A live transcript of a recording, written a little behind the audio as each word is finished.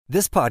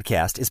This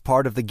podcast is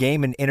part of the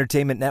Game and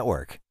Entertainment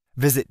Network.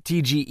 Visit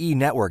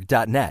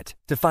tgenetwork.net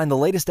to find the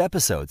latest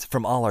episodes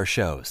from all our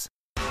shows.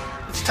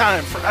 It's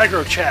time for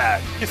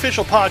AggroChat, the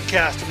official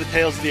podcast of the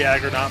Tales of the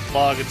Agronaut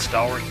blog and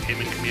stalwart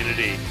gaming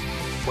community,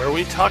 where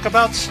we talk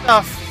about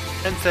stuff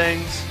and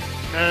things,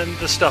 and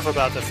the stuff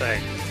about the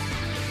thing,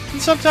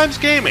 and sometimes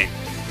gaming.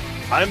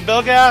 I'm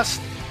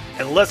Belghast,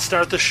 and let's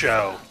start the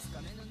show.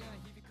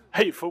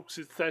 Hey folks,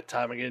 it's that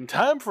time again.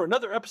 Time for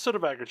another episode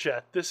of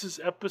AggroChat. This is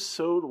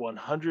episode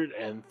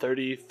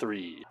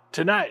 133.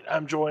 Tonight,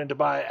 I'm joined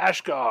by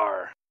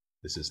Ashgar.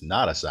 This is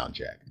not a sound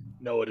check.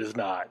 No, it is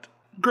not.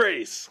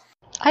 Grace.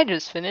 I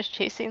just finished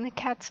chasing the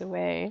cats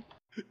away.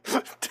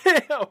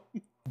 Damn.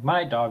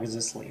 My dog is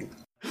asleep.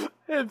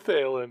 And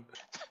Thalen.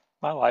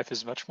 My life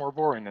is much more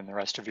boring than the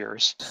rest of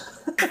yours.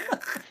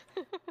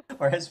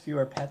 Or has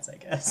fewer pets, I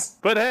guess.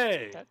 But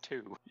hey, That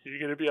too. you're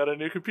going to be on a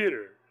new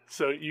computer.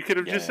 So you could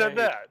have just said Yay.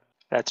 that.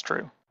 That's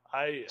true.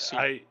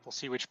 We'll We'll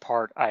see which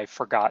part I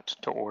forgot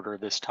to order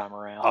this time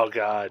around. Oh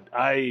God,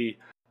 Me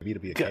to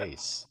be a God.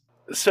 case.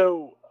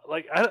 So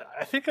like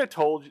I think I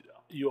told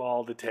you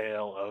all the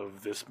tale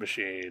of this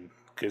machine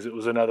because it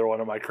was another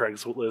one of my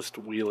Craigslist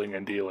wheeling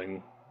and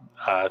dealing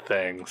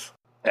things,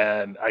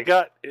 and I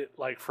got it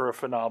like for a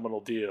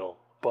phenomenal deal,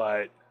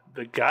 but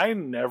the guy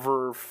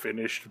never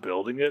finished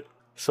building it.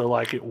 So,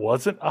 like, it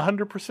wasn't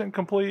 100%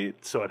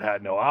 complete, so it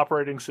had no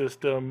operating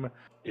system.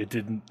 It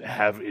didn't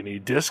have any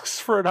disks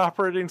for an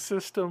operating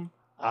system.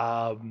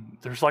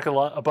 There's, like,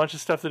 a bunch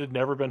of stuff that had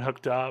never been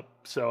hooked up,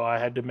 so I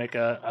had to make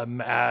a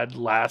mad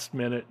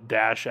last-minute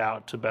dash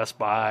out to Best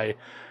Buy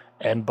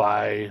and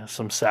buy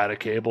some SATA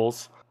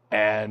cables.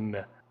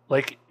 And,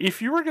 like,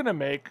 if you were going to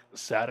make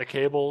SATA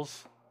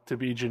cables to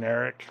be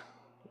generic,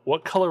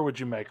 what color would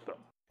you make them?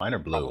 Mine are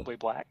blue. Probably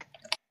black.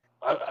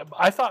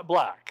 I thought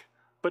black.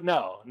 But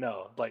no.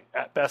 Like,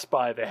 at Best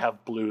Buy, they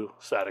have blue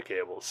SATA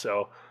cables.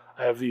 So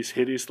I have these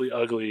hideously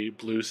ugly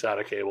blue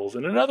SATA cables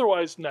and an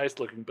otherwise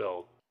nice-looking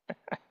build.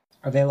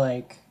 Are they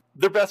like...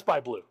 They're Best Buy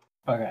blue.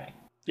 Okay.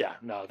 Yeah,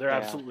 no, they're Yeah,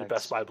 absolutely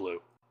that's- Best Buy blue.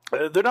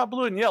 They're not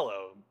blue and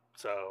yellow,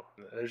 so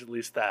there's at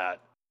least that.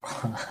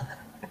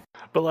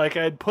 But, like,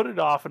 I'd put it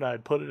off and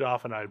I'd put it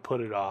off and I'd put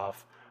it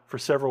off for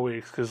several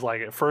weeks because, like,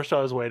 at first I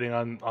was waiting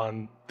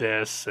on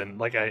this and,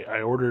 like,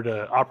 I ordered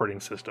an operating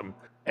system.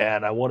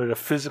 And I wanted a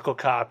physical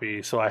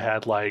copy, so I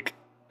had like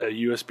a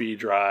USB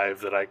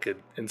drive that I could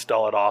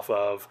install it off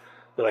of,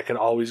 that I could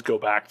always go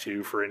back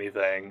to for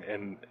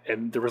anything.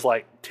 And there was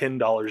like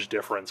 $10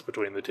 difference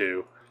between the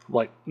two. I'm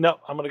like, no,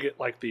 I'm gonna get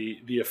like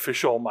the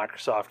official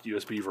Microsoft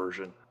USB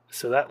version.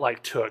 So that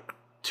like took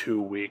 2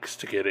 weeks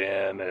to get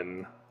in,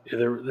 and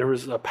there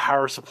was a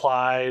power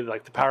supply.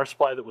 Like the power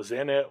supply that was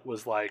in it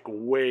was like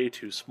way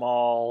too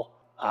small.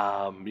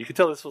 You could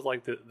tell this was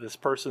like this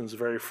person's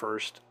very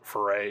first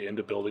foray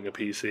into building a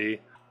PC,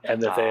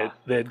 and that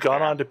they had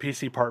gone on to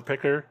PC Part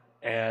Picker,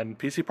 and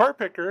PC Part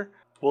Picker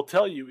will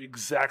tell you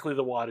exactly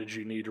the wattage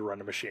you need to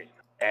run a machine.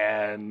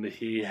 And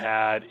he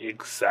had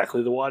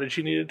exactly the wattage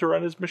he needed to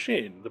run his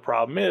machine. The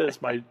problem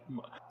is my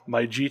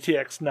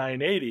GTX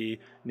 980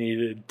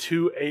 needed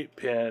 2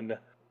 8-pin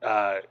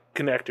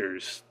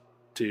connectors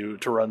to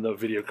run the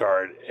video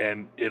card,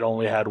 and it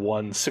only had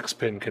one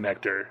 6-pin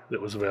connector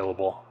that was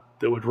available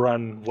that would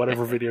run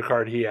whatever video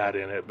card he had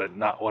in it, but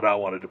not what I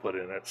wanted to put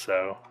in it.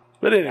 So,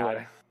 but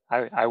anyway,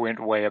 I went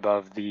way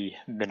above the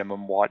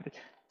minimum watt.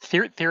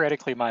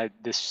 Theoretically,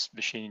 this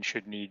machine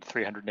should need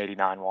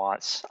 389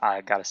 watts. I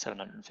got a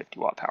 750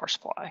 watt power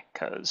supply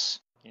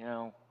because,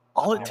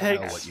 all I it don't takes,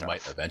 know what you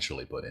might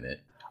eventually put in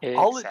it.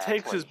 all it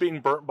takes is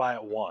being burnt by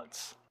it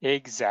once.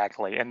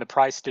 Exactly, and the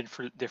price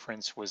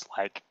difference was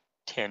like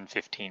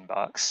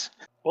 $10-15.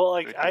 Well,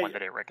 like The one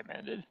that it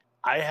recommended.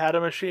 I had a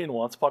machine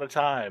once upon a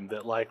time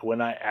that, like, when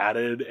I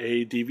added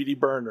a DVD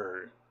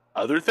burner,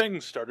 other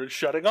things started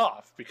shutting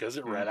off because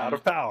it ran out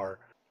of power.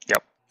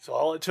 Yep. So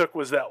all it took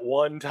was that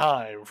one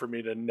time for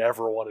me to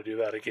never want to do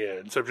that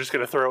again. So I'm just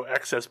going to throw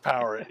excess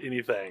power at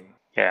anything.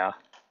 Yeah.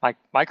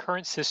 My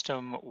current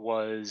system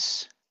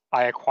was,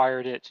 I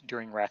acquired it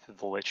during Wrath of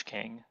the Lich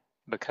King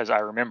because I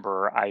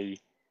remember I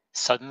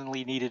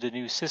suddenly needed a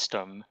new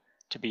system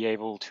to be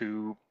able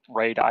to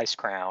raid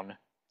Icecrown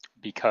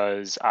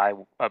because I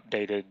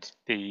updated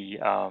the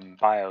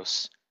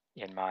BIOS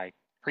in my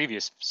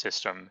previous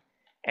system,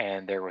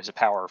 and there was a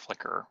power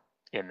flicker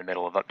in the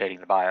middle of updating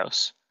the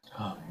BIOS.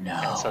 Oh, no.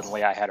 And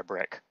suddenly I had a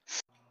brick.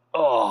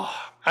 Oh,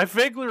 I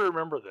vaguely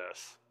remember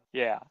this.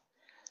 Yeah.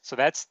 So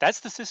that's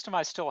the system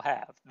I still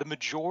have. The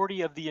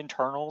majority of the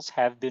internals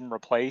have been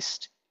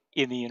replaced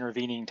in the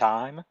intervening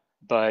time,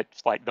 but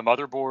like the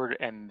motherboard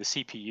and the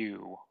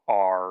CPU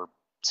are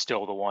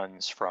still the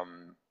ones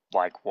from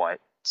like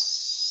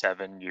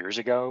 7 years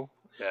ago.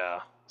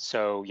 Yeah.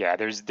 So yeah,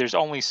 there's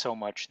only so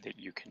much that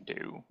you can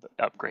do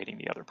upgrading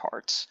the other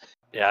parts.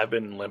 Yeah, I've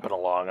been limping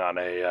along on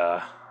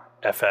a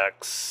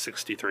FX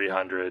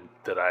 6300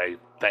 that I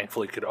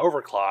thankfully could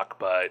overclock,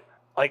 but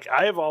like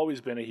I have always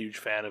been a huge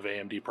fan of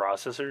AMD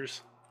processors,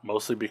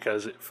 mostly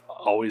because it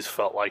always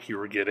felt like you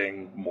were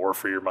getting more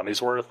for your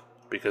money's worth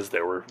because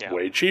they were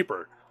way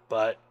cheaper.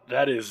 but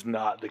that is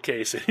not the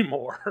case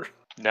anymore.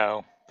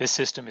 No, this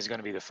system is going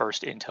to be the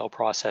first Intel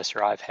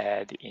processor I've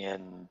had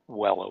in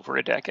well over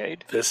a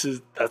decade. That's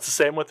the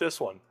same with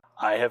this one.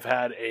 I have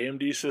had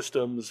AMD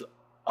systems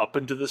up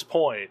until this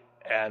point,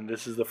 and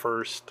this is the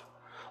first.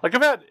 Like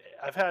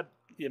I've had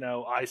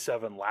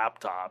i7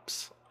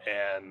 laptops,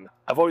 and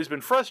I've always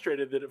been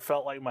frustrated that it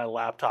felt like my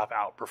laptop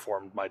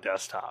outperformed my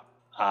desktop.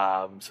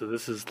 So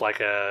this is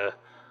like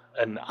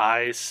an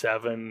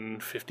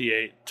i7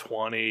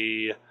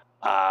 5820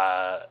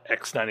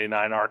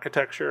 X99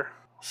 architecture.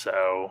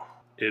 So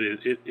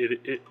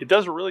it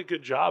does a really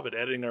good job at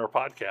editing our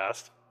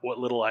podcast. What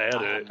little I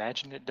edit. I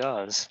imagine it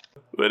does.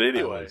 But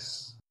anyway.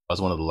 I was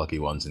one of the lucky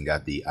ones and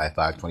got the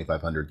i5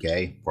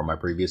 2500K for my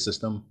previous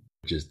system,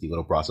 which is the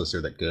little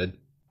processor that could.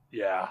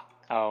 Yeah.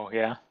 Oh,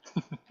 yeah.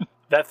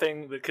 That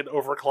thing that could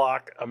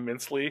overclock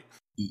immensely.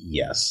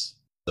 Yes.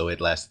 So it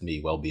lasted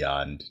me well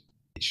beyond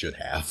it should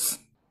have.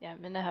 Yeah,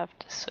 I'm gonna have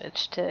to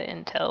switch to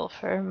Intel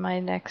for my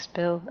next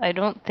build. I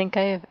don't think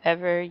I have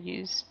ever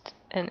used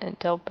an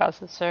Intel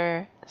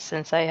processor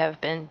since I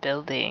have been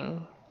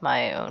building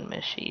my own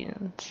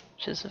machines,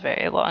 which is a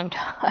very long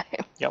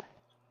time. Yep.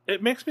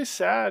 It makes me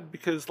sad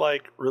because,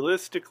 like,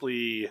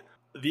 realistically,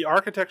 the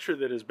architecture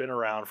that has been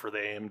around for the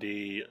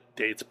AMD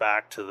dates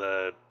back to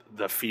the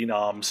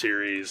Phenom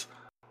series,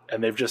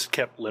 and they've just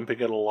kept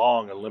limping it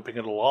along,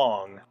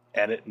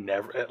 and it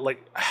never,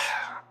 like,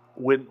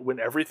 when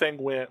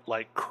everything went,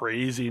 like,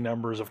 crazy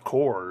numbers of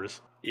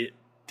cores, it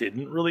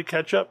didn't really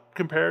catch up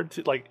compared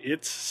to, like,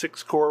 its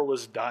 6-core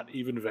was not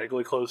even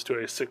vaguely close to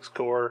a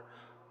 6-core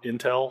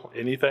Intel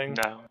anything.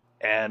 No.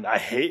 And I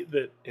hate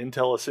that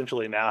Intel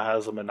essentially now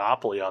has a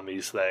monopoly on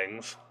these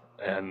things.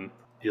 And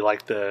you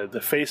like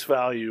the face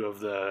value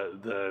of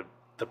the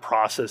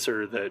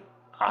processor that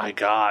I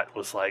got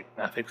was like,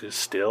 I think it's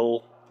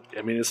still,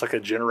 I mean, it's like a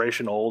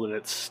generation old and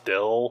it's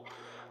still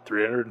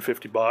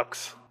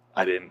 $350.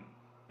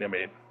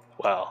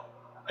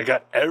 I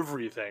got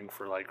everything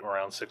for like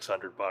around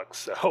 $600,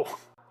 so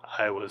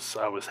I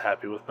was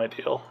happy with my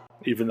deal,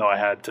 even though I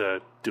had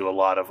to do a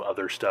lot of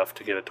other stuff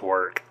to get it to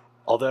work.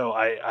 Although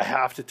I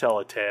have to tell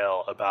a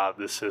tale about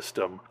this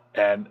system,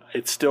 and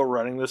it's still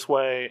running this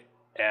way,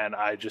 and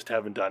I just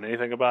haven't done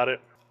anything about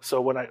it.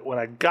 So when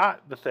I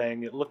got the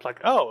thing, it looked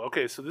like, oh,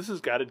 okay, so this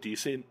has got a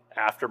decent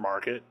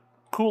aftermarket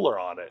cooler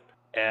on it.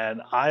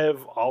 And I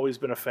have always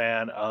been a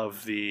fan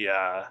of the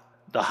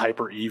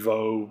Hyper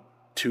Evo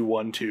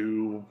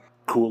 212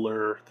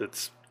 cooler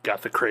that's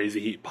got the crazy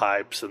heat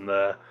pipes and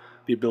the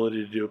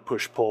ability to do a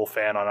push-pull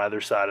fan on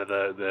either side of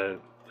the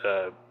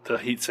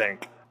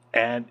heatsink.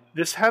 And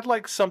this had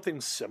like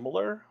something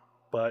similar,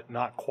 but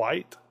not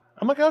quite.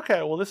 I'm like,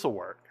 okay, well, this will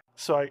work.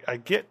 So I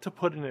get to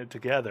putting it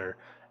together,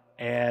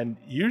 and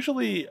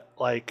usually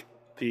like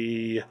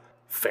the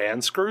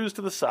fan screws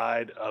to the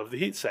side of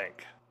the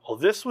heatsink. Well,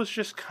 this was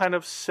just kind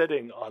of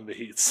sitting on the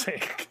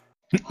heatsink.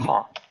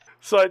 Huh.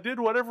 So I did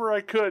whatever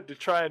I could to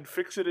try and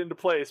fix it into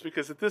place,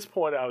 because at this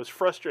point I was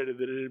frustrated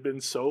that it had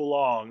been so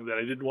long that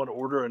I didn't want to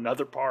order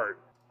another part.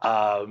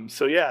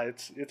 So yeah,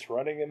 it's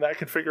running in that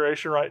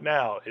configuration right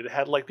now. It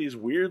had like these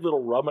weird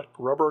little rubber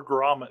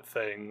grommet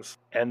things,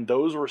 and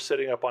those were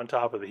sitting up on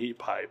top of the heat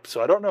pipe.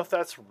 So I don't know if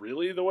that's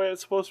really the way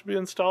it's supposed to be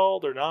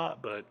installed or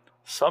not, but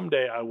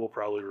someday I will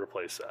probably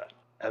replace that.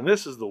 And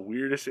this is the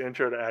weirdest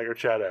intro to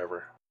AggroChat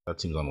ever. That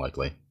seems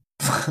unlikely.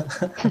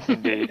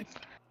 Indeed.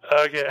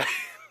 Okay.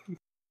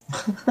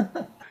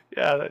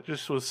 Yeah, that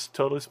just was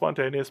totally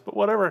spontaneous, but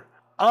whatever.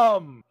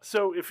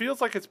 So it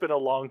feels like it's been a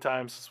long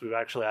time since we've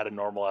actually had a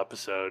normal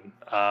episode.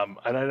 And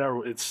I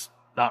know it's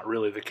not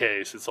really the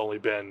case. It's only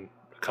been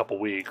a couple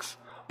weeks.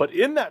 But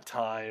in that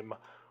time,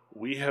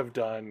 we have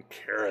done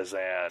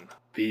Karazhan,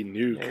 the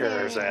new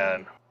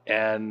Karazhan.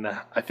 And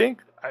I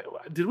think,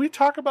 did we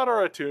talk about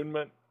our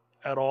attunement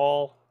at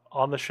all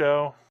on the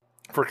show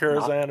for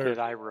Karazhan? Not that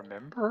I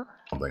remember.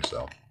 I don't think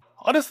so.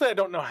 Honestly, I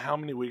don't know how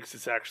many weeks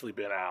it's actually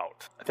been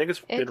out. I think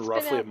it's been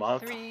roughly a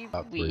month.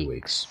 About 3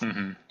 weeks.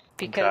 Mm-hmm.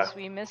 Because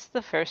Okay. we missed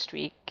the first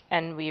week,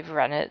 and we've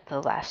run it the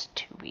last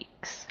 2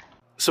 weeks.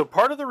 So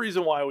part of the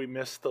reason why we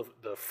missed the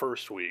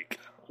first week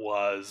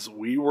was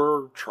we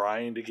were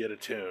trying to get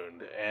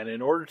attuned. And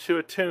in order to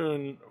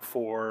attune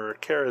for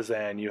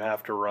Karazhan, you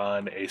have to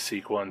run a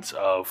sequence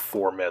of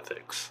 4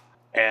 mythics.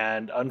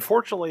 And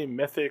unfortunately,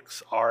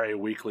 mythics are a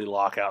weekly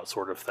lockout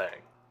sort of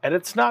thing. And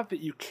it's not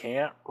that you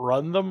can't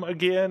run them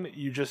again,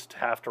 you just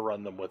have to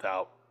run them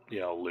without,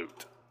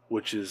 loot,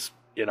 which is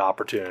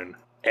inopportune.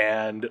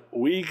 And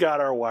we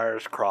got our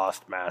wires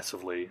crossed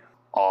massively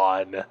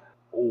on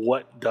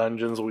what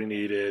dungeons we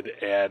needed,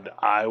 and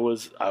I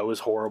was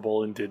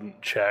horrible and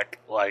didn't check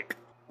like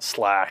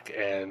Slack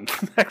and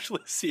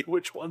actually see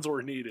which ones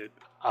were needed.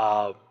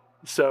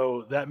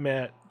 So that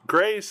meant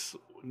Grace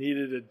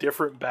needed a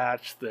different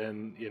batch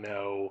than,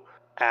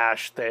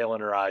 Ash, Thalen,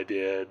 or I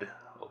did.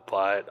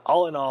 But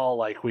all in all,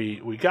 like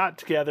we got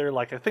together,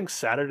 like I think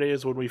Saturday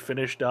is when we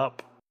finished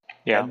up.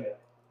 Yeah.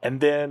 And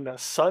then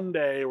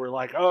Sunday, we're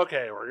like,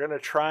 okay, we're going to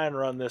try and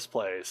run this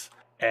place.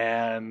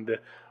 And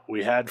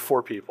we had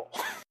 4 people,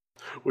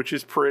 which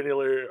is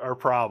perennially our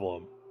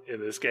problem. in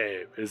this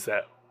game is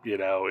that,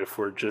 if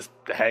we're just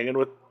hanging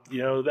with, the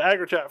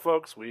AggroChat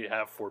folks, we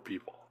have 4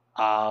 people.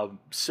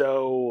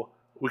 So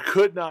we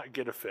could not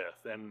get a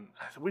 5th. And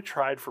we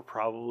tried for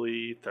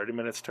probably 30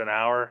 minutes to an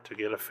hour to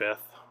get a 5th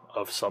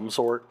of some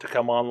sort to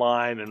come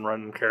online and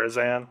run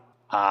Karazhan.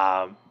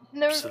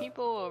 There were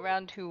people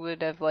around who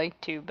would have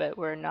liked to, but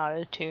were not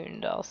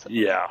attuned also.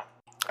 Yeah.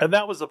 And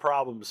that was the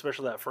problem,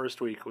 especially that first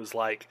week, was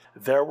like,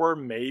 there were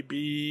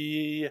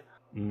maybe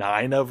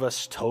 9 of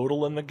us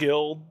total in the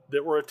guild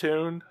that were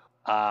attuned.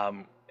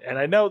 And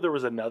I know there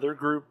was another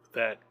group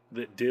that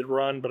did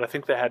run, but I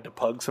think they had to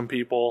pug some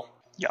people.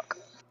 Yuck.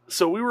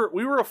 So we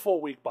were a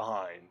full week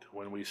behind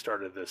when we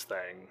started this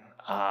thing.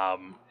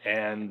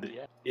 And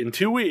in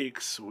 2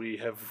 weeks, we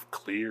have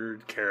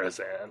cleared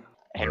Karazhan.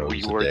 And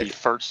we were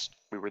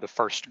the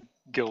first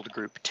guild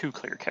group to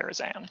clear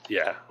Karazhan.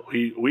 Yeah,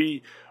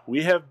 we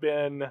have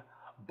been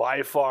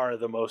by far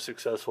the most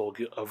successful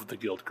of the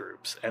guild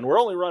groups, and we're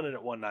only running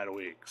it 1 night a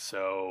week.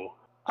 So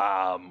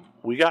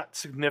we got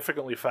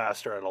significantly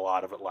faster at a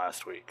lot of it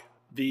last week.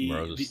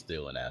 Morose is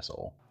still an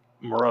asshole.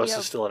 Morose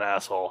is still an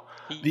asshole.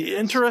 The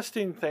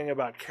interesting thing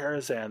about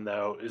Karazhan,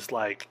 though, is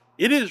like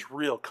it is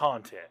real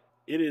content.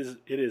 It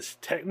is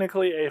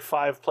technically a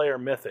 5-player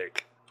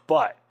mythic,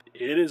 but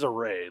it is a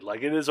raid.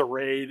 Like, it is a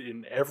raid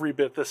in every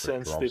bit the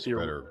sense that you're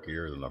better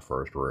gear than the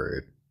first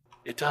raid.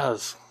 It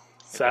does.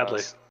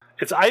 Sadly.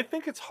 I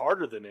think it's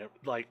harder than it.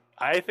 Like,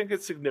 I think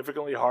it's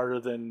significantly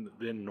harder than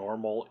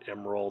normal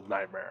Emerald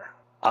Nightmare.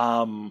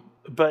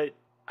 But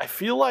I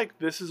feel like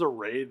this is a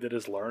raid that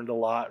has learned a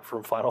lot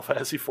from Final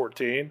Fantasy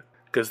XIV,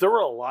 because there were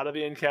a lot of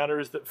the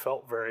encounters that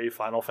felt very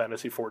Final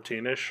Fantasy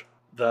XIV-ish.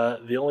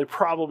 The only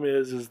problem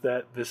is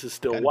that this is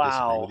still WoW. I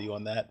disagree with you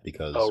on that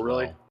because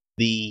really?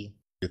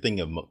 You're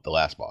thinking of the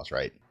last boss,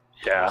 right?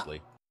 Yeah.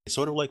 Mostly. It's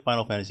sort of like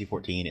Final Fantasy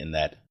XIV in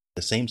that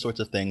the same sorts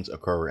of things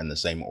occur in the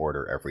same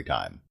order every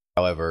time.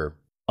 However,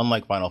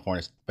 unlike Final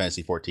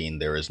Fantasy XIV,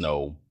 there is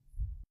no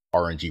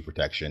RNG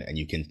protection, and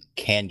you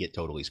can get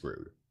totally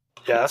screwed.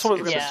 Yeah, that's what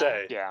I was going to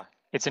say. Yeah,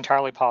 it's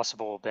entirely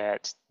possible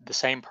that the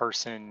same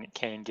person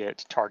can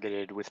get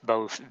targeted with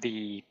both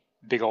the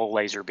big old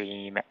laser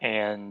beam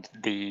and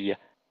the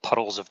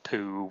puddles of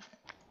poo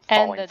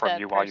falling from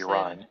you while you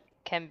run.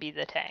 Can be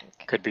the tank.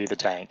 Could be the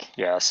tank,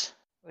 yes.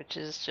 Which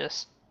is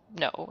just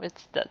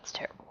that's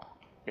terrible.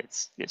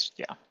 It's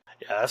Yeah,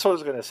 that's what I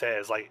was gonna say.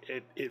 Is like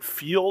it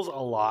feels a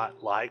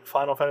lot like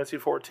Final Fantasy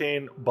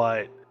XIV,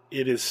 but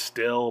it is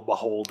still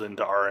beholden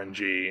to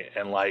RNG,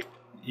 and like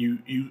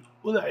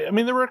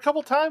there were a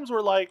couple times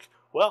where like,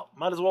 well,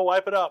 might as well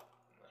wipe it up.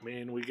 I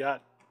mean, we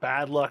got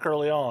bad luck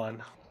early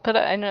on. But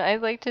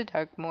I'd like to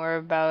talk more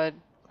about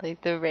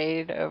like the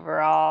raid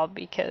overall,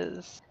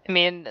 because I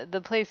mean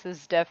the place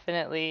is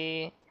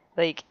definitely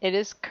like, it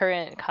is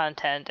current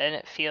content and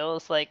it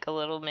feels like a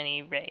little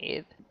mini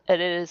raid,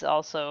 and it is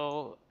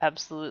also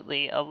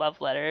absolutely a love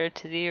letter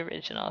to the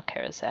original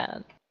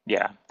Karazhan.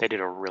 Yeah, they did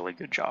a really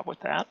good job with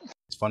that.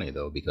 It's funny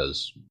though,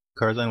 because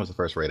Karazhan was the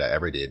first raid I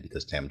ever did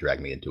because Tam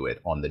dragged me into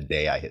it on the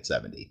day I hit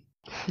 70.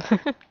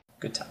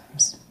 Good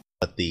times.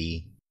 But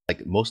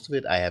most of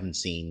it I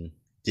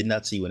did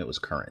not see when it was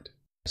current.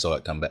 I saw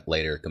it come back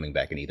later, coming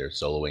back and either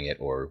soloing it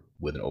or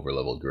with an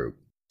overleveled group.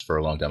 For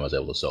a long time I was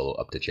able to solo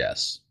up to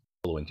chess.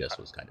 Soloing chess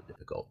was kind of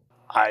difficult.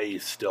 I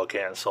still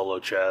can't solo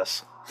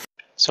chess.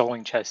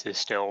 Soloing chess is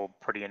still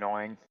pretty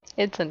annoying.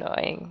 It's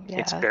annoying. Yeah,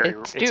 it's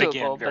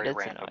doable, but it's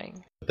random.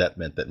 Annoying. But that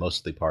meant that most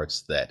of the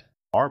parts that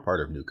are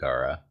part of New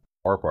Kara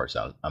are parts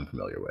I'm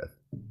familiar with.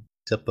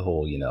 Except the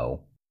whole,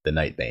 the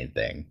Nightbane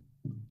thing.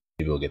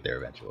 Maybe we'll get there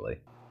eventually.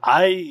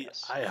 I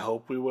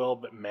hope we will,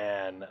 but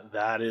man,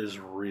 that is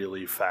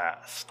really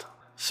fast.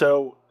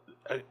 So,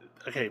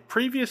 okay,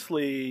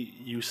 previously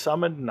you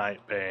summoned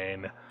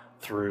Nightbane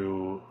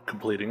through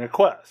completing a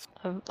quest.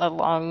 A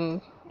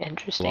long,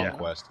 interesting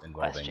quest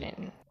involving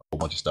question. A whole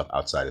bunch of stuff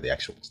outside of the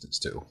actual instance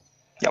too.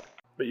 Yep.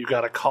 But you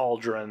got a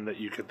cauldron that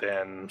you could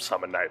then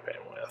summon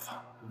Nightbane with.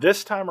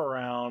 This time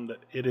around,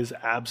 it is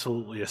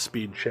absolutely a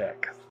speed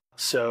check.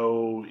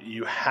 So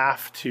you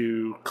have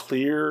to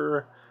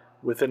clear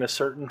within a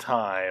certain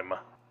time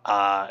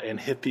and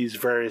hit these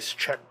various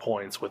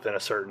checkpoints within a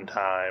certain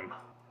time.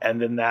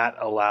 And then that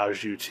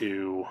allows you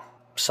to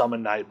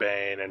summon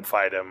Nightbane and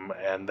fight him.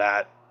 And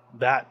that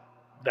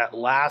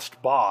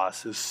last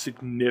boss is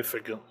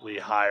significantly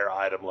higher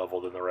item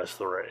level than the rest of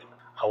the raid.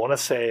 I want to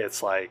say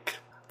it's like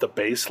the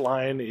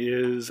baseline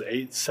is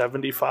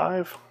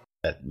 875.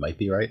 That might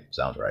be right.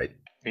 Sounds right.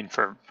 I mean,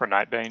 for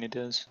Nightbane it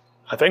is.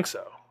 I think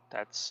so.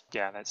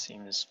 That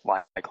seems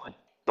likely.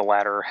 The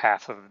latter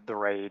half of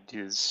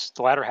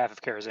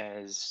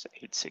Karazhan is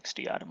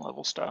 860 item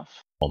level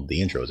stuff. Well, the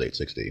intro is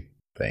 860, I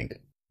think.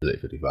 It's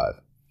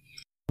 855.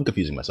 I'm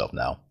confusing myself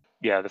now.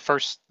 Yeah, the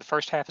first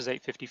half is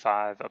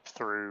 855 up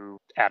through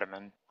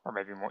Adaman, or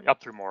maybe more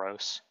up through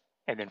Moros,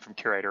 and then from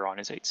Curator on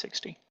is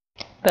 860.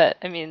 But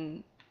I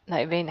mean,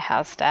 Nightbane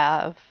has to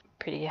have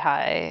pretty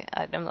high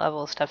item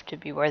level stuff to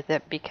be worth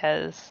it,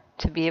 because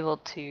to be able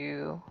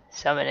to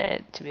summon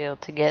it, to be able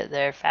to get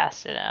there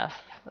fast enough,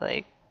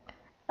 like,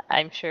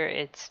 I'm sure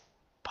it's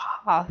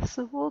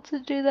possible to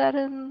do that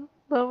in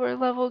lower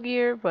level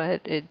gear,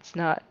 but it's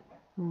not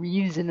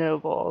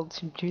reasonable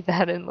to do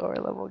that in lower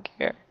level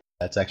gear.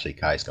 That's actually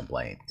Kai's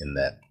complaint, in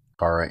that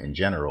Kara in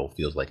general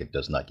feels like it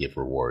does not give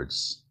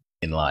rewards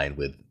in line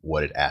with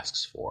what it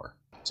asks for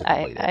to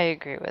complete I it.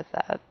 agree with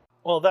that.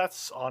 Well,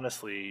 that's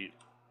honestly,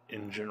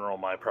 in general,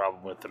 my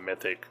problem with the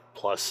Mythic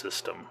Plus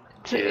system.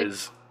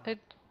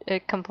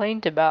 It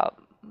complained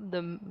about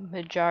the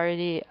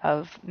majority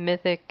of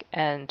Mythic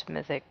and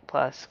Mythic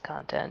Plus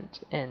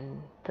content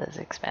in this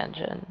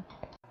expansion.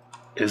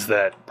 Is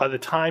that by the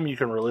time you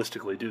can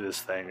realistically do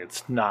this thing,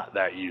 it's not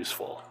that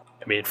useful.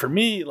 I mean, for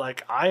me,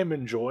 like, I am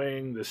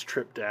enjoying this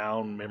trip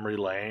down memory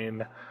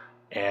lane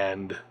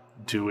and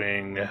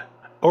doing,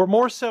 or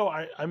more so,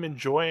 I'm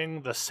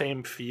enjoying the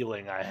same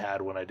feeling I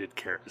had when I did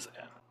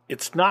Karazhan.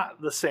 It's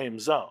not the same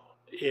zone.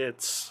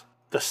 It's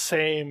the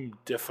same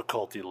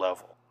difficulty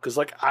level. Because,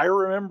 like, I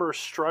remember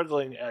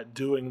struggling at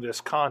doing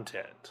this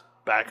content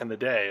back in the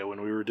day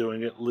when we were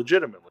doing it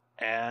legitimately.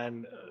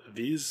 And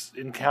these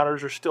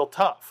encounters are still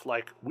tough.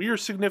 Like, we are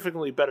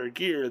significantly better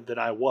geared than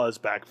I was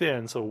back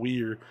then, so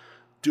we're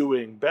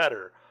doing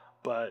better.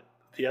 But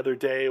the other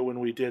day when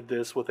we did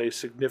this with a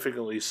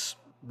significantly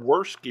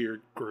worse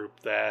geared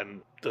group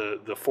than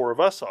the four of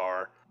us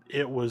are,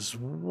 it was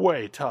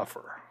way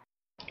tougher.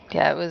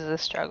 Yeah, it was a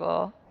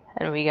struggle.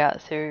 And we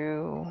got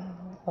through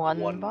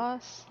one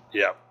boss.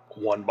 Yep,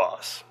 one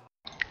boss.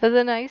 But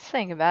the nice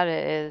thing about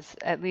it is,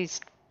 at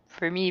least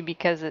for me,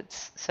 because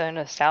it's so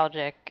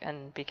nostalgic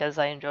and because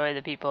I enjoy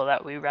the people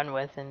that we run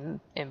with in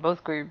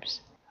both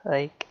groups,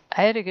 like,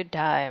 I had a good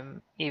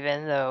time,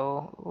 even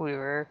though we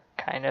were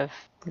kind of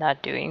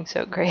not doing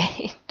so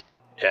great.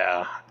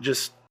 Yeah,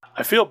 just,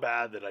 I feel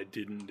bad that I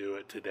didn't do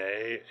it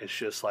today. It's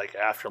just like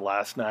after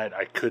last night,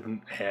 I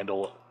couldn't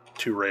handle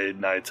 2 raid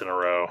nights in a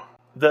row.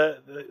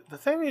 The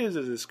thing is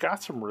it's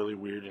got some really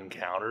weird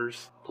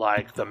encounters.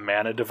 Like the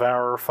Mana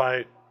Devourer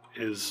fight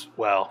is,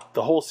 well,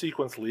 the whole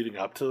sequence leading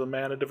up to the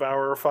Mana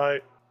Devourer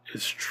fight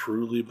is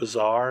truly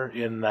bizarre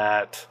in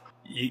that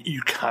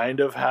you kind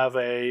of have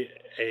a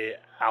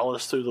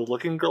Alice through the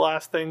looking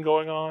glass thing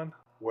going on,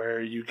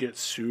 where you get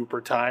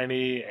super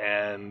tiny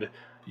and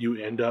you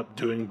end up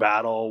doing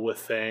battle with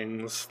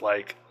things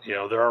like, you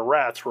know, there are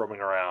rats roaming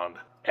around,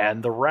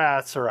 and the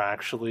rats are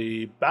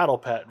actually battle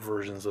pet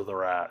versions of the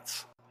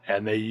rats,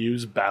 and they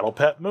use battle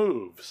pet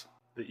moves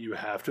that you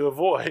have to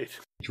avoid.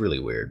 It's really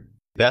weird.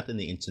 The path in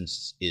the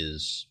instance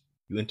is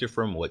you enter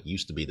from what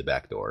used to be the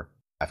back door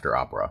after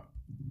Opera.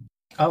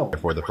 Oh.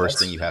 Therefore, the first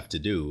thing you have to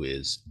do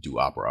is do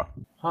Opera.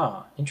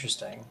 Huh,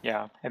 interesting.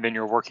 Yeah, and then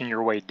you're working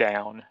your way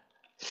down.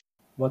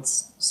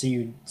 So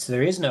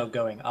there is no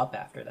going up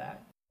after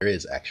that. There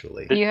is,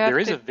 actually. There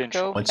is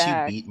eventually. Once you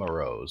beat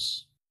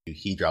Morose,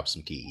 he drops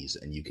some keys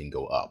and you can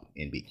go up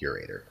and beat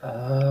Curator.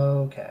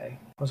 Okay.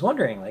 I was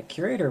wondering, like,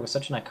 Curator was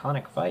such an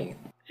iconic fight.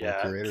 Yeah,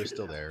 well, Curator is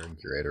still there, and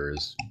Curator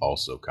is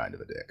also kind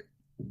of a dick.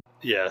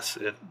 Yes,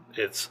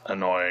 it's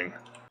annoying.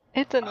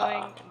 It's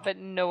annoying, but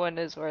no one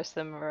is worse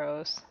than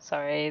Morose.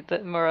 Sorry,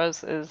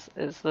 Morose is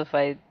the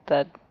fight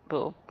that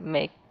will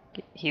make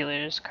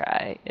healers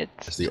cry.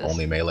 It's the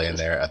only melee in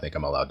there. I think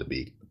I'm allowed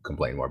to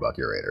complain more about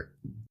Curator.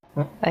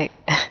 I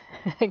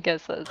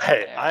guess that's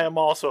Hey, fair. I am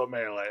also a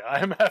melee. I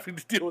am having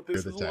to deal with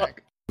this You're as the well.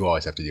 tank. You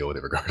always have to deal with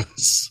it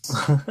regardless.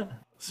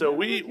 So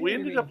we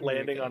ended up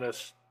landing on a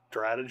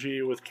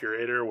strategy with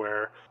Curator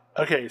where,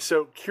 okay,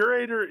 so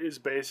Curator is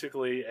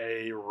basically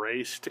a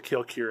race to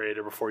kill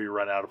Curator before you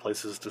run out of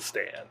places to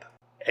stand.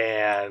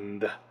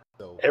 And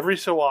So, every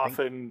so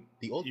often...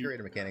 the old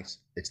Curator mechanics,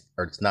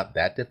 it's not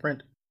that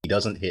different. He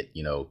doesn't hit,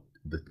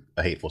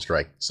 a hateful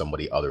strike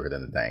somebody other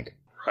than the tank.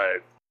 Right.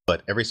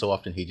 But every so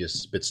often he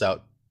just spits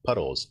out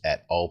puddles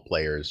at all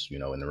players, in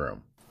the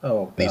room.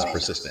 Oh, And he's God.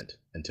 persistent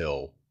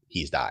until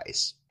he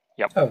dies.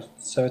 Oh,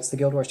 so it's the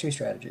Guild Wars 2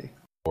 strategy.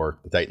 Or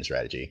the Titan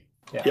strategy.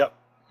 Yeah. Yep.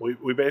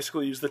 We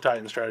basically use the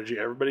Titan strategy.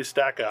 Everybody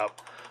stack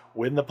up.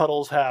 When the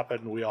puddles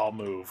happen, we all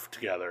move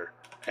together.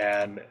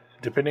 And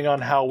depending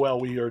on how well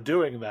we are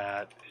doing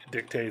that, it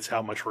dictates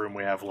how much room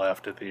we have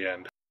left at the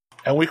end.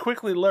 And we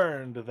quickly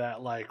learned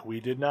that, like, we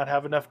did not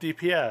have enough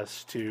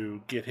DPS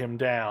to get him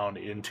down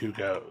in 2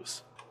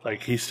 goes.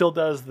 Like, he still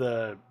does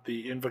the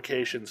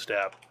invocation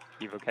step.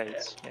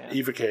 Evocates. Yeah.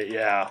 Evocate,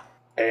 yeah.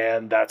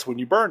 And that's when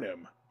you burn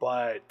him.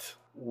 But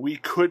we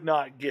could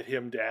not get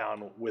him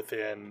down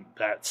within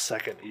that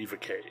second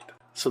evocate.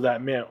 So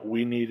that meant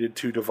we needed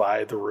to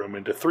divide the room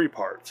into 3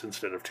 parts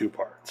instead of 2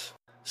 parts.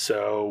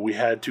 So we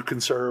had to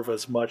conserve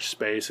as much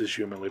space as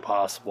humanly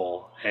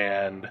possible.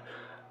 And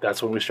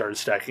that's when we started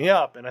stacking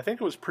up. And I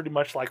think it was pretty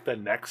much like the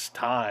next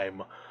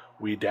time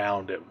we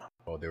downed him.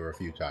 Well, there were a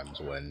few times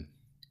when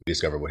we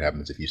discovered what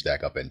happens if you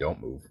stack up and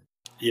don't move.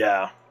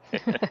 Yeah.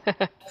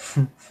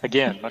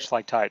 Again, much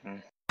like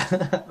Titan.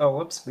 Oh,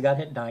 whoops, we got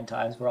hit 9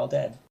 times, we're all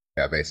dead.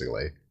 Yeah,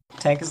 basically.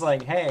 Tank is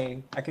like,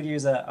 hey, I could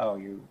use a...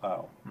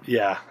 Oh.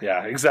 Yeah,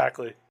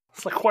 exactly.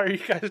 It's like, why are you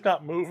guys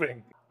not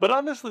moving? But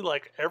honestly,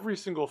 like, every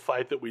single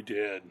fight that we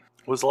did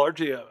was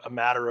largely a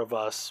matter of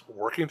us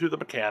working through the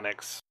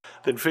mechanics,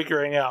 then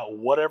figuring out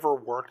whatever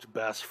worked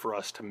best for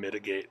us to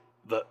mitigate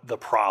the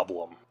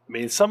problem. I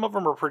mean, some of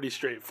them are pretty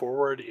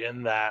straightforward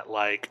in that,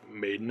 like,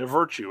 Maiden of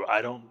Virtue.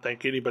 I don't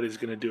think anybody's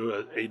going to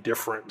do a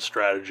different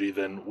strategy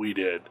than we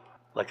did.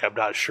 Like, I'm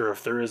not sure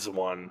if there is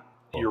one.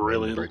 Well, You're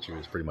Maiden really... of Virtue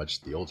is pretty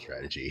much the old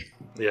strategy.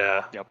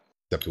 Yeah. Yep.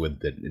 Except with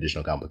the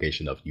additional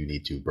complication of you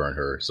need to burn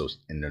her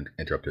and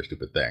interrupt her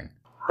stupid thing.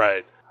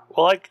 Right.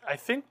 Well, like, I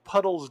think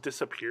Puddles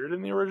disappeared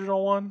in the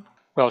original one.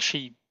 Well,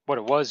 what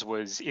it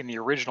was in the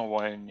original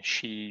one,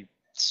 she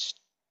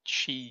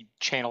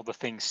channeled the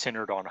thing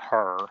centered on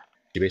her.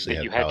 She basically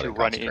that had you had to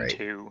run concentrate.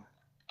 into.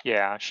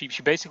 Yeah, she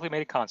basically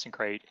made a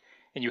concentrate,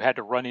 and you had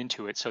to run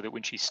into it so that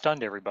when she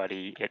stunned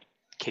everybody, it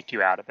kicked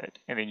you out of it,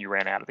 and then you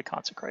ran out of the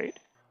consecrate.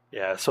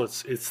 Yeah, so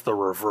it's the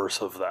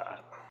reverse of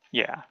that.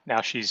 Yeah,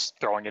 now she's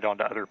throwing it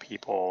onto other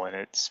people, and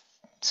it's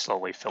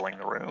slowly filling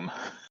the room.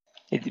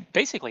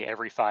 Basically,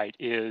 every fight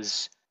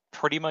is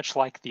pretty much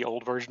like the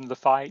old version of the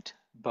fight,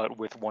 but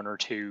with one or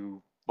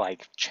two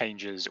like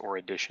changes or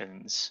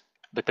additions.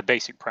 But the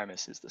basic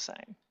premise is the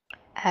same.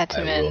 I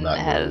will not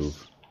has...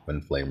 move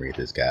when Flame Wreath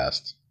is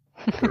cast.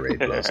 The raid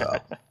blows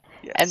up.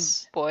 Yes.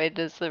 And boy,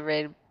 does the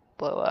raid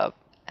blow up,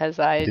 as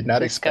I did not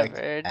discovered.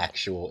 expect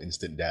actual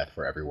instant death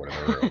for everyone in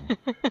the room.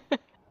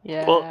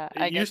 Yeah. Well,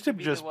 I it get used to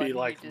be just the be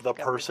one like who the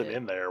discovered person it.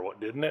 in there,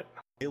 didn't it?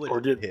 It would Or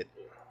did- hit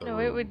the No,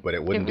 room, it would. but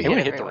it wouldn't would be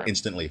hit the everyone. room.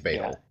 instantly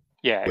fatal.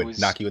 Yeah, It it would was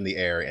knock you in the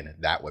air, and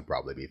that would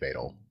probably be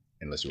fatal,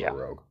 unless you were a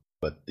rogue.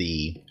 But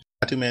the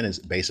Tattoo Man is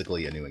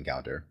basically a new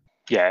encounter.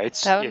 Yeah,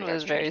 That it one has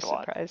was very changed a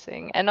lot.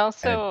 surprising. And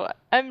also,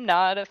 I'm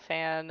not a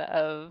fan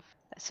of...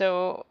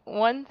 So,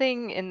 one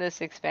thing in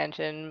this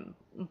expansion,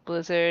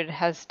 Blizzard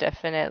has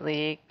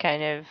definitely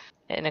kind of,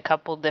 in a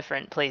couple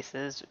different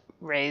places,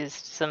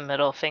 raised some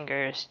middle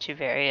fingers to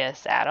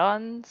various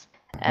add-ons.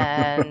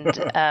 And,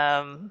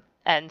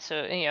 and so,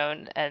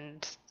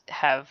 and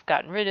have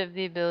gotten rid of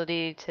the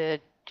ability to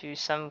do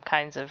some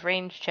kinds of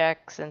range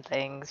checks and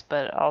things,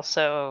 but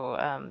also,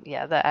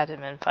 the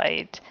admin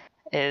fight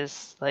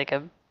is like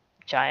a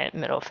giant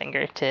middle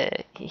finger to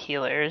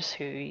healers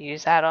who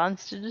use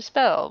add-ons to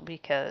dispel,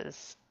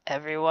 because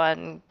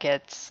everyone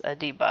gets a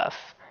debuff,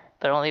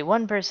 but only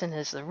one person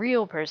is the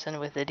real person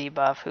with a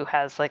debuff, who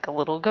has like a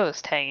little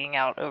ghost hanging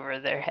out over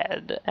their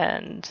head,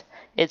 and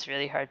it's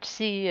really hard to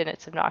see, and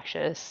it's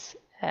obnoxious,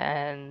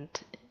 and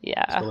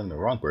Spelling the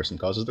wrong person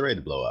causes the raid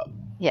to blow up.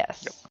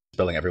 Yes. Yep.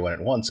 Spelling everyone at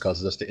once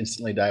causes us to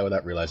instantly die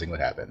without realizing what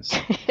happens.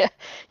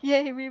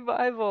 Yay,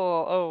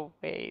 revival! Oh,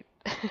 wait.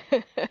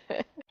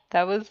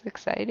 That was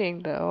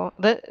exciting, though.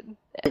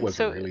 It was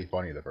really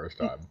funny the first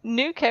time.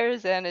 New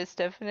Karazhan is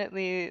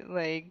definitely,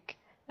 like...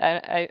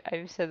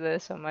 I've said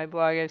this on my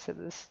blog, I've said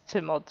this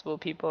to multiple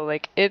people,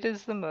 like, it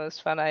is the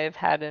most fun I have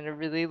had in a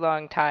really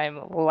long time,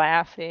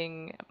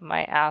 laughing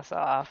my ass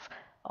off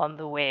on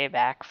the way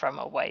back from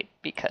a wipe,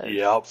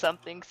 because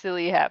something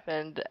silly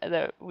happened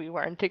that we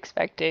weren't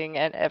expecting,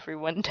 and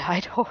everyone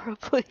died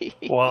horribly.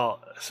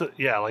 Well, so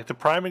yeah, like the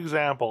prime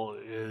example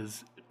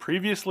is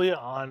previously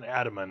on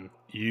Adaman,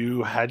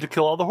 you had to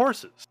kill all the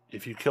horses.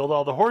 If you killed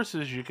all the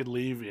horses, you could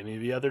leave any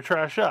of the other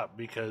trash up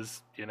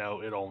because, it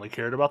only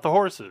cared about the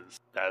horses.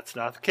 That's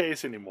not the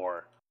case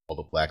anymore. All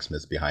the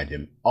blacksmiths behind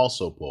him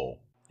also pull.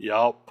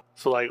 Yup.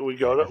 So like we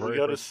pulled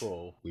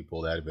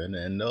Adaman,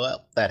 and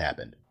that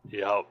happened.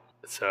 Yup.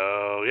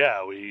 So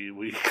yeah,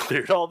 we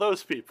cleared all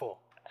those people,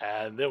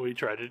 and then we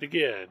tried it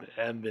again,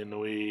 and then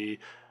we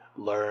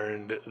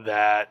learned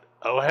that,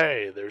 oh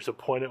hey, there's a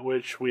point at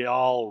which we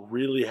all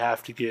really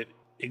have to get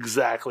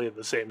exactly in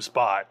the same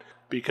spot,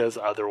 because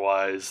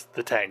otherwise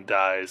the tank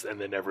dies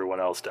and then everyone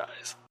else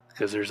dies.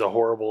 Because there's a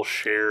horrible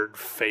shared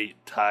fate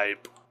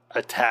type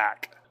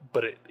attack,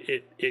 but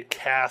it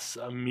casts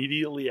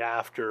immediately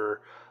after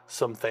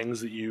some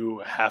things that you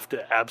have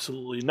to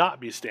absolutely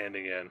not be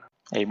standing in.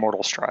 A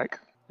Mortal Strike.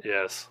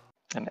 Yes.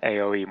 An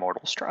AoE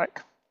Mortal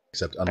Strike.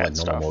 Except unlike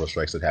normal Mortal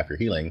Strikes that half your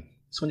healing,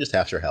 this one just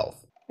halves your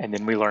health. And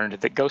then we learned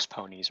that ghost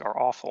ponies are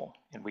awful,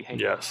 and we hate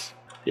them.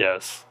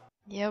 Yes.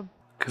 Yep.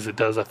 Because it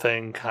does a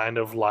thing kind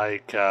of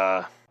like,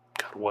 God,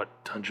 what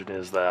dungeon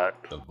is that?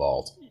 The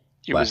Vault.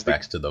 It was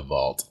Flashbacks to the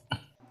Vault.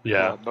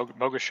 Yeah.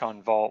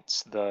 Mogashan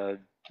Vaults, the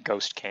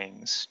Ghost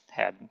Kings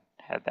had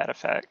that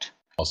effect.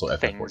 Also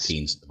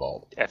FF14's the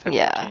Vault.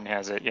 FF14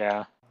 has it,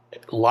 yeah.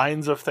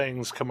 Lines of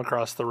things come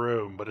across the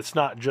room, but it's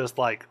not just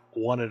like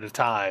one at a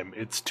time,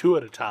 it's two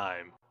at a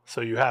time. So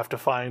you have to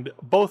find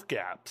both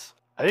gaps.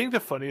 I think the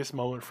funniest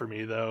moment for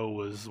me, though,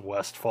 was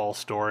Westfall's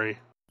story.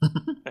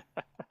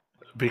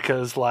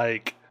 Because,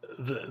 like,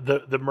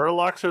 the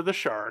Murlocs are the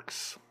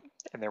sharks.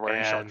 And they're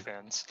wearing shark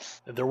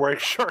fins. They're wearing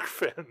shark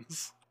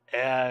fins.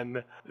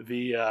 And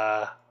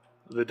the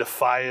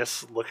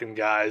Defias-looking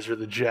guys are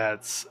the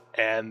Jets,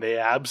 and they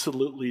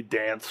absolutely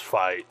dance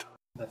fight.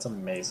 That's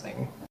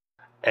amazing.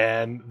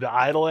 And the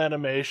idle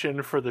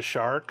animation for the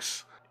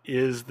sharks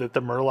is that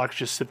the Murlocs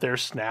just sit there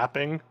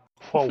snapping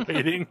while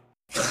waiting.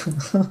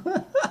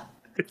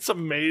 It's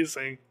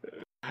amazing.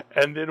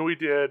 And then we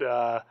did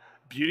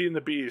Beauty and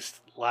the Beast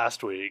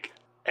last week,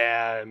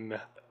 and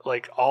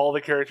like all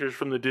the characters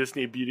from the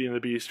Disney Beauty and the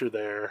Beast are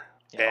there.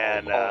 Yeah,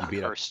 And all the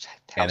beat up first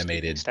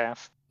animated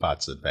staff.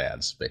 pots and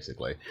pans,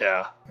 basically.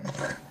 yeah.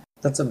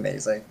 That's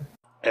amazing.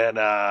 And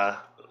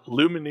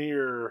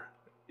Lumineer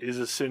is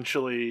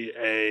essentially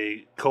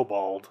a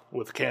kobold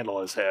with a candle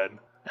in his head,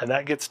 and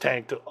that gets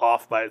tanked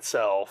off by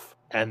itself.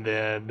 And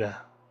then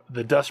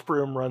the dust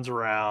broom runs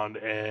around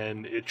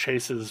and it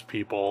chases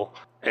people,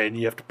 and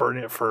you have to burn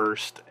it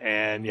first,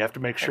 and you have to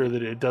make sure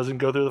that it doesn't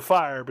go through the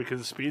fire because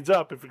it speeds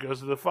up if it goes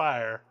through the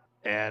fire.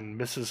 And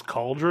Mrs.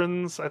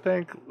 Cauldrons, I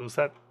think, was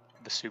that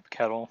The soup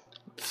kettle.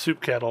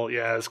 soup kettle?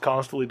 Yeah, is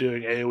constantly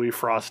doing AoE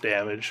frost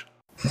damage.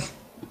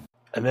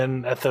 And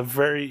then at the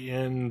very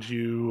end,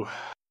 you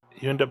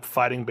end up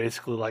fighting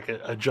basically like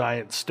a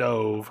giant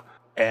stove,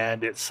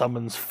 and it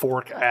summons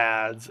fork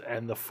ads,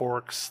 and the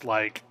forks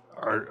like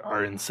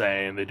are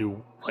insane. They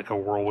do like a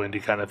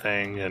whirlwindy kind of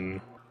thing,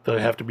 and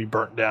they have to be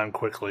burnt down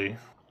quickly.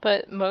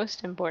 But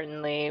most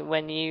importantly,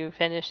 when you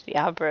finish the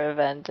opera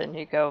event and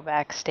you go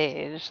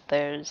backstage,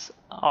 there's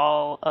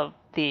all of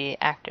the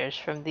actors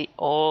from the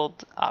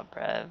old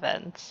opera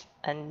events,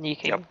 and you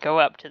can go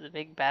up to the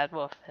big bad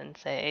wolf and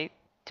say,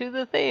 "To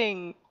the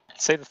thing!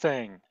 Say the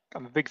thing.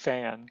 I'm a big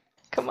fan.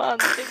 Come on,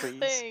 say the Please."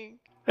 thing!"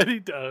 And he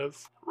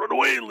does. Run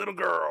away, little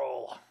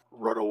girl!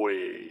 Run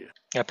away.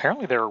 Yeah,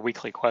 apparently there are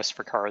weekly quests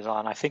for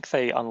Karazhan. I think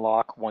they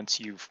unlock once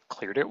you've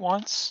cleared it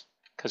once.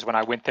 Because when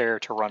I went there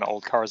to run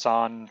Old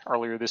Karazhan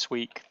earlier this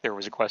week, there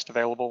was a quest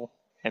available.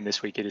 And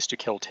this week it is to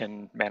kill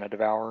 10 mana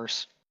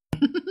devourers.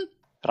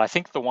 But I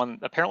think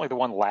apparently the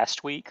one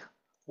last week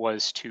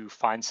was to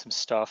find some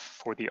stuff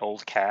for the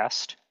old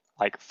cast.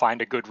 Like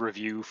find a good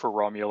review for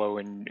Romulo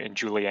and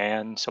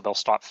Julianne so they'll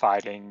stop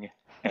fighting.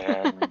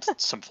 And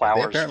some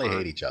flowers. They apparently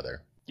hate each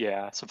other.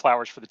 Yeah, some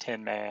flowers for the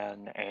Tin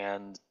Man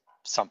and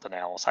something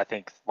else. I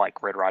think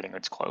like Red Riding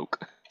Hood's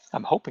cloak.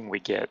 I'm hoping we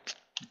get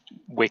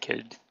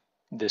Wicked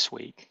this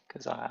week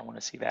because I want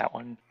to see that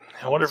one.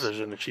 I wonder if there's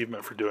an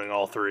achievement for doing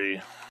all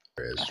three.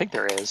 There is. I think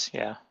there is,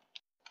 yeah.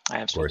 I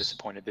am so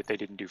disappointed that they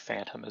didn't do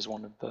Phantom as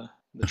one of the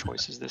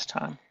choices this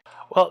time.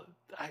 Well,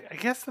 I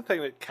guess the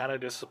thing that kind of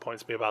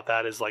disappoints me about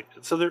that is like,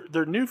 so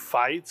they're new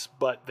fights,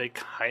 but they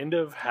kind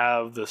of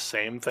have the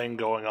same thing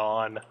going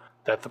on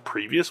that the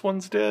previous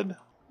ones did.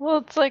 Well,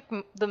 it's like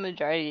the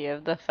majority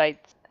of the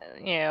fights,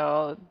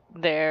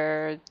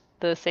 they're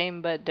the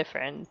same but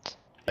different.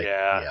 Like,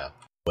 yeah.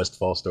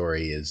 Westfall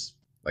Story is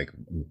like,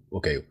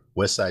 okay,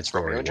 West Side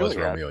Story was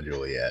Romeo and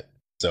Juliet.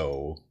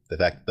 So the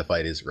fact that the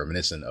fight is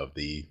reminiscent of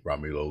the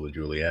Romulo and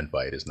Julianne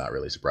fight is not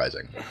really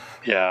surprising.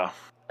 Yeah.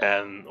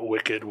 And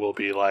Wicked will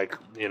be like,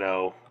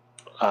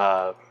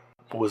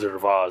 Wizard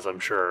of Oz, I'm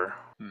sure.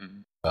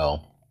 Mm.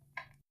 Well,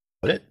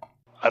 would it?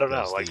 I don't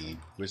know. Like the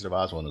Wizard of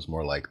Oz one is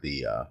more like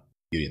the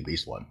Beauty and the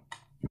Beast one.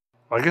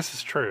 I guess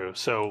it's true.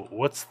 So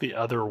what's the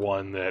other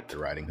one that... The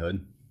Riding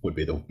Hood would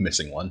be the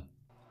missing one.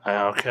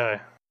 Okay.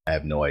 I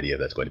have no idea if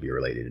that's going to be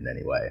related in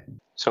any way.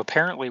 So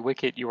apparently,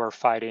 Wicked, you are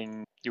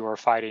fighting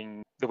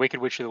the Wicked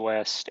Witch of the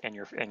West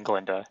and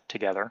Glinda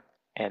together,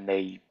 and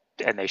they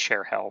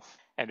share health.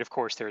 And of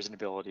course, there's an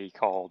ability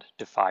called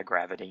Defy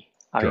Gravity.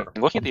 I mean,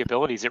 looking at the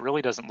abilities, it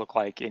really doesn't look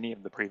like any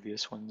of the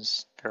previous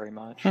ones very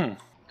much.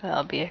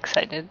 I'll be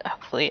excited.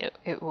 Hopefully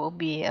it will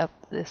be up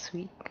this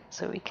week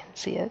so we can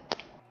see it.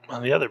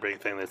 Well, the other big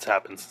thing that's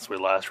happened since we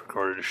last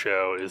recorded a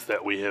show is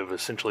that we have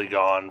essentially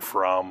gone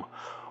from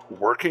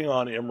working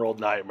on Emerald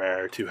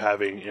Nightmare to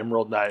having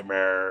Emerald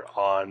Nightmare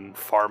on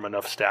farm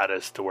enough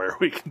status to where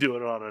we can do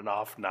it on an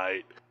off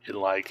night in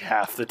like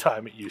half the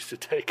time it used to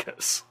take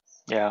us.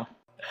 Yeah.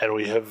 And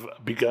we have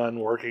begun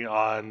working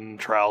on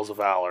Trials of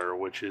Valor,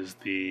 which is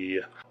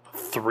the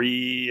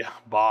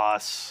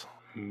 3-boss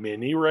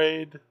mini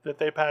raid that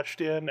they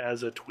patched in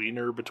as a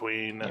tweener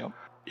between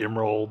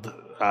Emerald,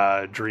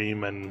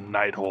 Dream, and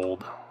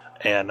Nighthold.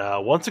 And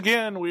once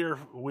again,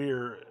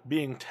 we're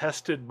being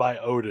tested by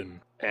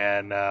Odin,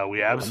 and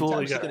we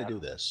absolutely got. Going to do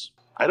this?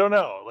 I don't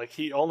know. Like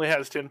he only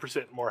has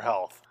 10% more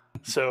health.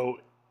 So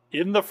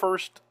in the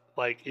first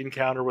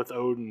encounter with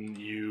Odin,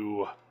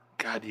 you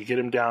get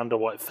him down to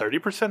what,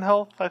 30%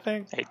 health? I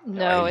think.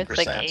 No, 80%. it's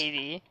like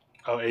 80.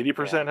 Oh,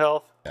 80%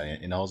 health. Yeah,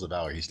 in Halls of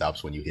Valor, he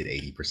stops when you hit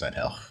 80%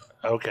 health.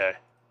 Okay.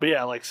 But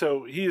yeah,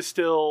 so he is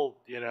still,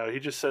 he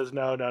just says,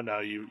 no,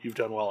 you've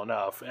done well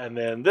enough. And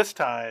then this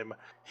time,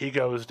 he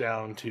goes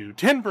down to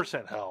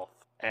 10% health.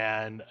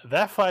 And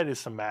that fight is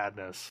some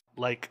madness.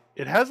 Like,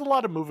 it has a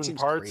lot of moving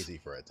parts. Crazy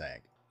for a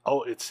tank.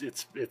 Oh,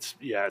 it's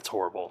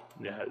horrible.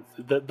 Yeah,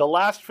 the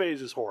last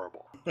phase is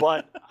horrible.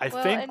 But I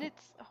think... and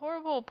it's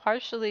horrible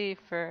partially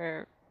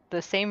for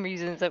the same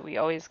reasons that we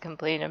always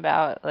complain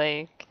about.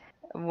 Like,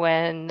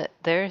 when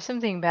there's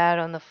something bad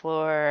on the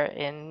floor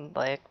in,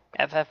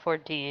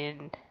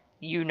 FF14,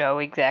 you know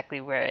exactly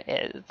where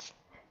it is.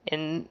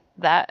 In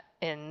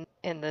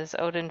this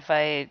Odin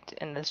fight,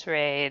 in this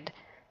raid,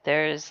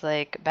 there's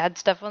bad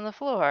stuff on the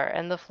floor,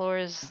 and the floor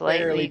is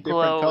slightly different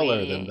glowy.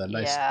 Color than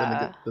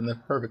the than the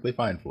perfectly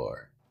fine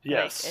floor.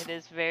 Yes, it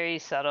is very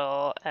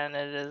subtle, and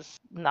it is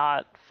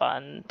not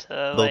fun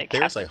to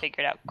have to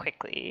figure it out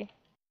quickly.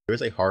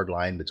 There's a hard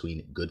line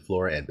between good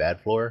flora and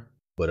bad flora,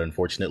 but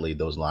unfortunately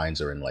those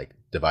lines are in like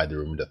divide the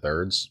room into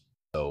thirds.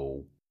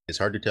 So it's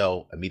hard to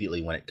tell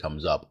immediately when it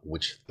comes up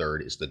which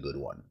third is the good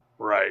one.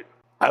 Right.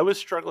 I was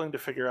struggling to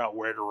figure out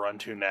where to run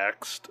to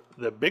next.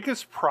 The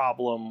biggest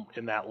problem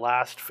in that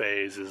last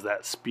phase is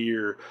that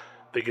spear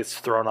that gets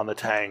thrown on the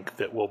tank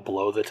that will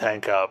blow the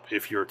tank up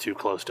if you're too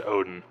close to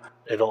Odin.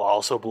 It'll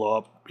also blow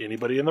up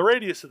anybody in the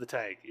radius of the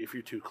tank if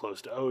you're too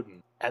close to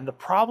Odin. And the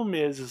problem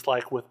is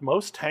like with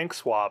most tank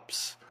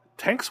swaps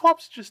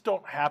just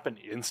don't happen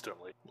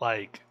instantly.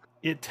 Like,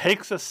 it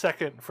takes a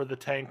second for the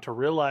tank to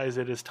realize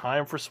it is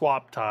time for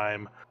swap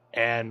time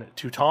and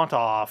to taunt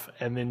off,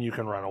 and then you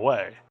can run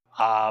away.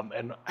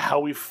 And how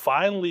we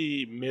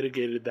finally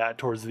mitigated that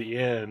towards the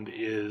end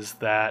is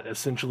that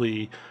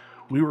essentially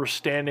we were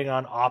standing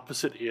on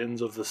opposite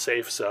ends of the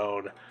safe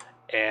zone,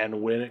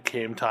 and when it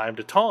came time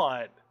to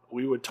taunt,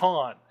 we would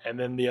taunt, and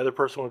then the other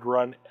person would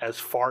run as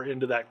far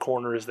into that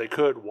corner as they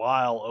could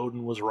while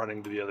Odin was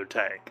running to the other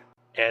tank.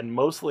 And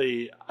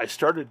mostly, I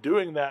started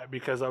doing that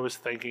because I was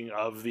thinking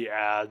of the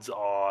ads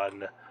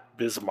on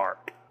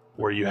Bismarck,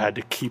 where you had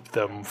to keep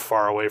them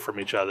far away from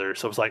each other.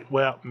 So I was like,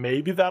 well,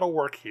 maybe that'll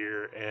work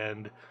here,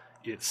 and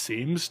it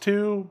seems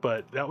to,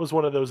 but that was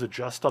one of those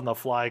adjust on the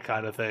fly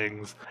kind of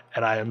things,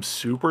 and I am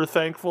super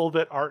thankful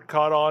that Art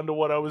caught on to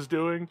what I was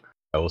doing.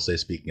 I will say,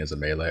 speaking as a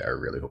melee, I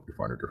really hope you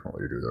find a different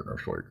way to do that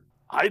next week.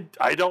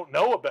 I don't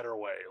know a better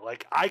way.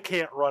 Like, I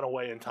can't run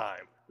away in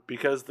time,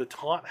 because the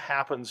taunt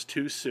happens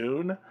too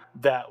soon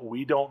that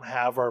we don't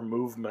have our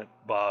movement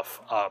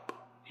buff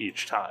up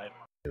each time.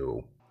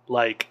 Ew.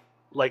 Like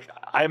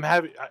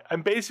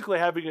I'm basically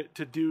having it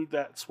to do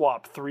that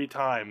swap 3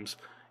 times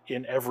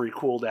in every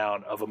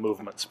cooldown of a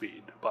movement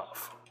speed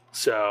buff.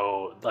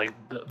 So like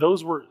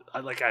those were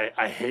like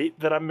I hate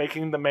that I'm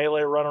making the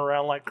melee run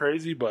around like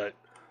crazy, but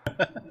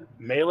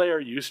melee are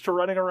used to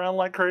running around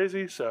like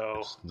crazy, so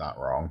It's not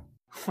wrong.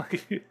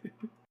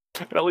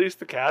 at least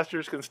the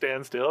casters can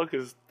stand still,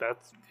 because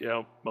that's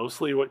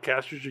mostly what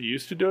casters are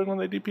used to doing when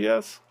they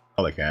DPS.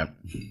 Oh, they can't.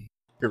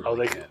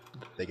 They can't.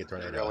 They get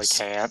tornadoes. Really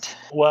can't.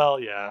 Well,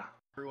 yeah.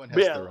 Everyone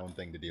has their own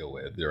thing to deal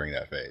with during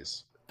that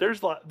phase.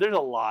 There's a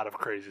lot of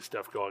crazy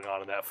stuff going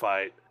on in that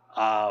fight.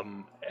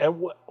 And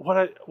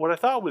what I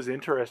thought was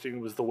interesting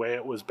was the way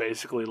it was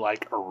basically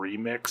like a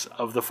remix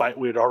of the fight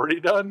we had already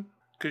done.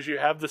 Because you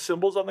have the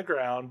symbols on the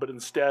ground, but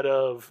instead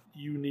of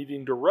you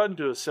needing to run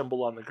to a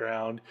symbol on the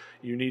ground,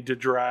 you need to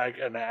drag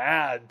an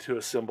ad to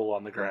a symbol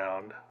on the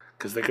ground.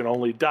 Because they can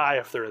only die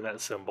if they're in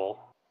that symbol.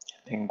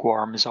 And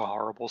Guarm is a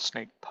horrible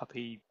snake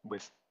puppy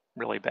with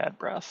really bad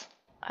breath.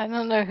 I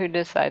don't know who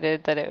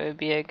decided that it would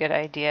be a good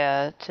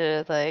idea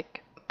to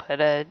like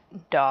put a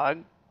dog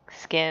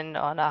skin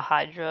on a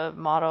Hydra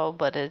model,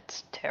 but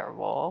it's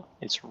terrible.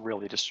 It's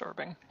really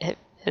disturbing.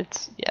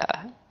 It's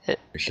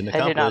Mission I do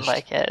not accomplished.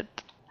 like it.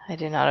 I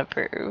do not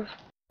approve.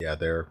 Yeah,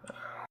 they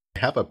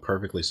have a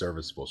perfectly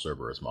serviceable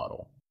Cerberus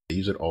model. They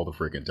use it all the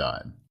freaking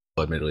time.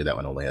 But admittedly, that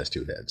one only has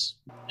 2 heads.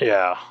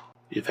 Yeah.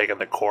 You thinking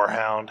the Core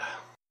Hound?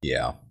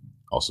 Yeah.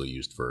 Also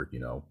used for,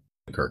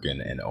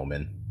 Kirkin and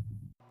Omen.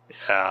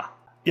 Yeah.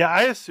 Yeah,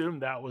 I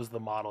assumed that was the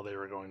model they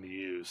were going to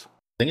use.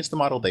 I think it's the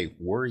model they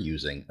were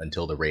using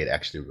until the raid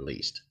actually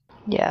released.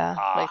 Yeah,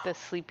 like the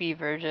sleepy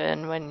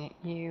version when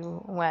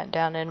you went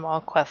down in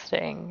while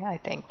questing, I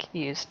think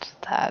used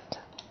that.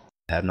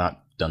 I have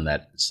not done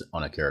that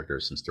on a character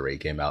since the raid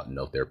came out and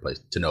know if they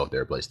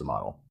replaced the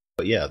model.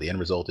 But yeah, the end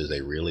result is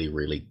a really,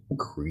 really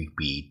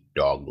creepy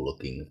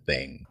dog-looking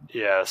thing.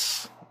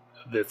 Yes.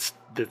 Its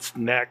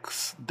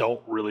necks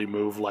don't really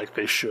move like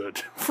they should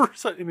for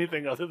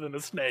anything other than a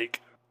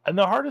snake. And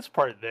the hardest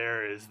part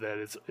there is that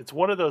it's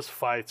one of those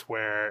fights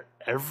where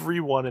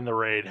everyone in the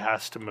raid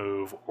has to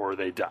move or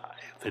they die.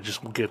 They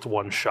just get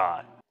one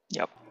shot.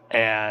 Yep.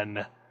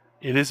 And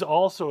it is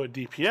also a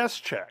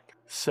DPS check.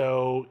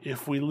 So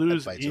if we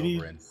lose that fight's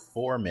over in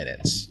 4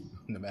 minutes,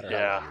 no matter how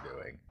well you're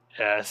doing.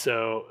 Yeah,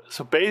 so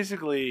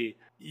basically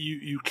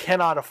you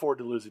cannot afford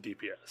to lose a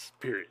DPS,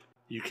 period.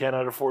 You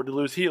cannot afford to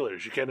lose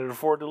healers. You cannot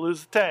afford to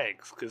lose the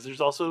tanks, because there's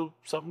also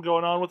something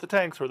going on with the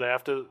tanks where they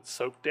have to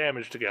soak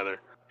damage together.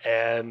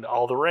 And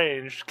all the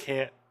ranged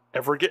can't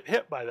ever get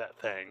hit by that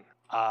thing.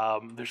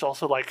 There's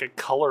also like a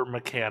color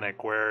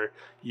mechanic where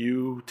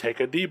you take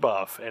a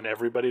debuff, and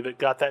everybody that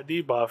got that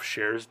debuff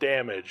shares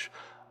damage,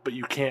 but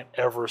you can't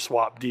ever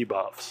swap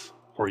debuffs,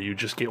 or you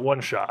just get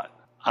one shot.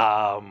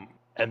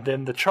 And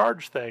then the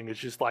charge thing is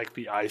just like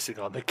the icing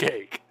on the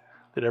cake,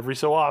 that every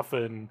so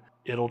often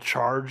it'll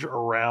charge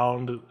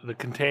around the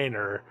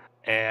container,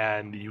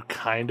 and you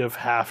kind of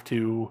have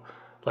to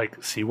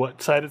like see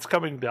what side it's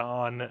coming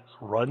down,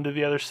 run to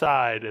the other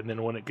side, and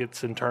then when it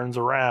gets and turns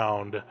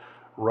around,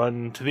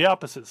 run to the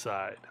opposite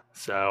side.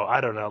 So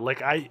I don't know,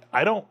 like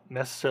I don't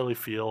necessarily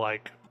feel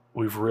like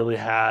we've really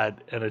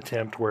had an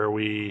attempt where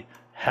we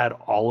had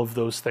all of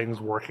those things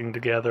working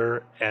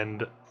together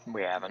and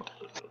We haven't.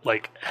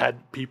 like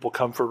had people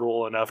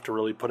comfortable enough to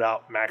really put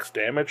out max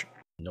damage.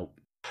 Nope.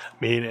 I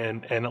mean,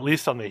 and at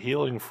least on the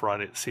healing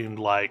front, it seemed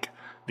like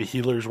the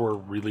healers were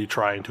really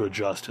trying to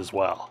adjust as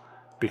well.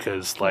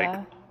 Because, like,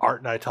 Art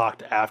and I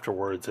talked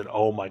afterwards, and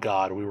oh my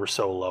god, we were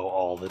so low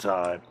all the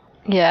time.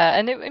 Yeah,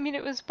 and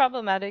it was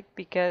problematic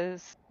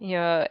because,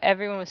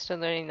 everyone was still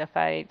learning the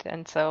fight,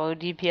 and so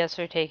DPS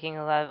were taking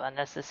a lot of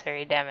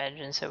unnecessary damage,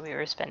 and so we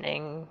were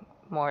spending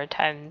more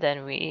time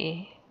than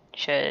we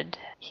should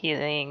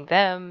healing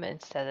them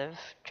instead of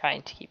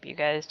trying to keep you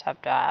guys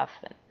topped off.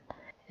 And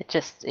it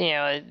just,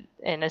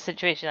 in a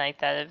situation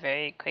like that, it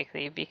very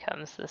quickly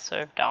becomes this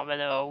sort of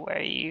domino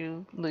where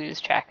you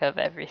lose track of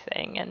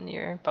everything and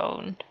you're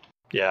boned.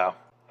 Yeah.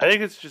 I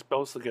think it's just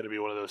mostly going to be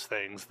one of those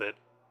things that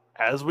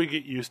as we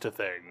get used to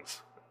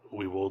things,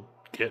 we will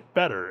get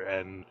better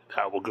and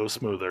that will go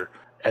smoother.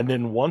 And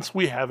then once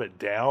we have it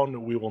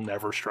down, we will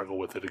never struggle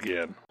with it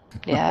again.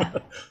 Yeah.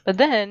 But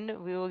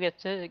then we will get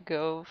to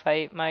go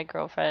fight my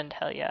girlfriend,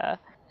 Helia.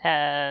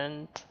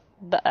 And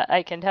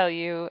I can tell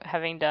you,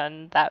 having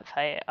done that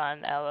fight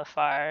on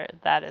LFR,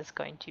 that is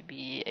going to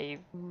be a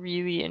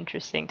really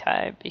interesting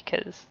time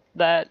because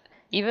that,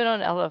 even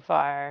on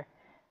LFR,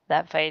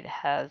 that fight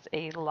has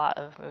a lot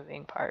of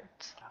moving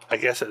parts. I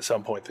guess at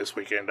some point this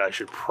weekend I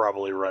should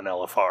probably run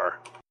LFR.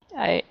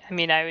 I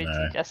would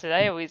suggest it.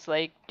 I always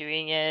like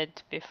doing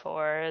it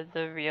before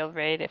the real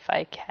raid if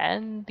I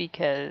can,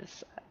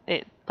 because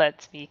it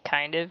lets me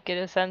kind of get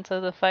a sense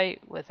of the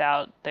fight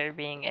without there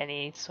being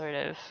any sort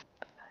of,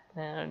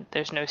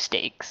 there's no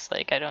stakes.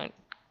 Like, I don't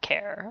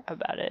care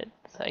about it,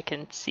 so I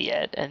can see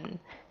it and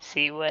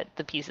see what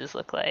the pieces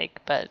look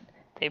like, but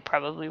they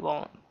probably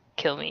won't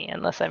kill me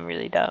unless I'm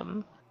really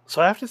dumb.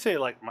 So I have to say,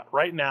 like,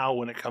 right now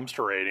when it comes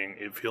to raiding,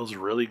 it feels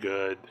really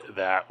good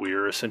that we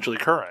are essentially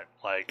current.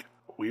 Like,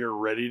 we are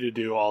ready to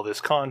do all this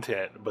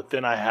content, but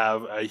then I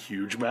have a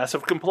huge,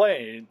 massive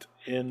complaint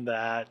in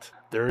that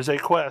there is a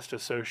quest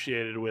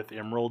associated with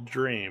Emerald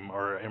Dream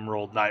or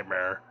Emerald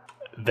Nightmare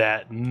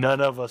that none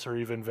of us are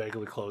even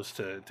vaguely close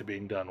to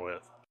being done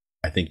with.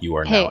 I think you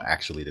are now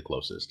actually the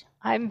closest.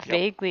 I'm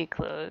vaguely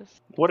close.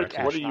 What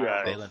are you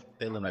at?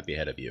 Balin might be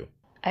ahead of you.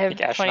 I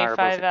have Ash and I are 25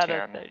 both at out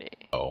of 10. 30.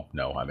 Oh,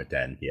 no, I'm at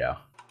 10, yeah.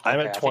 I'm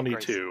Okay, at I think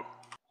 22.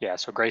 Yeah,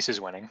 so Grace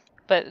is winning.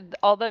 But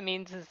all that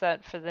means is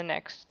that for the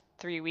next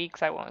 3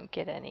 weeks, I won't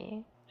get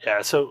any.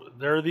 Yeah, so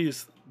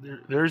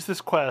there's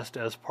this quest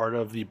as part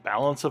of the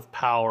Balance of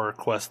Power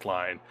quest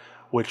line,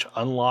 which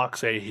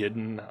unlocks a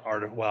hidden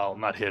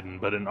not hidden,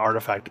 but an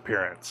artifact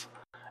appearance.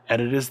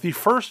 And it is the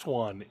first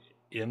one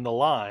in the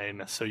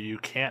line, so you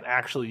can't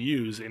actually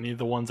use any of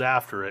the ones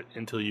after it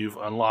until you've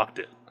unlocked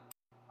it.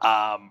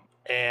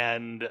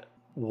 And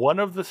one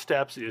of the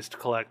steps is to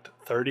collect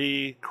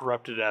 30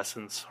 corrupted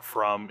essence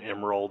from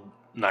Emerald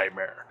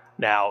Nightmare.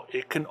 Now,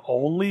 it can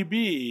only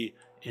be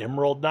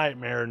Emerald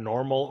Nightmare,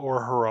 normal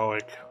or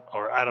heroic,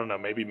 or I don't know,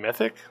 maybe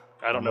mythic?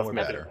 I don't know if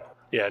mythic. Better.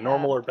 Yeah,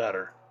 normal or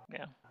better.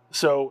 Yeah.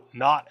 So,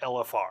 not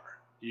LFR.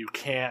 You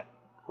can't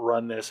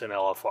run this in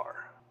LFR.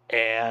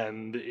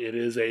 And it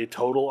is a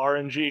total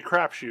RNG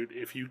crapshoot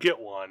if you get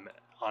one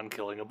on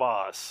killing a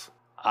boss.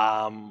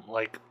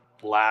 Like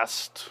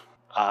last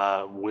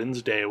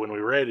Wednesday when we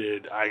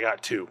raided, I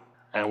got 2.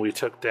 And we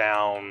took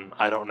down,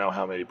 I don't know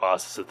how many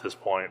bosses at this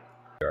point.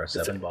 There are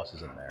 7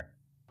 bosses in there.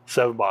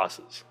 7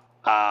 bosses.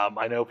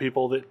 I know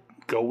people that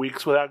go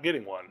weeks without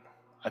getting one.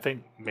 I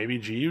think maybe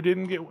GU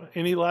didn't get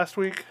any last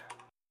week.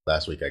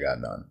 Last week I got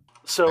none.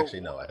 So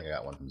actually, no, I think I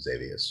got one from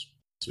Xavius.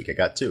 This week I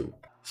got 2.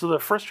 So the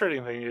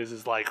frustrating thing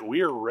is like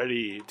we are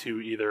ready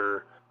to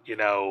either,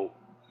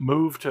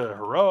 move to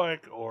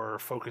heroic or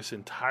focus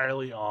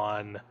entirely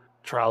on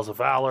Trials of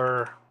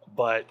Valor,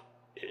 but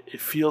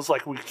it feels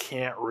like we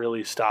can't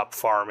really stop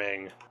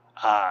farming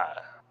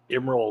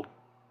Emerald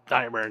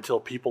Nightmare until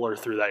people are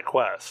through that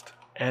quest.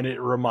 And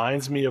it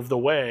reminds me of the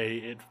way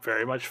it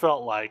very much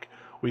felt like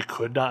we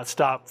could not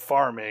stop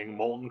farming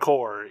Molten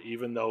Core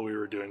even though we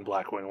were doing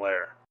Blackwing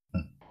Lair.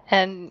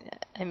 And,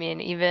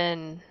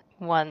 even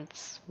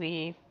once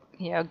we,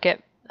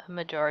 get a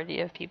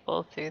majority of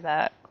people through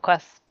that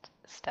quest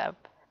step,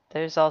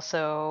 there's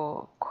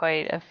also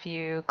quite a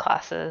few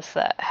classes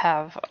that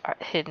have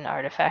hidden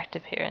artifact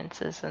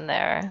appearances in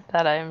there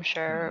that I'm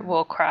sure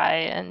will cry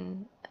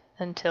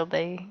until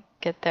they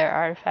get their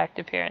artifact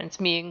appearance,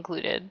 me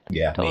included.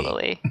 Yeah,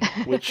 totally.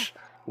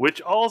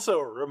 Which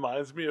also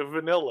reminds me of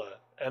Vanilla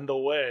and the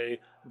way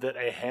that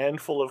a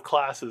handful of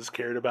classes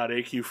cared about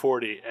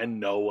AQ40 and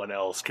no one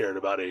else cared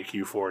about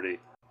AQ40.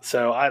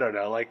 So I don't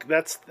know, like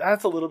that's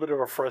a little bit of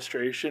a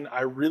frustration.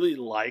 I really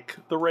like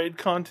the raid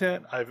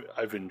content.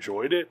 I've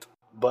enjoyed it,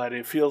 but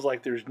it feels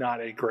like there's not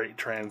a great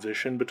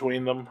transition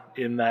between them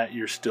in that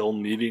you're still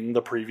needing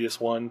the previous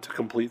one to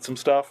complete some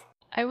stuff.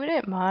 I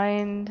wouldn't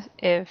mind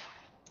if,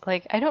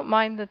 I don't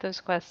mind that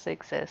those quests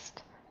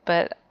exist,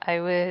 but I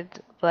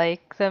would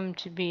like them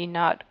to be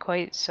not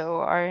quite so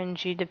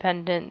RNG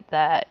dependent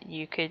that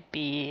you could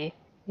be,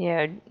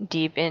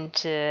 deep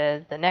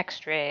into the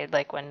next raid,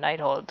 like when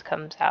Nighthold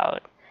comes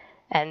out,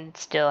 and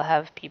still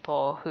have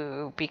people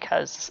who,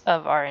 because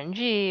of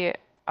RNG,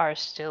 are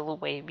still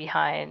way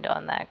behind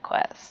on that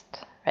quest,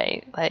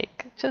 right?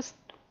 Like, just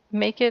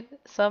make it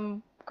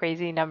some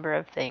crazy number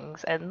of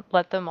things and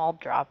let them all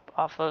drop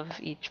off of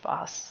each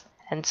boss.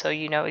 And so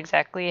you know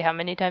exactly how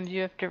many times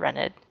you have to run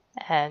it.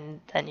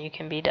 and then you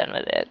can be done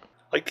with it.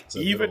 Like, It's a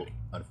little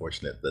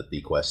unfortunate that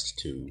the quest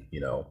to,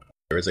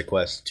 there is a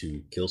quest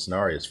to kill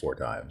Cenarius 4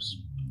 times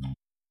in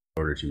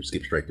order to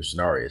skip straight to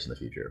Cenarius in the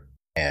future.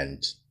 And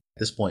at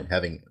this point,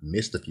 having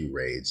missed a few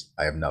raids,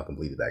 I have now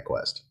completed that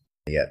quest.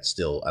 And yet,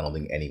 still, I don't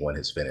think anyone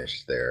has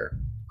finished their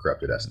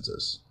corrupted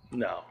essences.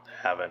 No,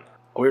 they haven't.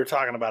 We were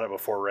talking about it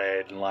before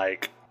raid, and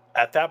like,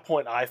 at that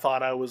point, I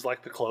thought I was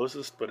like the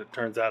closest, but it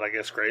turns out I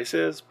guess Grace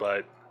is,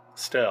 but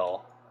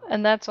still.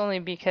 And that's only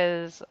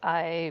because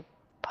I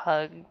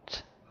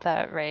pugged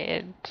that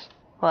raid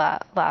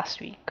last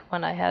week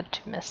when I had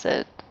to miss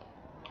it.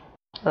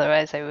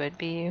 Otherwise, I would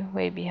be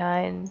way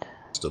behind.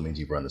 Still means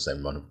you've run the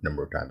same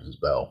number of times as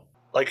Bell.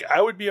 Like,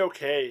 I would be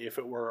okay if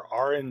it were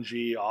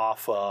RNG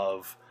off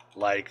of,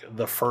 like,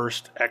 the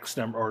first X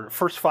number, or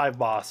first 5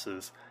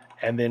 bosses,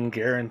 and then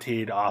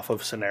guaranteed off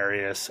of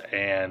Cenarius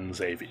and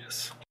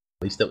Xavius.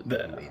 At least that would be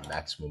the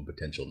maximum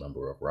potential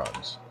number of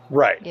runs.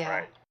 Right, Yeah.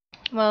 right.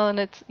 Well, and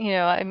it's,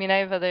 I mean, I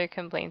have other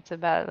complaints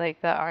about,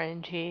 like, the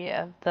RNG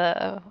of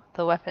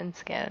the weapon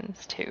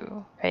skins,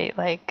 too, right?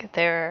 Like,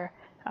 they're,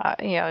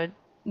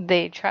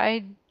 they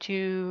tried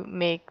to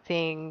make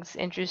things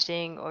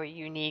interesting or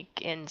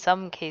unique in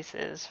some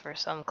cases for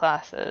some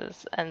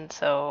classes, and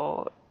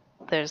so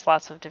there's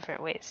lots of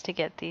different ways to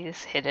get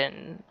these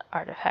hidden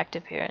artifact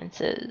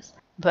appearances.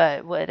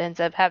 But what ends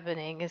up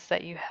happening is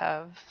that you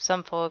have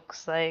some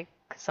folks, like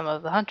some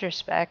of the hunter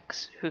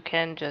specs, who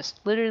can just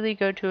literally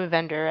go to a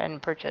vendor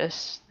and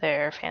purchase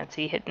their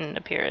fancy hidden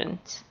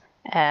appearance.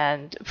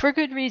 And for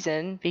good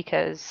reason,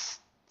 because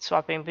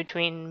swapping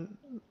between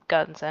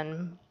guns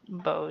and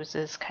bows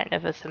is kind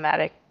of a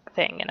thematic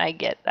thing, and I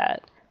get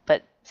that.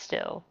 But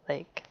still,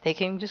 like, they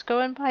can just go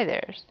and buy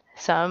theirs.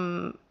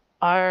 Some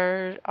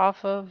are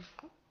off of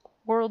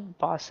world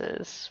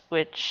bosses,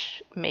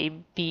 which may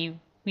be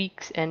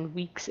weeks and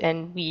weeks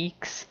and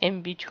weeks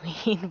in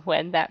between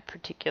when that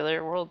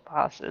particular world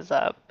boss is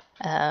up.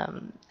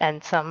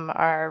 And some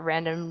are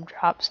random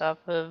drops off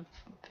of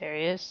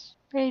various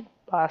raid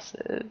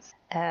bosses.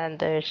 And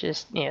there's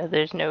just,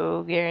 there's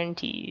no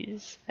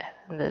guarantees.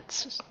 And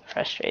it's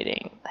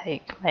frustrating.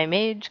 Like, my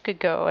mage could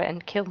go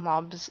and kill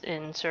mobs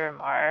in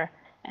Suramar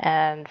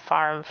and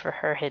farm for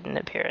her hidden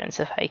appearance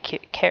if I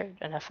cared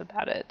enough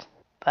about it.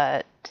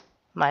 But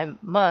my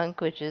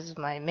monk, which is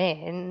my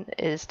main,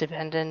 is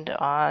dependent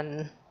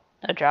on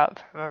a drop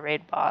from a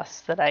raid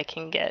boss that I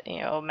can get,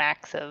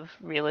 max of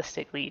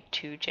realistically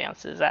 2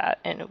 chances at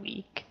in a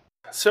week.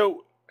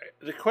 So,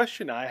 the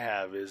question I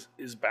have is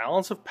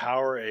Balance of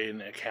Power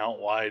an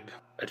account-wide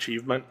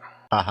achievement?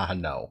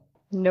 No.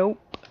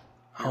 Nope.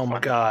 Oh my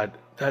god,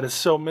 that is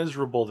so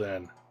miserable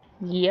then.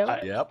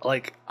 Yep. Yep.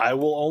 Like, I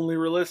will only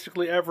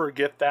realistically ever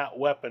get that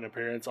weapon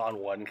appearance on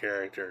one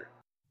character.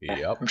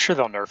 Yep. I'm sure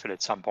they'll nerf it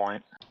at some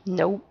point.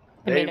 Nope.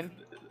 I mean, I'm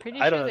pretty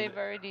I sure don't- they've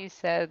already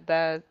said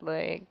that,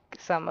 like,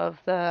 some of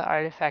the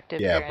artifact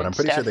appearance but I'm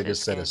pretty sure stuff they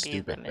just is said a gonna be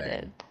stupid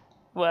limited. thing.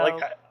 Well,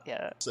 Like,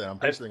 yeah. So I'm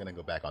pretty sure they're going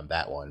to go back on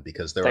that one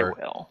because there They are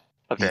will,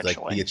 like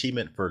eventually. the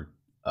achievement for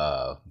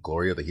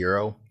Glory of the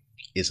Hero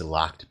is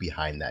locked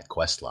behind that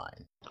quest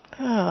line.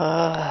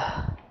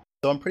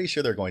 So I'm pretty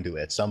sure they're going to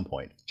at some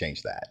point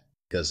change that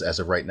because as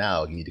of right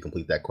now, you need to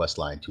complete that quest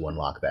line to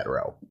unlock that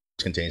row,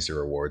 which contains the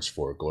rewards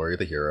for Glory of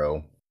the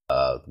Hero,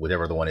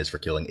 whatever the one is for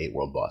killing 8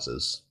 world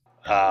bosses,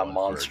 and the one for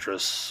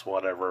monstrous,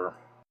 whatever.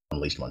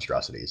 Unleashed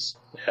Monstrosities,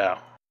 Yeah.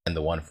 and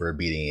the one for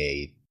beating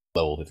a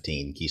level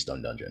 15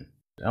 Keystone Dungeon.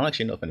 I don't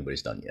actually know if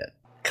anybody's done yet.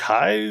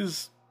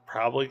 Kai's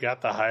probably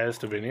got the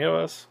highest of any of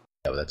us.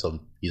 Yeah, but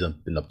he's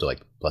been up to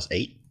like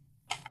 +8.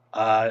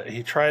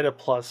 He tried a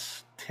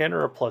 +10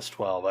 or a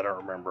 +12. I don't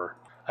remember.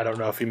 I don't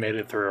know if he made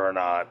it through or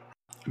not.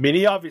 I mean,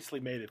 he obviously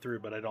made it through,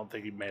 but I don't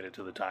think he made it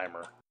to the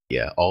timer.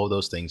 Yeah, all of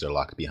those things are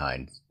locked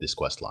behind this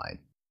quest line.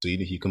 So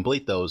if you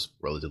complete those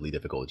relatively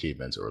difficult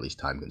achievements, or at least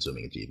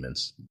time-consuming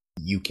achievements,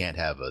 you can't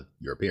have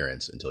your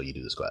appearance until you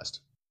do this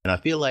quest. And I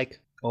feel like,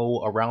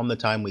 around the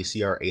time we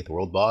see our 8th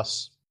world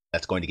boss,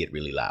 that's going to get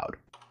really loud.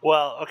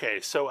 Well,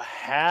 okay, so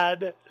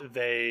had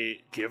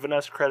they given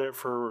us credit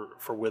for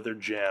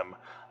Withered Gem,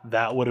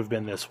 that would have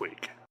been this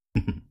week.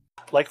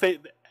 Like,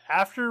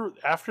 after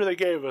they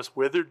gave us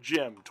Withered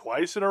Gem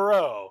twice in a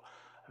row,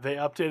 they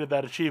updated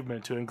that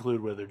achievement to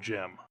include Withered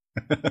Gem.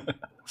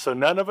 So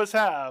none of us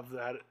have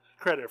that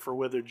credit for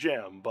Withered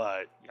Gem,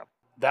 but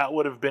that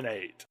would have been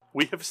 8.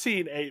 We have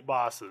seen 8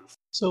 bosses.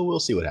 So we'll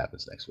see what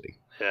happens next week.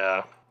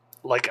 Yeah.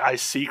 Like, I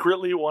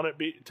secretly want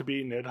it to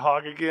be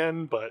Nidhogg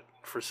again, but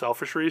for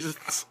selfish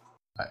reasons.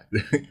 I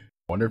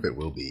wonder if it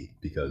will be,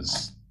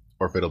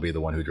 or if it'll be the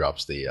one who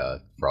drops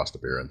the Frost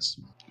appearance.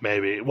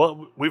 Maybe.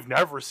 Well, we've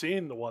never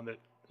seen the one that,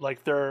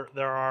 like, there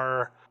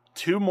are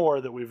 2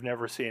 more that we've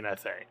never seen, I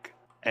think.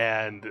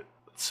 And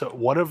so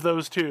one of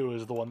those 2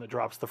 is the one that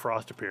drops the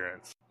Frost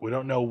appearance. We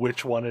don't know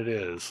which one it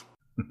is.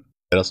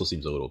 It also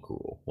seems a little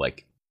cruel.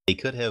 Like, they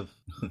could have,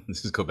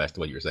 this is go back to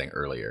what you were saying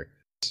earlier.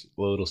 It's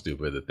a little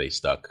stupid that they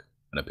stuck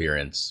an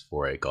appearance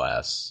for a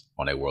class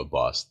on a world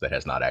boss that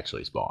has not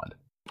actually spawned.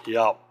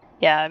 Yup.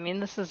 Yeah, I mean,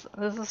 this is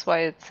why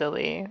it's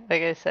silly.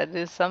 Like I said,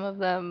 is some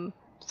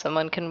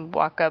Someone can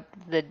walk up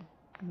the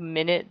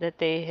minute that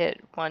they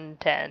hit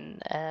 110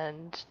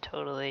 and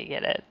totally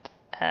get it.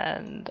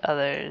 And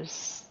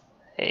others,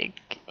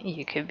 like,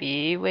 you could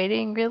be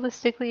waiting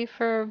realistically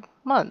for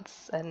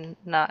months and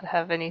not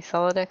have any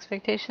solid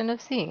expectation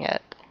of seeing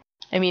it.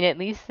 I mean, at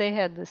least they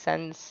had the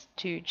sense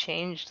to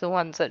change the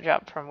ones that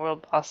drop from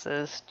world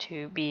bosses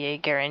to be a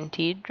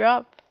guaranteed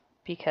drop,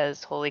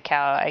 because holy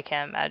cow, I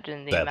can't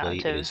imagine the Sadly,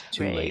 amount of it is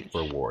too late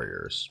for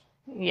warriors.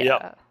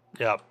 Yeah.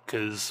 Yep,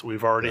 because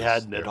we've already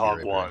had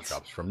Nidhogg once.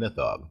 Drops from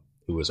Nidhogg,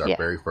 who was our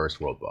very first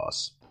world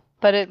boss.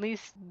 But at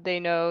least they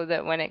know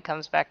that when it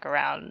comes back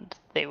around,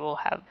 they will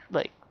have,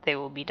 like, they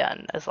will be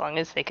done as long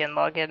as they can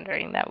log in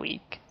during that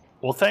week.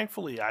 Well,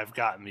 thankfully, I've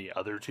gotten the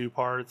other two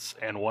parts,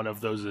 and one of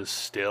those is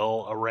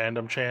still a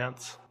random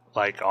chance,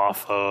 like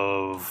off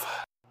of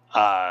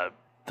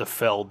the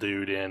fell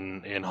dude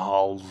in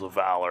Halls of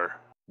Valor.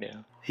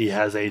 Yeah. He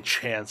has a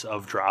chance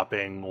of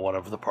dropping one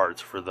of the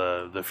parts for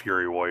the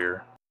Fury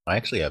Warrior. I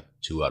actually have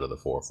 2 out of the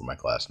 4 for my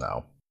class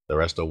now. The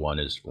rest of one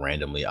is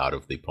randomly out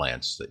of the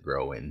plants that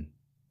grow in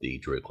the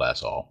Druid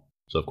class hall.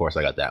 So of course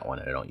I got that one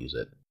and I don't use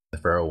it. The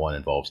Pharaoh one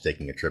involves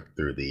taking a trip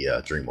through the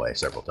Dreamway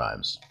several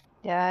times.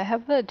 Yeah, I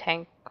have the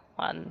tank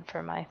one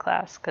for my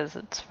class because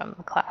it's from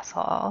the class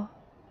hall,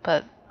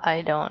 but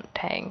I don't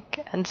tank.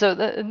 And so,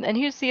 and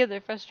here's the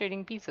other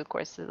frustrating piece, of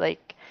course, that,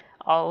 like,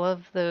 all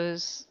of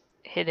those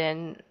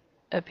hidden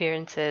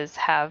appearances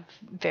have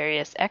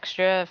various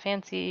extra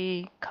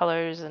fancy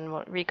colors and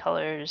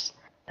recolors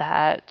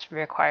that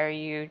require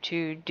you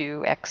to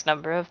do X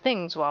number of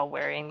things while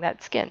wearing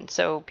that skin.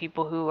 So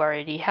people who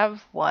already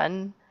have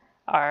one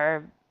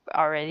are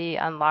already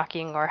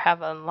unlocking or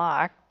have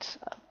unlocked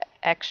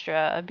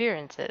extra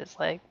appearances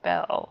like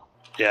Belle.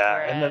 Yeah,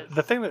 and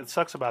the thing that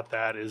sucks about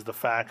that is the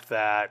fact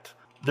that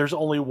there's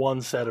only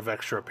one set of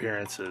extra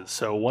appearances.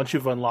 So once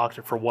you've unlocked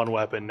it for one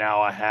weapon, now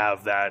I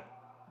have that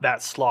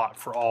slot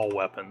for all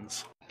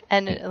weapons.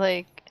 And,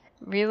 like,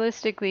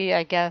 realistically,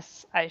 I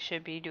guess I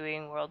should be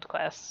doing world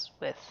quests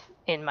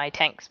in my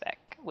tank spec,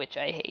 which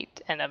I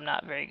hate and I'm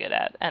not very good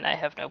at, and I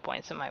have no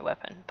points in my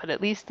weapon. But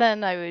at least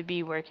then I would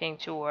be working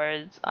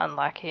towards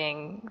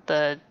unlocking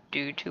the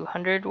do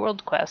 200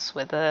 world quests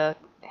with a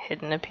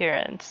hidden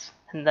appearance.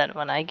 And then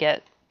when I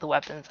get the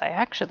weapons I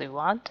actually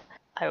want,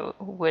 I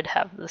would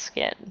have the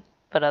skin.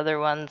 But other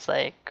ones,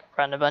 like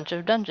run a bunch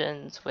of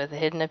dungeons with a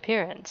hidden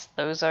appearance,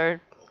 those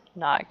are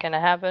not going to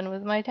happen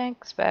with my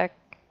tank spec.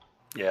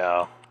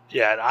 Yeah,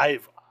 and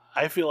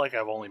I feel like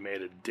I've only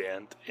made a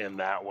dent in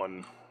that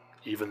one,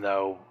 even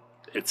though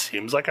it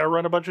seems like I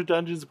run a bunch of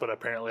dungeons, but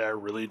apparently I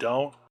really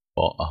don't.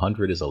 Well,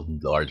 100 is a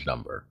large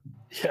number.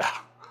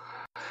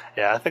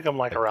 Yeah, I think I'm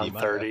like around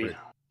 30.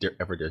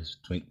 Effort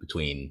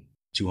between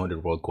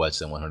 200 world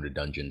quests and 100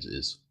 dungeons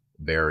is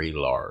very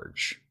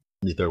large.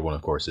 The third one,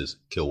 of course, is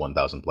kill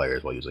 1,000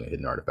 players while using a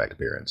hidden artifact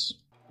appearance.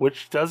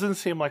 Which doesn't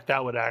seem like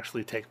that would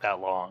actually take that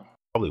long.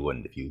 Probably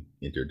wouldn't if you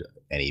entered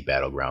any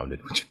battleground in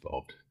which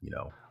involved,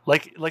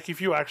 Like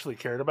if you actually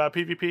cared about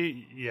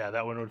PvP, yeah,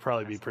 that one would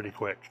probably be pretty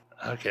quick.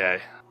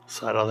 Okay,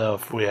 so I don't know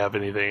if we have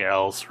anything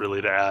else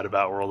really to add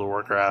about World of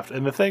Warcraft.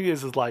 And the thing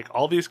is like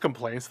all these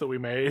complaints that we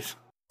made,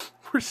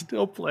 we're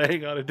still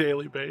playing on a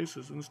daily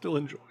basis and still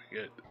enjoying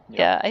it.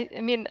 Yeah,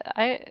 I mean,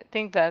 I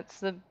think that's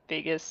the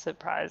biggest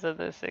surprise of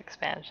this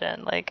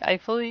expansion. Like, I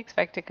fully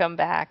expect to come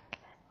back,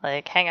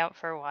 like, hang out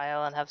for a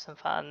while and have some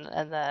fun,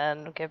 and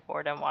then get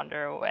bored and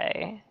wander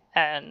away.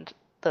 And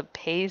the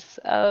pace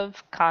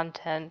of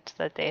content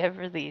that they have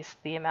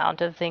released, the amount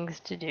of things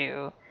to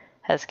do,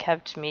 has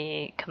kept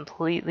me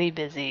completely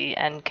busy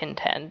and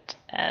content.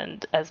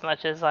 And as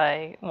much as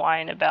I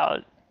whine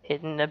about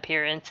hidden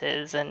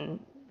appearances and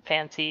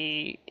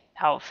fancy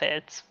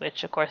outfits,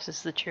 which of course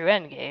is the true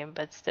end game,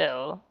 but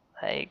still,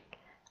 like,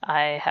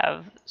 I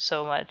have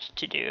so much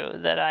to do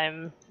that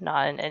I'm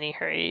not in any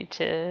hurry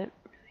to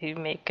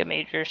really make a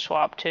major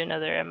swap to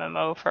another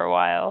MMO for a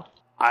while.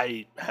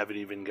 I haven't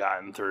even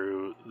gotten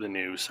through the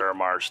new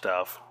Suramar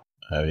stuff.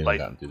 I haven't even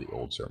gotten through the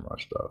old Suramar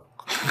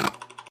stuff.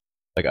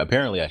 Like,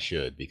 apparently I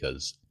should,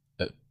 because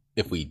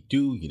if we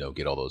do,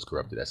 get all those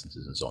corrupted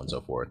essences and so on and so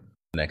forth,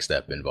 the next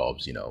step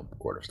involves,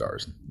 Court of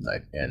Stars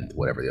and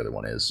whatever the other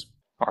one is.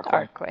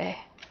 Archway.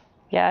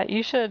 Yeah,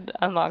 you should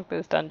unlock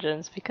those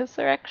dungeons because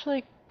they're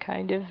actually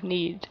kind of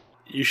neat.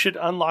 You should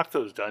unlock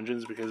those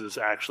dungeons because it's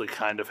actually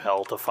kind of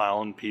hell to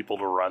find people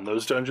to run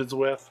those dungeons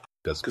with.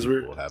 Because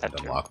people haven't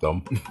unlocked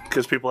them.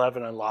 Because people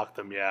haven't unlocked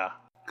them, yeah.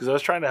 Because I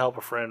was trying to help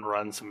a friend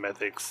run some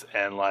mythics,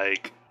 and,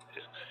 like,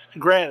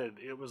 granted,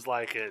 it was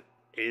like at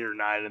 8 or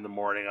 9 in the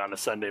morning on a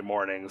Sunday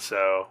morning,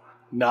 so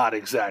not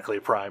exactly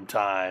prime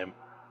time.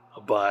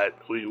 But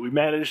we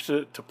managed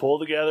to pull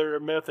together a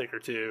mythic or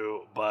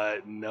two,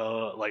 but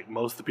no, like,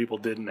 most of the people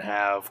didn't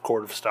have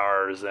Court of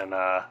Stars and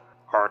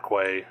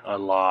Archway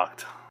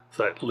unlocked.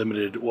 So that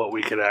limited what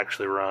we could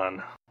actually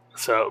run.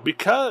 So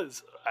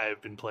because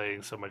I've been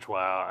playing so much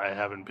WoW, I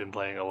haven't been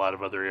playing a lot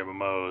of other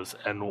MMOs,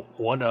 and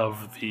one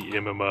of the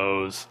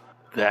MMOs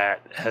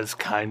that has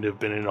kind of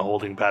been in a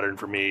holding pattern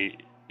for me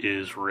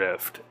is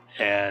Rift.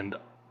 And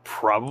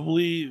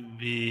probably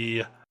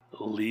the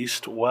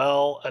least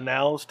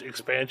well-announced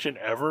expansion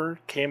ever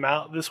came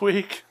out this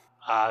week.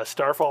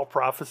 Starfall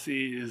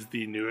Prophecy is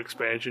the new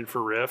expansion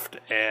for Rift,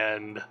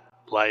 and,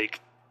 like,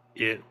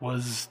 it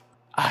was...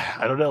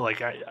 I don't know,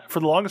 like, for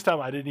the longest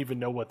time, I didn't even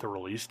know what the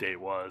release date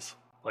was.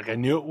 Like, I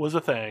knew it was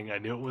a thing, I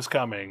knew it was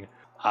coming,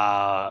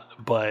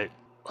 but,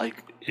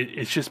 like,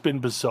 it's just been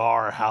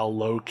bizarre how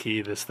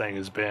low-key this thing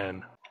has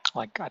been.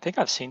 Like, I think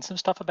I've seen some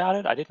stuff about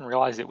it. I didn't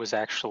realize it was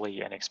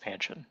actually an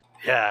expansion.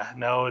 Yeah,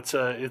 no, it's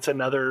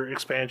another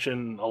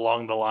expansion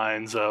along the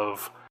lines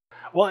of...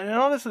 Well, and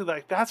honestly,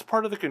 like, that's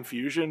part of the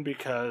confusion,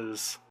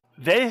 because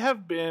they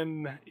have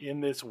been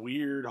in this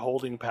weird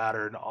holding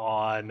pattern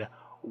on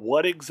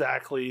what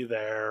exactly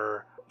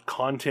their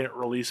content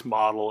release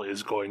model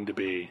is going to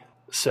be.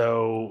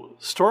 So,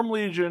 Storm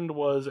Legion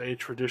was a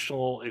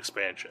traditional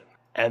expansion.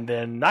 And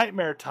then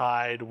Nightmare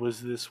Tide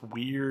was this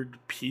weird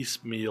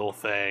piecemeal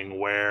thing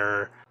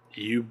where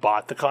you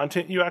bought the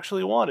content you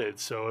actually wanted.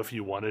 So if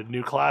you wanted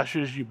new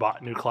classes, you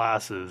bought new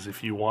classes.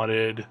 If you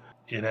wanted,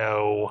 you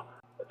know,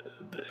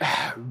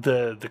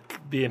 the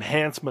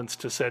enhancements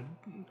to said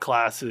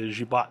classes,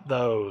 you bought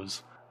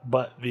those.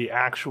 But the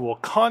actual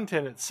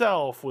content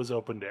itself was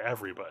open to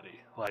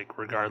everybody. Like,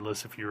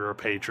 regardless if you were a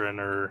patron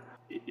or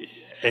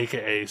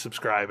AKA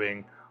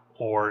subscribing,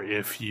 or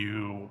if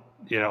you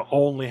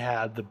only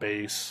had the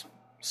base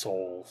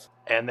souls.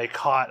 And they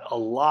caught a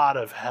lot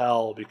of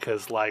hell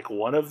because, like,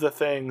 one of the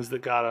things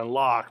that got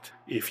unlocked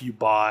if you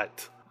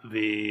bought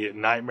the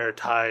Nightmare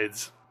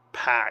Tides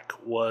pack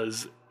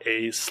was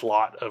a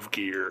slot of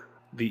gear,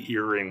 the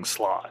earring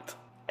slot.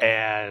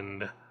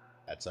 And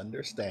that's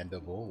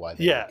understandable why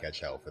they would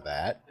catch hell for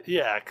that.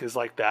 Yeah, because,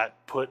 like,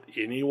 that put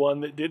anyone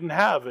that didn't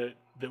have it,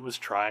 that was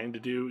trying to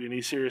do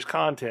any serious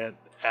content,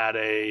 at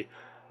a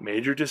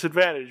major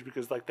disadvantage,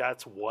 because, like,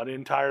 that's one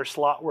entire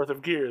slot worth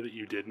of gear that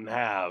you didn't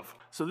have.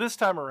 So this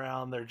time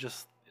around, they're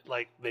just,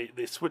 like,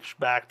 they switched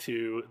back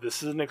to,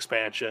 this is an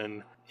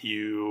expansion,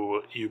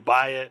 you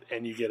buy it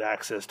and you get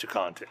access to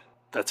content.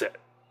 That's it.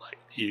 Like,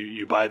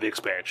 you buy the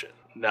expansion.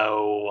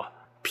 No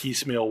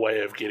piecemeal way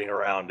of getting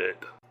around it.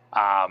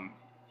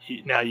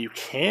 Now, you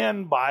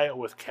can buy it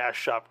with cash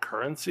shop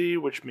currency,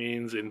 which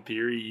means, in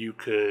theory, you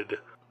could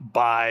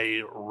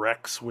buy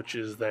Rex, which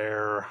is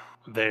their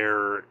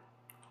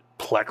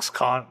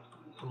Plex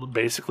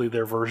basically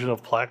their version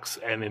of Plex,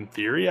 and in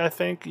theory, I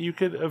think you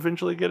could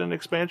eventually get an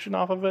expansion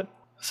off of it.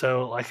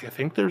 So, like, I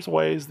think there's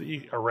ways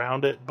that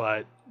around it,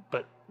 but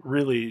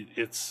really,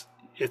 it's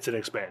an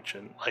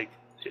expansion. Like,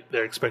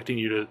 they're expecting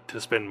you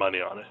to spend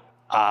money on it.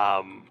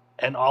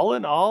 And all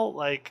in all,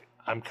 like,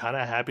 I'm kind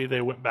of happy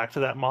they went back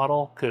to that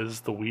model,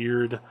 because the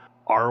weird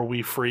are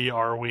we free,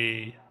 are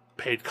we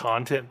paid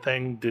content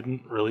thing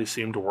didn't really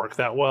seem to work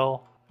that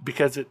well.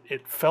 Because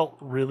it felt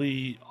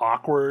really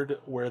awkward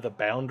where the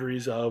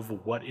boundaries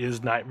of what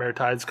is Nightmare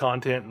Tides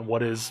content and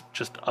what is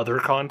just other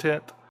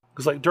content.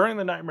 Because, like, during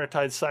the Nightmare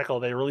Tides cycle,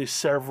 they released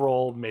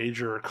several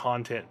major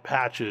content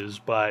patches,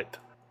 but,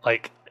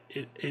 like,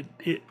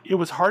 it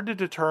was hard to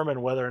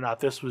determine whether or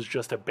not this was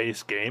just a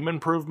base game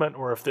improvement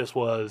or if this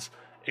was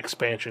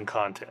expansion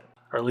content.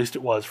 Or at least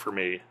it was for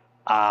me.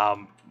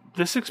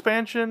 This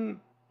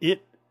expansion,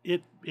 it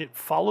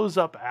follows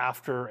up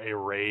after a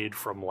raid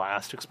from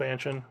last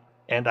expansion.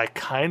 And I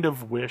kind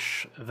of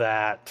wish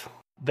that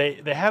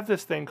they have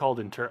this thing called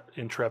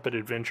Intrepid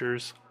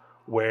Adventures,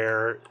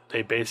 where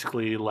they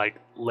basically, like,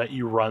 let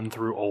you run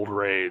through old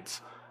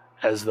raids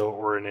as though it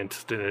were an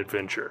instant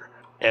adventure.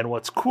 And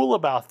what's cool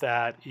about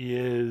that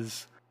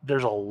is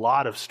there's a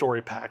lot of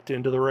story packed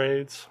into the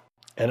raids,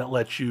 and it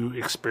lets you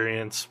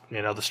experience,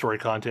 the story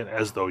content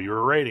as though you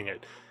were raiding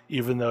it,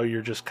 even though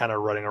you're just kind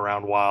of running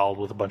around wild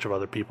with a bunch of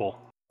other people.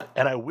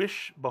 And I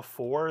wish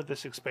before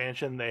this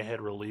expansion they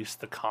had released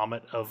the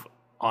Comet of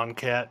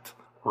Onket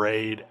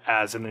raid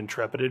as an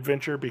Intrepid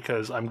Adventure,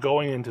 because I'm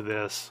going into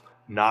this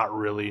not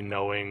really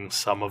knowing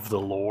some of the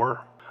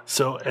lore.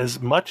 So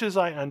as much as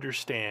I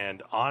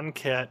understand,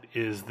 Onket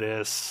is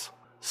this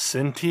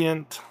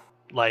sentient,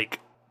 like,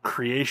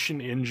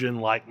 creation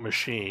engine-like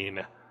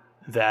machine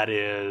that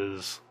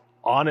is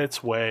on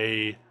its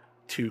way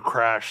to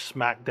crash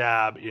smack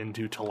dab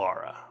into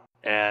Talara.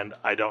 And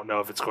I don't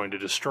know if it's going to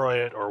destroy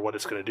it or what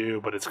it's going to do,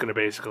 but it's going to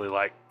basically,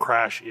 like,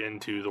 crash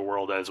into the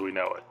world as we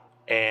know it.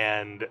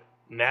 And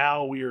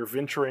now we are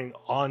venturing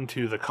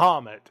onto the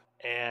comet,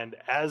 and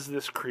as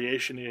this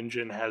creation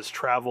engine has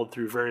traveled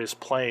through various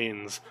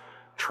planes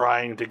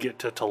trying to get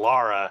to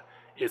Talara,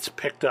 it's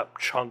picked up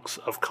chunks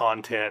of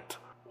content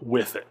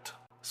with it.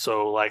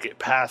 So, like, it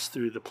passed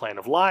through the plane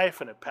of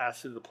life and it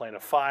passed through the plane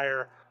of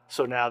fire.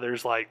 So now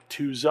there's, like,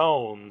 2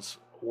 zones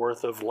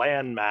worth of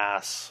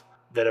landmass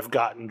that have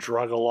gotten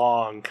drug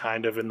along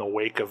kind of in the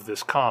wake of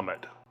this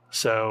comet.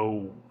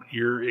 So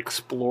you're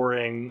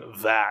exploring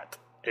that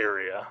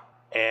area,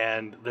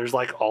 and there's,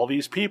 like, all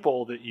these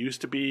people that used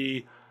to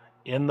be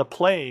in the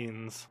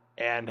planes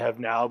and have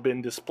now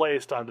been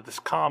displaced onto this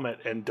comet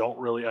and don't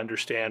really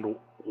understand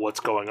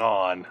what's going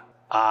on.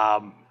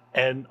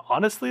 And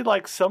honestly,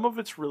 like, some of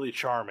it's really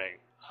charming.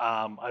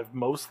 I've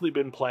mostly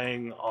been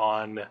playing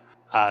on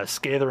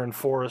Scathern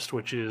Forest,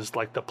 which is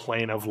like the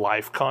Plane of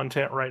Life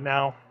content right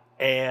now.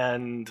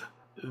 And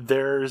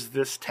there's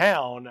this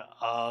town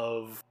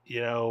of,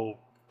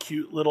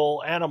 cute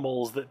little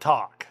animals that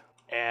talk.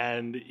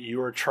 And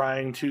you are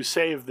trying to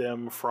save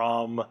them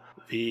from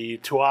the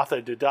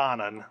Tuatha De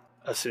Danann,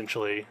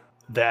 essentially,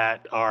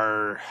 that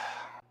are,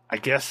 I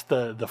guess,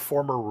 the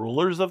former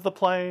rulers of the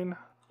plane.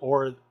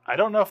 Or I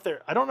don't know if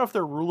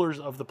they're rulers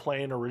of the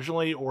plane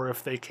originally, or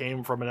if they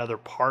came from another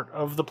part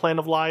of the Plane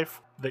of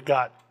Life that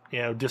got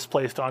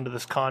displaced onto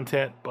this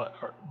content.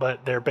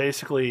 But they're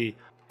basically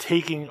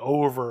taking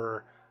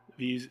over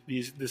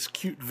this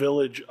cute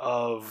village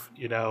of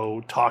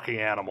talking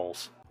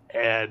animals.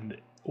 And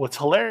what's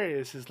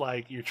hilarious is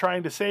like you're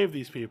trying to save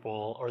these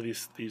people or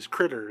these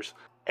critters,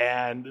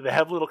 and they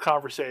have little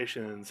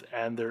conversations,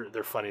 and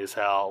they're funny as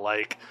hell.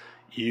 Like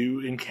you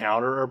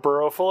encounter a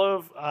burrow full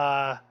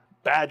of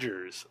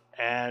badgers,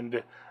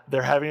 and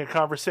they're having a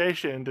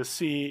conversation to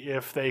see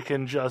if they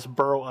can just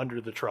burrow under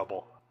the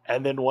trouble.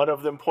 And then one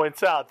of them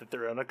points out that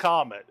they're in a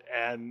comet,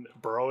 and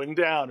burrowing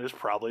down is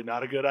probably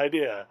not a good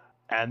idea.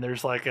 And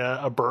there's like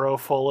a burrow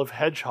full of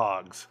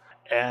hedgehogs,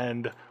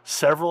 and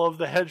several of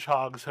the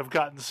hedgehogs have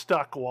gotten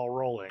stuck while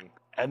rolling,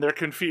 and they're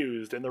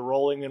confused, and they're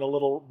rolling in a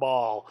little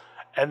ball.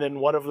 And then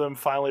one of them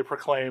finally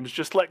proclaims,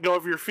 "Just let go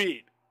of your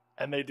feet."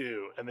 And they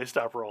do, and they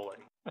stop rolling.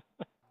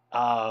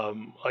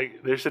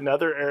 There's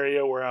another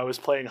area where I was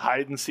playing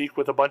hide and seek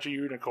with a bunch of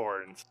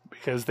unicorns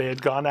because they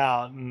had gone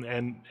out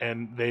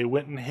and they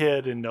went and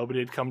hid, and nobody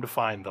had come to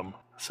find them.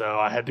 So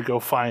I had to go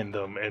find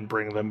them and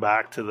bring them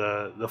back to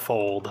the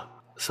fold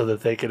so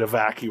that they could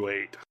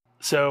evacuate.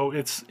 So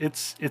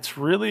it's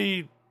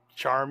really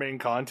charming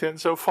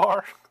content so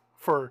far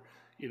for,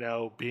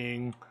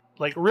 being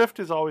like Rift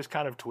is always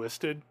kind of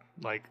twisted.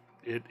 Like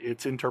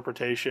its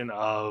interpretation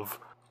of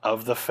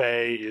the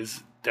Fae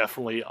is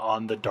definitely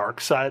on the dark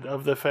side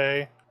of the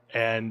Fae,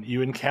 and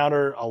you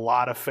encounter a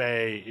lot of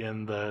Fae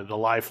in the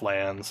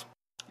Lifelands.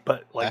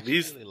 But like I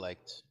really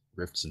liked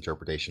Rift's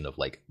interpretation of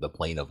like the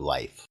Plane of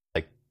Life.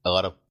 Like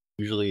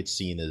usually it's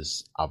seen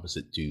as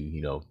opposite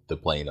to the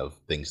plane of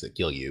things that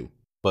kill you,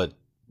 but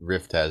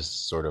Rift has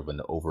sort of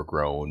an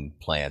overgrown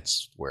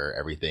plants where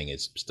everything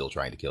is still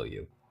trying to kill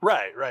you.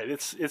 Right.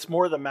 It's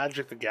more the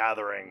Magic the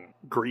Gathering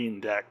green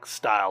deck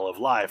style of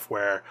life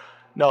where,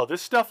 no,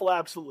 this stuff will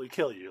absolutely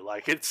kill you.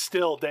 Like, it's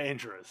still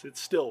dangerous. It's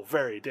still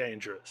very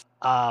dangerous.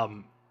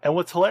 And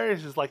what's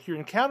hilarious is, like, you're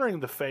encountering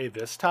the Fae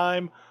this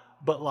time,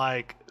 but,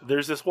 like,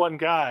 there's this one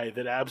guy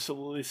that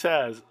absolutely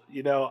says,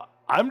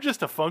 I'm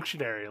just a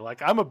functionary.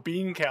 Like, I'm a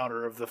bean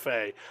counter of the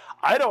Fae.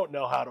 I don't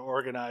know how to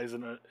organize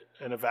an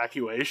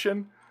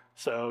evacuation.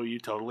 So you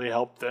totally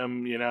help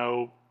them,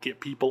 get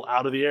people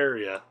out of the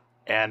area.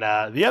 And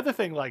the other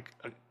thing, like,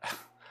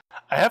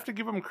 I have to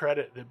give them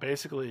credit that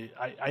basically,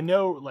 I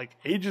know, like,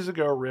 ages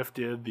ago Rift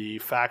did the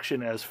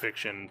Faction as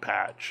Fiction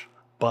patch,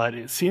 but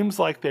it seems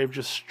like they've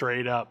just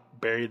straight up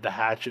buried the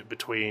hatchet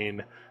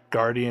between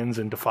Guardians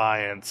and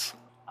Defiance,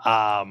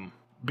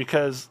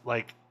 because,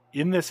 like,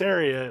 in this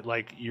area,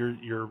 like,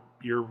 you're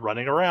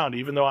running around.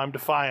 Even though I'm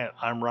Defiant,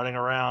 I'm running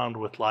around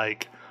with,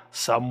 like,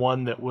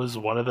 someone that was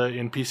one of the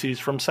NPCs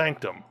from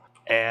Sanctum.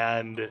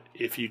 And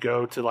if you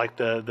go to like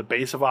the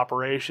base of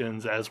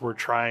operations as we're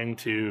trying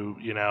to,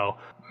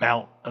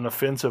 mount an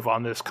offensive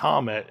on this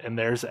comet, and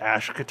there's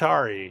Ash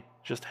Katari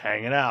just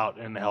hanging out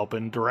and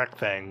helping direct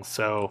things.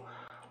 So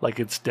like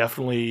it's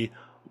definitely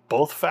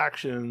both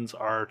factions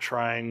are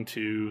trying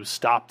to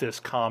stop this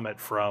comet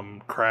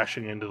from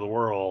crashing into the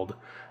world,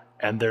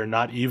 and they're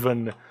not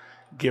even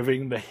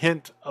giving the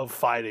hint of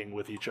fighting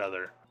with each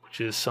other, which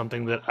is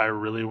something that I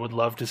really would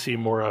love to see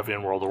more of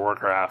in World of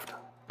Warcraft.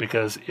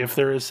 Because if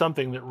there is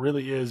something that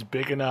really is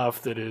big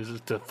enough that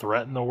is to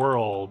threaten the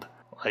world,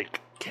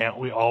 like, can't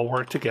we all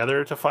work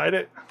together to fight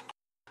it?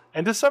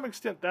 And to some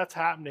extent that's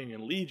happening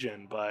in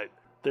Legion, but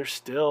there's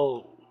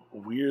still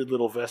weird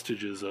little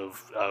vestiges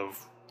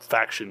of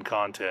faction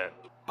content.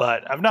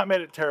 But I've not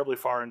made it terribly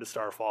far into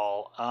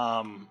Starfall.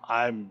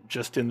 I'm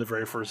just in the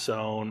very first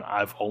zone.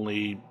 I've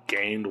only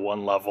gained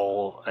one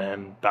level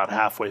and about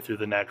halfway through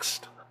the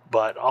next.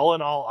 But all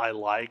in all, I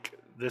like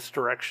this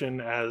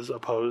direction as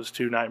opposed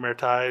to Nightmare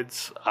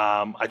Tides.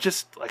 I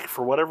just, like,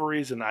 for whatever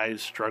reason, I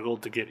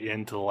struggled to get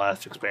into the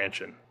last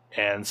expansion.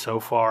 And so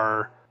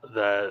far,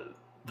 the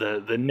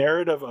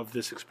narrative of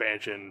this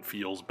expansion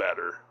feels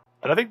better.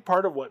 And I think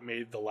part of what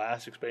made the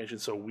last expansion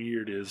so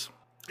weird is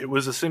it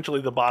was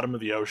essentially the bottom of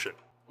the ocean.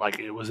 Like,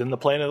 it was in the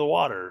plane of the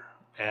water,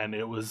 and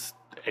it was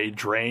a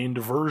drained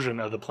version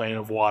of the plane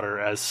of water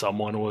as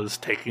someone was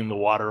taking the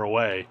water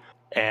away.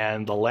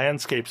 And the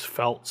landscapes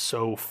felt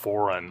so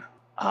foreign.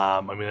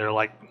 They're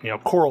like,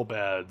 coral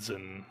beds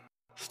and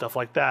stuff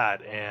like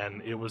that.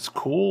 And it was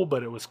cool,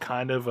 but it was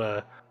kind of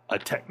a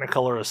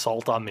Technicolor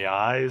assault on the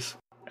eyes.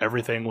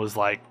 Everything was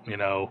like,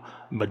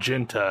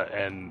 magenta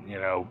and,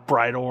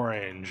 bright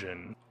orange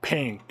and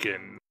pink.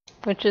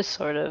 Which is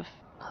sort of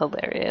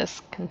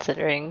hilarious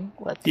considering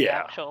what the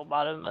actual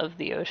bottom of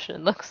the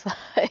ocean looks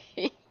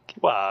like.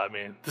 Well, I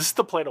mean, this is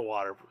the plane of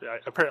water.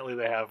 Apparently,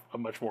 they have a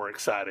much more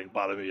exciting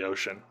bottom of the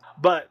ocean.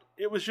 But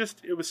it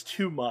was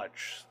too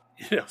much,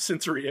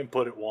 sensory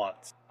input at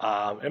once.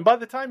 And by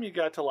the time you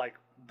got to, like,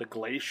 the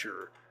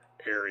glacier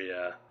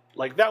area,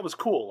 like, that was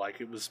cool. Like,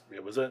 it was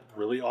a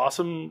really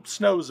awesome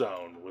snow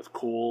zone with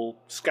cool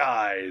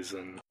skies.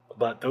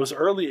 But those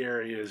early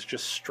areas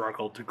just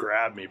struggled to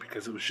grab me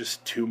because it was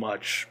just too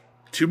much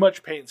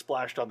paint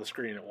splashed on the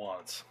screen at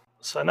once.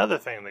 So another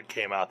thing that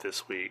came out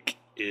this week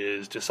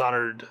is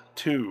Dishonored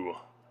 2.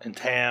 And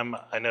Tam,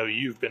 I know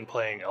you've been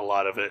playing a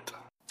lot of it.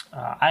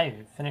 I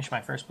finished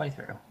my first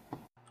playthrough.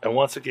 And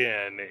once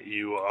again,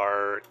 you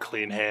are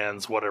clean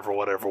hands, whatever,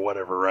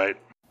 right?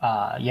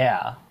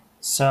 Yeah.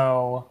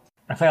 So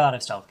I play a lot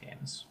of stealth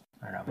games.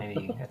 I don't know,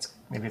 maybe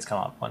it's come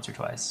up once or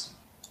twice.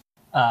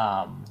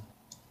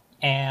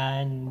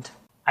 And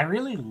I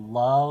really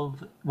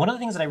love one of the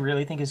things that I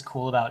really think is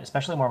cool about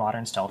especially more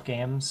modern stealth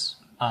games.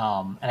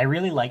 And I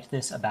really liked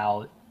this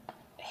about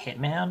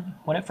Hitman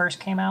when it first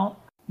came out,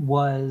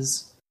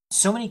 was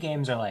so many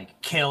games are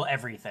like, kill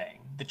everything.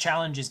 The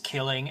challenge is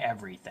killing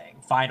everything.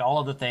 Find all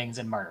of the things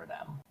and murder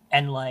them.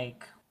 And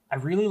like, I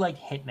really liked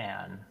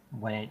Hitman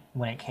when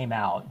it came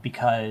out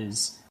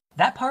because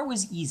that part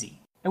was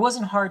easy. It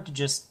wasn't hard to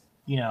just,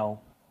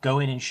 go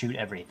in and shoot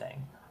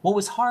everything. What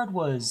was hard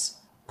was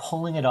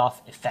pulling it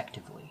off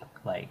effectively.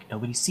 Like,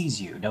 nobody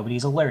sees you,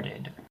 nobody's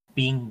alerted.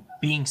 Being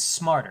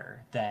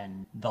smarter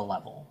than the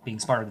level, being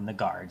smarter than the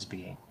guards,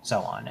 being so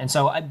on. And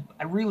so I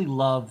really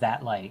love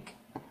that, like,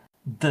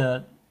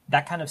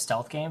 that kind of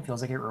stealth game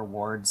feels like it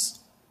rewards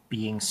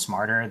being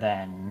smarter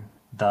than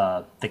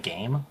the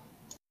game.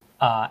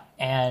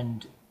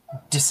 And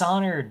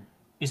Dishonored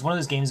is one of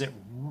those games that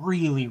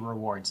really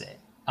rewards it.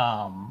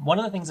 One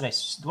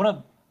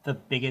of the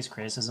biggest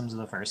criticisms of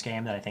the first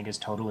game that I think is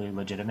totally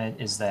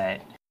legitimate is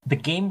that the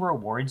game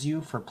rewards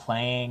you for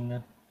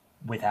playing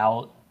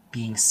without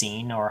being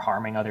seen or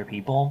harming other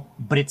people,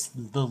 but it's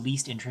the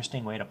least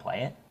interesting way to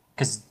play it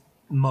because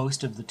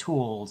most of the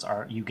tools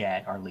you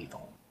get are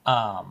lethal.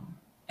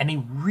 And they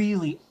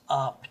really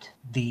upped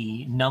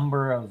the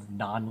number of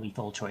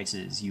non-lethal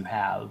choices you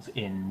have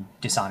in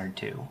Dishonored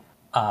 2,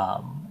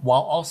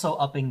 while also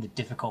upping the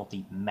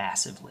difficulty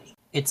massively.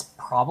 It's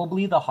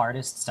probably the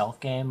hardest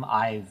stealth game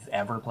I've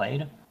ever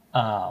played,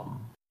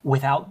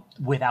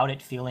 without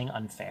it feeling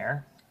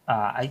unfair.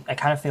 I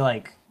kind of feel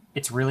like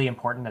it's really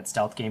important that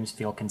stealth games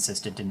feel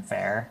consistent and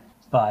fair,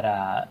 but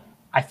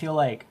I feel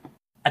like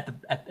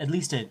at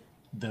least at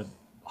the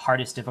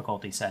hardest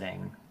difficulty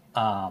setting,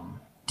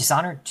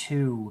 Dishonored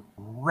 2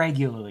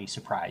 regularly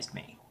surprised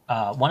me.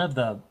 One of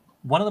the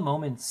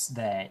moments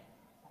that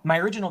my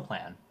original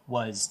plan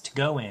was to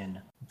go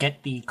in,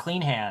 get the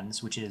clean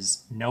hands, which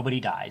is nobody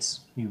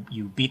dies.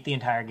 You beat the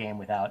entire game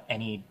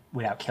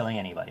without killing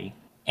anybody,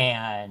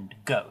 and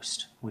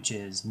Ghost, which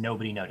is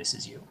nobody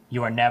notices you.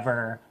 You are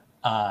never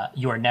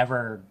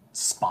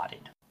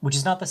spotted, which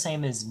is not the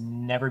same as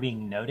never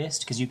being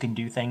noticed, because you can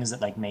do things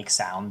that like make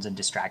sounds and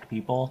distract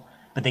people,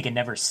 but they can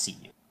never see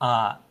you.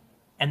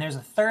 And there's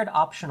a third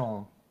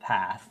optional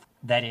path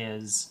that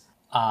is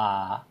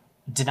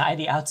deny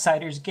the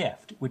outsider's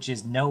gift, which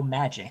is no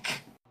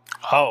magic.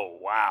 Oh,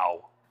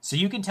 wow. So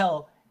you can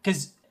tell,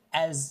 because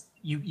as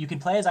you can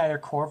play as either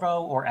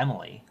Corvo or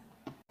Emily.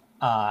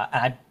 And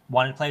I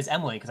wanted to play as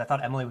Emily because I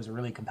thought Emily was a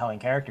really compelling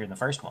character in the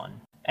first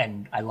one.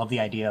 And I love the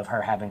idea of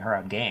her having her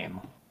own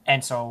game.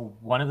 And so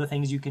one of the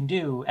things you can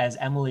do as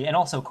Emily, and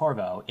also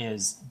Corvo,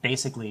 is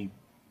basically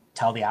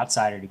tell the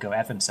outsider to go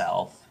F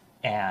himself.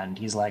 And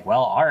he's like,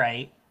 well, all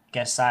right,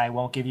 guess I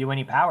won't give you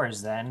any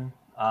powers then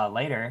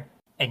later.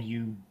 And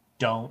you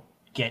don't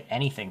get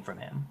anything from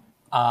him.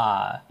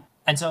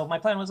 And so my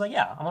plan was like,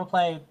 yeah, I'm going to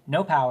play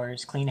no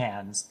powers, clean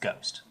hands,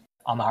 Ghost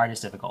on the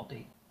hardest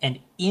difficulty. And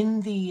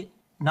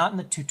not in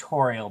the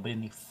tutorial, but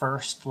in the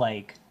first,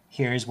 like,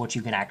 here's what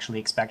you can actually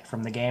expect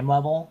from the game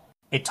level,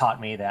 it taught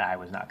me that I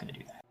was not going to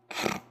do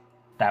that.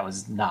 That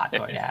was not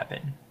going to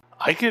happen.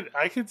 I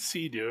could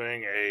see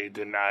doing a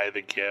deny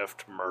the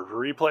gift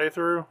murdery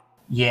playthrough.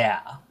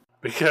 Yeah.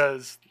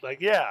 Because,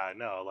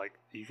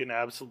 you can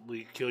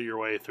absolutely kill your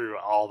way through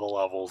all the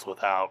levels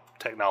without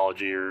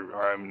technology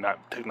or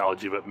not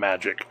technology, but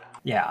magic.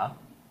 Yeah,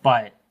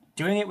 but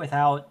doing it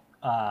without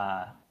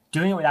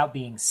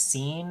being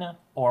seen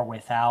or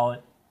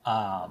without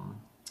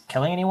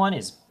killing anyone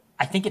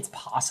I think it's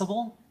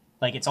possible.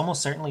 Like, it's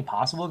almost certainly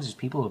possible because there's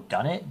people who've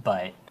done it,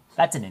 but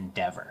that's an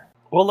endeavor.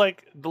 Well,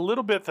 like, the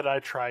little bit that I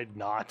tried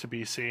not to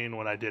be seen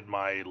when I did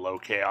my low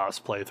chaos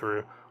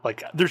playthrough,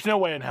 like, there's no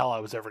way in hell I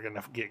was ever going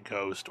to get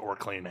Ghost or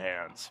Clean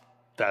Hands.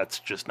 That's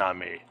just not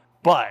me.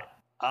 But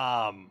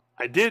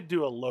I did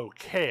do a low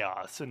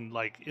chaos, and,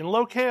 like, in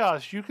low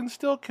chaos, you can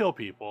still kill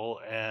people,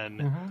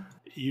 and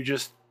you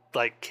just,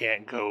 like,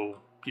 can't go,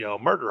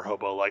 murder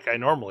hobo like I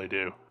normally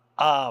do.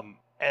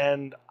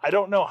 And I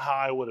don't know how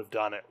I would have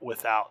done it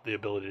without the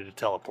ability to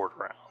teleport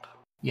around.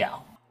 Yeah.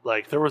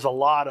 Like, there was a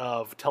lot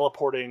of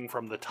teleporting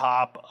from the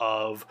top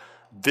of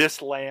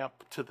this lamp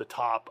to the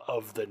top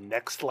of the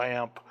next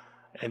lamp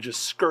and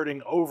just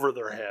skirting over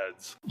their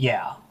heads.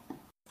 Yeah.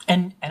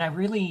 And I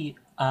really,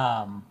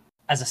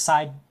 as a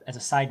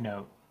side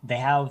note, they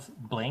have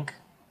Blink.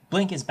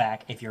 Blink is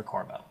back if you're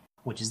Corvo,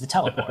 which is the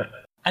teleport.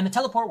 And the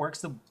teleport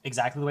works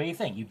exactly the way you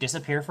think. You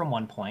disappear from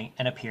one point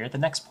and appear at the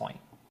next point.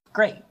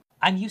 Great.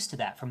 I'm used to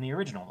that from the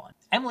original one.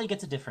 Emily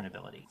gets a different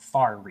ability,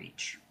 Far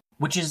Reach,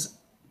 which is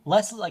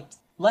less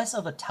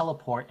of a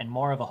teleport and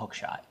more of a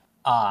hookshot.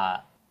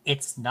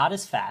 It's not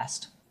as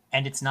fast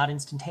and it's not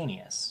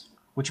instantaneous,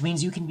 which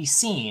means you can be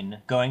seen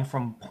going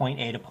from point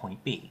A to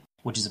point B,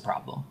 which is a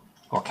problem,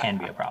 or can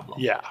be a problem.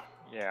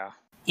 Yeah.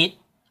 It,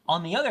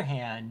 on the other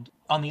hand,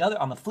 on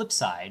the flip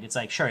side, it's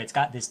like, sure, it's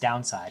got this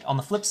downside. On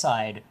the flip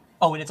side,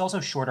 and it's also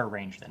shorter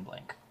range than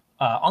Blink.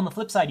 On the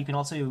flip side,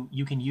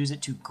 you can use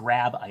it to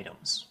grab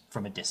items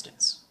from a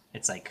distance.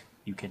 It's like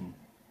you can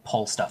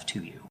pull stuff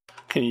to you.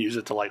 Can you use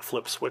it to like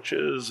flip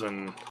switches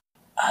and?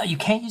 You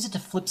can't use it to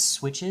flip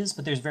switches,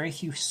 but there's very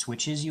few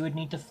switches you would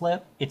need to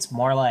flip. It's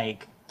more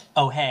like,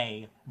 oh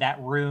hey, that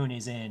rune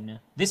is in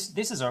this.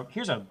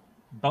 Here's a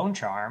bone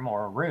charm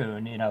or a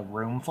rune in a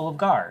room full of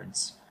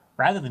guards.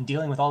 Rather than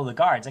dealing with all of the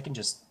guards, I can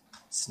just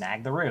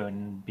snag the rune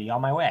and be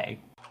on my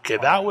way. Okay,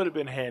 that would have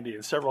been handy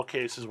in several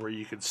cases where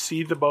you could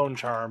see the bone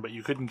charm, but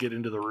you couldn't get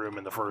into the room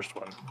in the first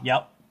one.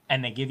 Yep,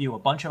 and they give you a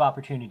bunch of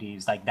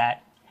opportunities like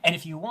that. And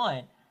if you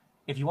want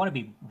to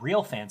be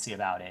real fancy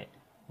about it,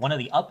 one of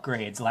the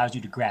upgrades allows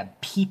you to grab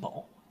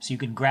people. So you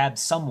can grab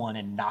someone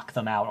and knock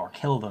them out or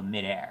kill them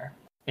midair.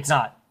 It's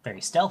not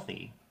very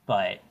stealthy,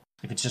 but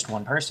if it's just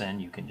one person,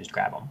 you can just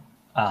grab them.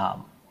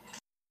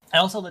 It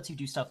also lets you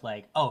do stuff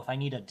like, if I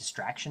need a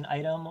distraction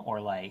item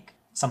or like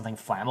something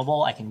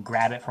flammable, I can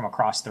grab it from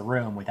across the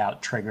room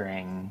without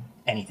triggering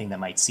anything that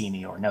might see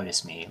me or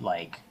notice me,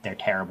 like they're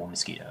terrible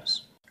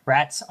mosquitoes.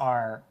 Rats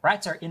are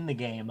in the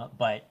game,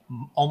 but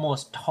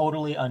almost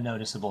totally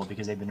unnoticeable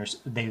because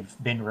they've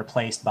been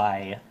replaced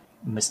by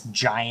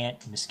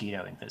giant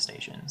mosquito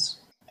infestations,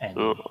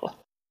 and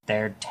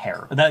they're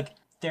terrible. Like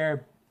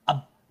they're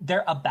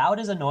about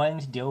as annoying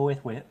to deal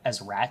with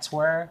as rats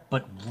were,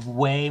 but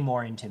way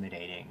more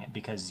intimidating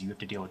because you have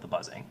to deal with the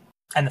buzzing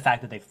and the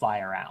fact that they fly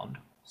around.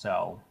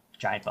 So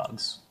giant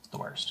bugs, the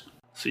worst.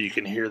 So you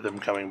can hear them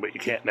coming, but you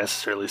can't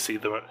necessarily see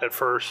them at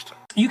first.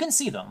 You can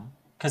see them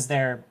because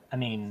they're,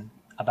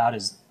 about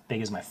as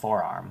big as my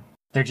forearm.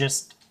 They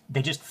just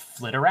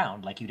flit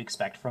around like you'd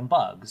expect from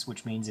bugs,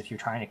 which means if you're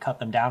trying to cut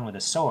them down with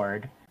a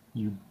sword,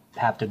 you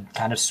have to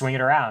kind of swing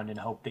it around and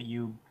hope that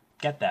you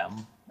get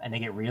them. And they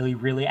get really,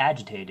 really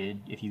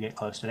agitated if you get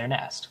close to their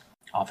nest.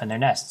 Often their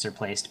nests are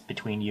placed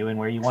between you and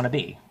where you want to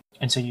be.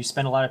 And so you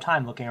spend a lot of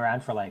time looking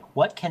around for like,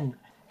 what can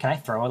I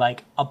throw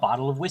like a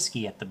bottle of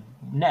whiskey at the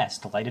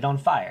nest to light it on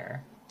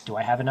fire? Do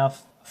I have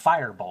enough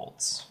fire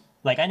bolts?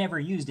 Like, I never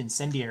used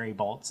incendiary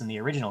bolts in the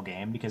original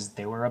game because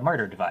they were a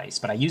murder device,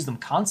 but I use them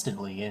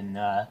constantly in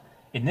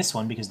this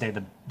one because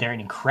they're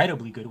an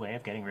incredibly good way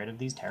of getting rid of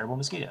these terrible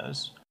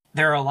mosquitoes.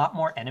 There are a lot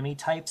more enemy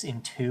types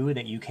in 2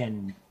 that you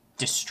can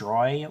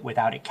destroy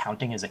without it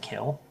counting as a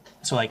kill.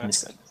 So like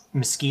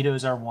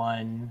mosquitoes are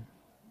one.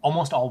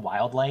 Almost all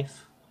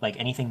wildlife, like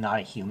anything not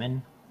a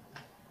human,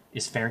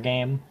 is fair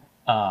game.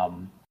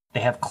 They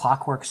have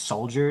clockwork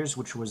soldiers,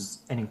 which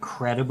was an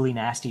incredibly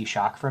nasty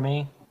shock for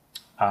me.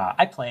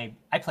 I play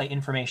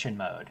information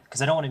mode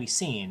because I don't want to be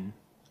seen.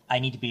 I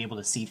need to be able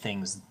to see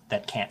things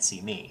that can't see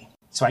me.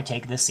 So I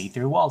take the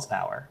see-through walls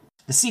power.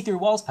 The see-through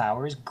walls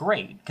power is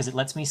great because it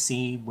lets me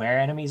see where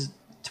enemies,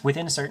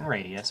 within a certain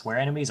radius, where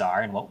enemies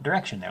are and what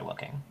direction they're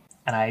looking.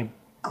 And I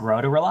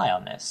grow to rely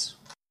on this,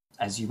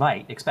 as you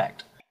might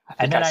expect.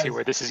 I think I see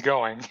where this is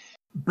going.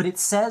 But it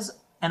says,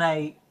 and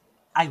I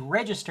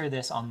register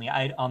this on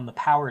the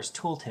powers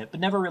tooltip, but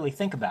never really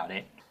think about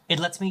it. It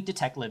lets me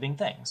detect living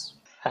things.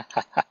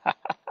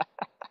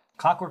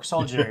 Clockwork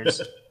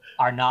soldiers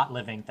are not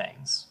living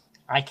things.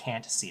 I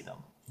can't see them.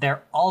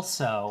 They're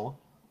also,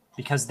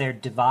 because they're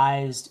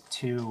devised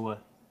to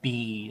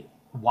be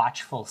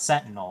watchful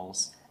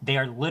sentinels, they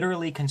are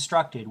literally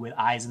constructed with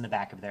eyes in the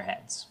back of their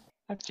heads.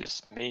 That's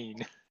just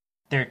mean.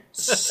 They're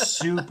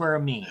super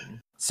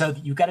mean. So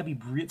you got to be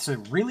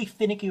really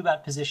finicky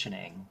about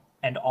positioning,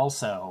 and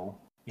also,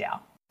 yeah,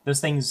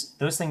 those things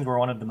were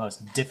one of the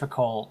most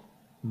difficult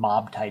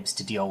mob types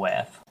to deal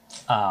with.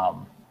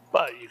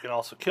 But you can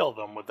also kill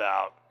them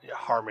without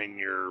harming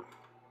your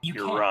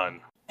run.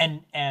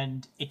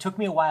 And it took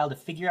me a while to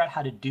figure out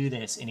how to do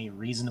this in a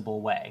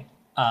reasonable way,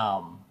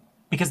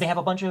 because they have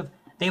a bunch of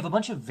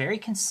very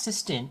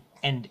consistent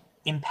and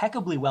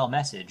impeccably well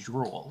messaged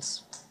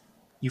rules.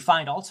 You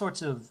find all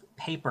sorts of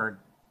paper.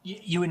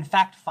 You in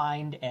fact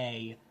find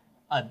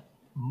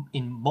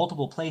in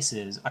multiple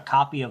places a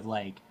copy of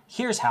like,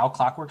 here's how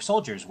clockwork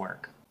soldiers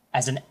work,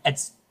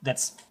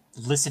 that's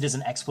listed as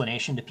an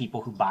explanation to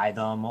people who buy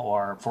them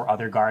or for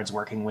other guards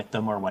working with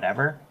them or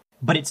whatever.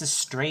 But it's a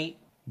straight,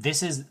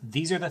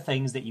 these are the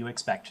things that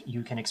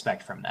you can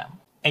expect from them.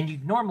 And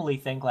you'd normally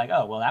think like,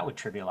 oh, well, that would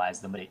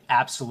trivialize them, but it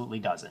absolutely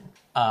doesn't.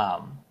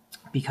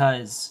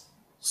 Because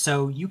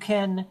so you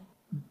can,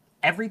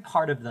 every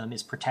part of them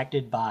is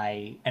protected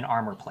by an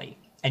armor plate.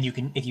 And you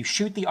can, if you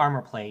shoot the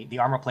armor plate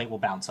will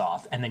bounce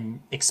off and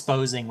then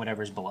exposing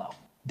whatever's below.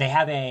 they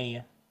have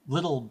a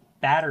little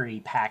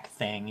battery pack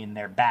thing in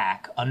their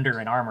back under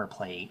an armor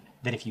plate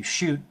that if you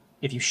shoot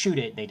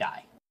it, they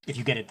die. If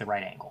you get it at the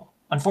right angle.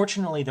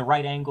 Unfortunately, the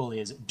right angle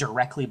is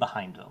directly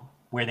behind them,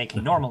 where they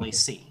can normally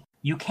see.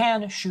 You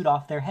can shoot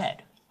off their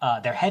head.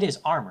 Their head is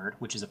armored,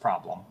 which is a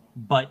problem.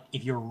 But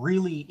if you're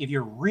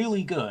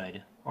really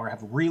good or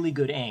have really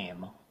good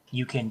aim,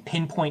 you can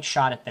pinpoint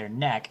shot at their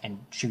neck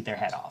and shoot their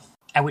head off.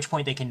 At which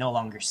point they can no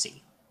longer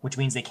see, which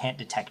means they can't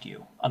detect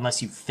you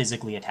unless you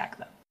physically attack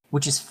them.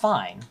 Which is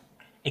fine,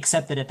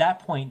 except that at that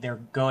point they're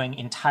going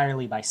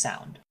entirely by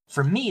sound.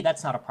 For me,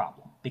 that's not a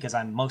problem, because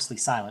I'm mostly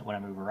silent when I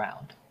move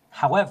around.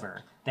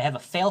 However, they have a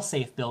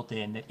failsafe built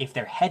in that if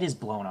their head is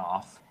blown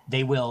off,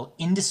 they will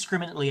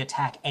indiscriminately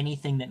attack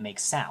anything that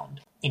makes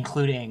sound,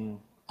 including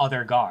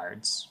other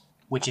guards,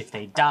 which if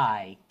they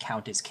die,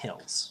 count as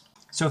kills.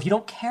 So if you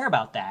don't care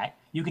about that,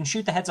 you can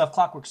shoot the heads off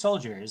Clockwork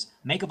Soldiers,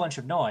 make a bunch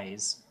of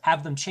noise,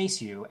 have them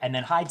chase you, and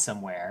then hide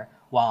somewhere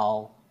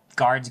while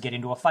guards get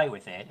into a fight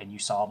with it, and you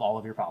solve all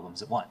of your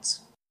problems at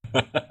once.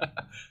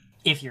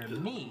 If you're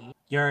me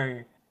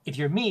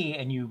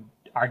and you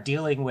are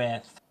dealing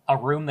with a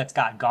room that's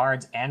got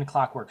guards and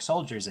Clockwork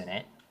Soldiers in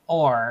it,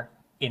 or,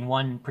 in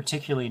one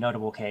particularly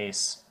notable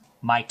case,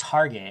 my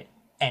target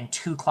and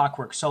 2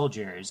 Clockwork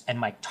Soldiers, and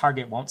my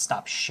target won't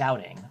stop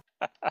shouting,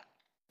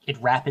 it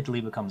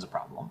rapidly becomes a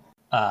problem.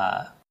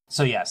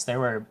 So yes, they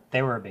were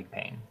a big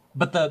pain.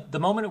 But the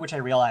moment at which I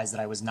realized that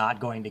I was not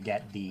going to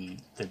get the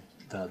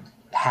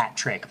hat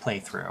trick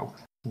playthrough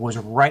was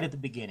right at the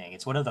beginning.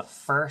 It's one of the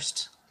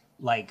first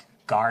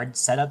guard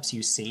setups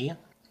you see,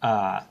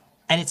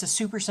 and it's a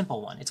super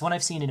simple one. It's one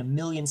I've seen in a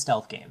million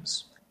stealth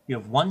games. You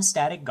have one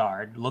static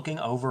guard looking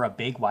over a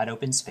big wide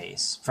open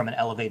space from an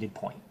elevated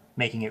point,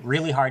 making it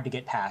really hard to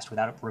get past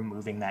without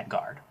removing that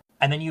guard.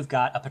 And then you've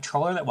got a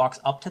patroller that walks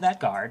up to that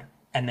guard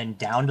and then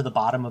down to the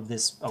bottom of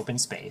this open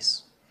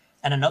space,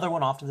 and another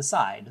one off to the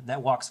side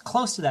that walks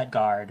close to that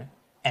guard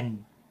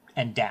and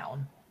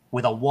down,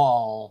 with a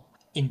wall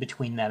in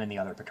between them and the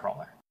other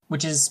patroller,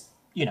 which is,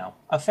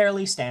 a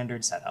fairly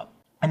standard setup.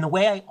 And the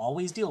way I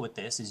always deal with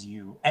this is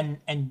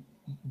and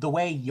the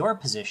way you're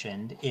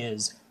positioned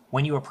is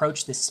when you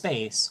approach this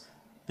space,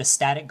 the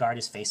static guard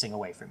is facing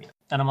away from you.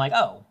 And I'm like,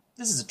 oh,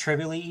 this is a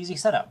trivially easy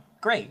setup.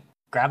 Great.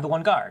 Grab the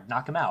one guard,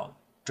 knock him out,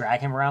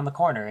 drag him around the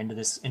corner into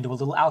a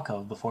little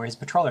alcove before his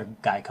patroller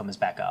guy comes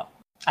back up.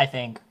 I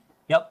think,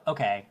 yep,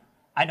 okay,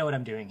 I know what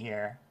I'm doing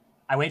here.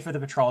 I wait for the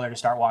patroller to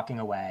start walking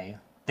away.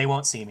 They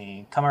won't see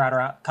me. Come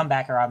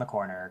back around the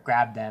corner,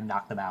 grab them,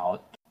 knock them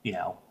out.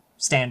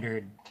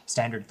 Standard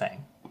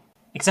thing.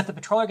 Except the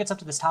patroller gets up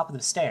to the top of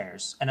the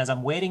stairs, and as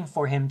I'm waiting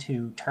for him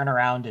to turn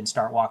around and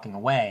start walking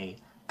away,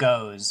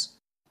 goes,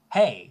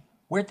 "Hey,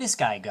 where'd this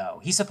guy go?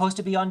 He's supposed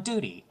to be on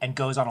duty," and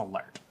goes on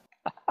alert.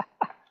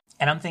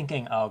 And I'm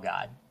thinking, oh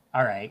god,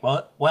 all right,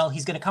 well,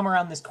 he's going to come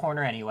around this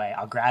corner anyway.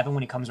 I'll grab him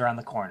when he comes around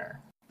the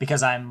corner.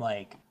 Because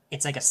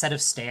it's like a set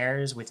of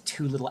stairs with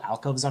 2 little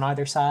alcoves on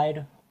either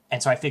side.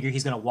 And so I figure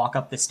he's going to walk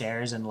up the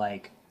stairs and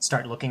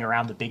start looking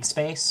around the big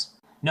space.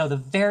 No, the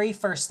very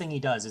first thing he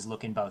does is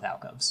look in both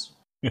alcoves.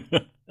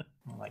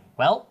 I'm like,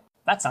 well,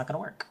 that's not going to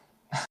work.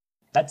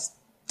 That's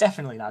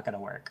definitely not going to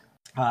work.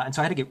 And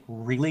so I had to get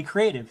really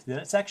creative through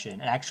that section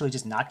and actually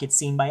just not get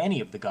seen by any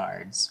of the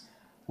guards,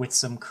 with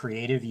some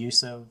creative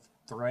use of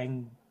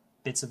throwing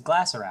bits of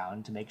glass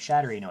around to make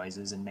shattery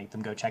noises and make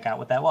them go check out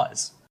what that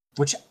was,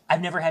 which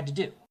I've never had to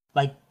do.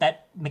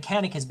 That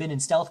mechanic has been in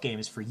stealth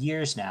games for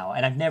years now,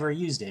 and I've never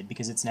used it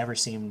because it's never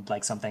seemed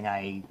like something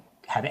I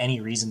have any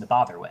reason to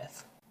bother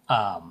with.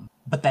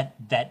 But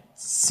that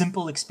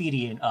simple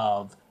expedient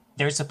of,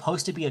 there's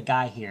supposed to be a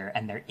guy here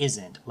and there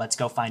isn't, let's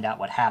go find out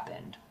what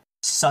happened,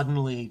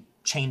 suddenly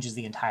changes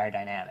the entire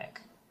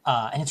dynamic.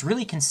 And it's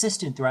really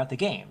consistent throughout the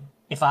game.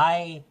 They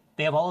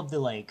have all of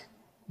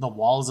the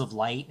walls of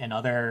light and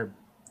other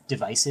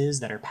devices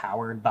that are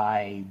powered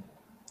by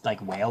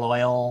whale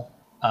oil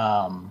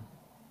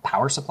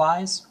power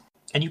supplies,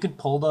 and you can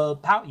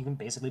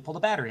basically pull the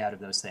battery out of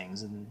those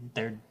things, and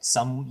they're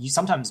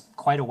sometimes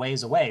quite a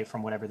ways away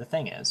from whatever the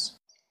thing is.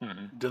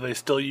 Mm-hmm. Do they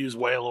still use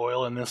whale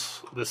oil in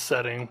this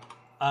setting?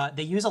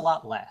 They use a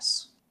lot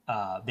less.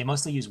 They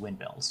mostly use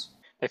windmills.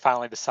 They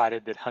finally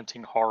decided that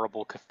hunting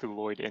horrible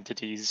Cthulhuid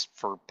entities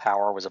for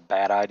power was a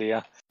bad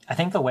idea. I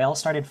think the whales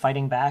started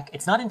fighting back.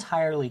 It's not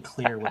entirely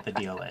clear what the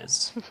deal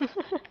is.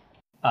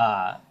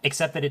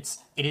 Except that it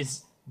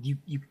is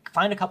you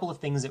find a couple of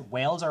things that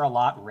whales are a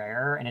lot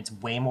rarer, and it's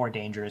way more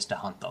dangerous to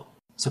hunt them.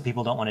 So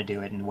people don't want to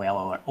do it, and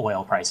whale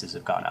oil prices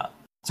have gone up.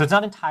 So it's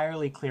not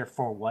entirely clear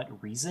for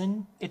what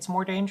reason it's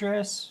more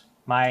dangerous.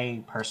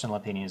 My personal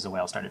opinion is the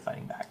whales started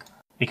fighting back.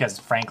 Because,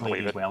 frankly,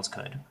 these whales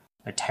could.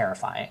 They're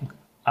terrifying.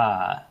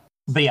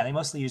 But yeah, they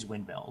mostly use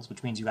windmills,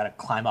 which means you got to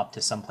climb up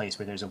to some place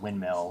where there's a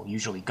windmill,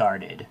 usually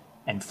guarded,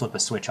 and flip a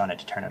switch on it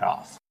to turn it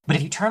off. But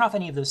if you turn off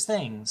any of those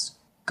things,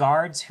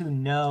 guards who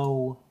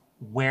know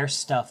where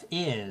stuff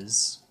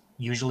is,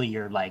 usually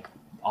your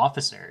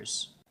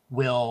officers,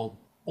 will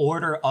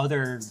order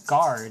other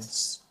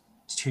guards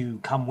to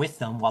come with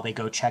them while they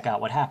go check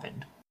out what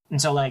happened.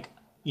 And so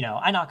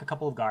I knock a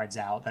couple of guards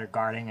out that are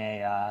guarding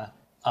a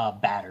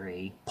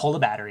battery, pull the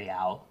battery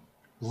out,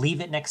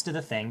 leave it next to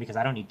the thing because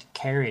I don't need to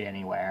carry it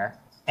anywhere,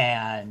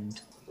 and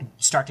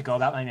start to go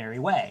about my merry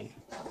way.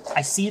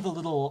 I see the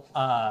little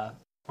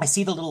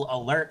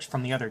alert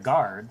from the other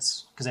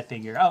guards because I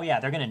figure, oh yeah,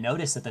 they're going to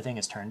notice that the thing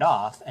is turned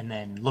off and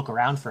then look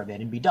around for a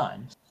bit and be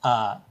done.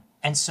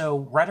 And so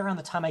right around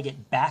the time I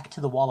get back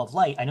to the wall of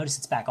light, I notice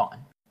it's back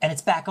on. And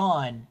it's back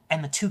on,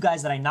 and the two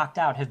guys that I knocked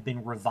out have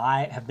been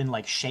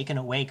like shaken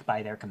awake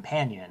by their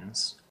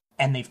companions,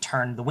 and they've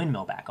turned the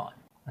windmill back on.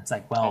 It's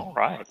like, well, all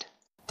right.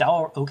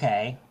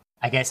 Okay.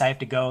 I guess I have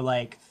to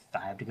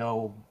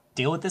go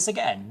deal with this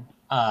again.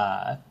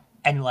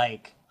 And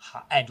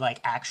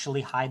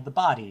actually hide the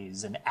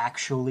bodies and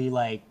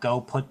actually go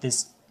put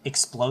this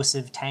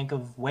explosive tank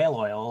of whale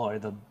oil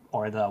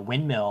or the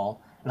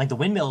windmill. Like the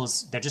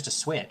windmills, they're just a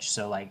switch.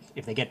 So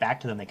if they get back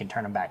to them, they can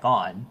turn them back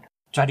on.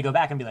 Try to go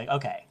back and be like,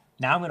 okay,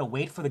 now I'm going to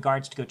wait for the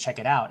guards to go check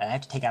it out, and I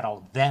have to take out all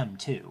of them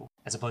too,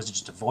 as opposed to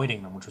just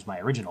avoiding them, which was my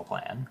original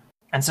plan.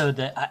 And so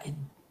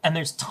and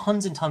there's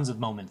tons and tons of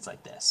moments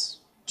like this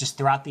just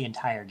throughout the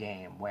entire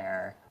game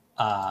where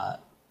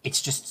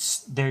it's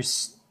just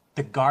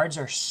the guards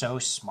are so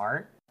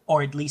smart,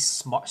 or at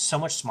least so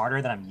much smarter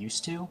than I'm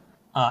used to,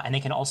 and they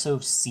can also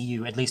see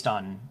you, at least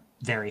on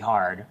very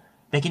hard,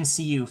 they can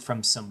see you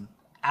from some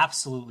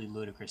absolutely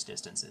ludicrous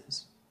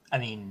distances. I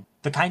mean,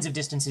 the kinds of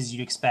distances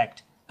you'd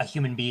expect a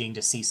human being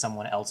to see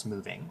someone else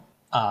moving.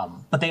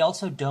 But they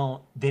also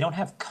don't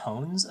have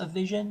cones of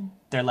vision.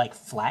 They're like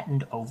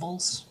flattened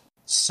ovals.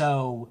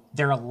 So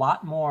they're a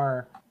lot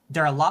more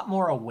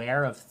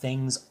aware of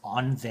things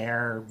on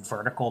their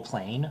vertical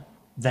plane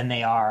than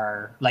they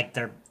are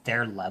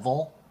their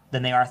level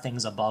than they are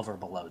things above or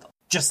below them.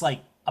 Just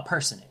like a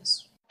person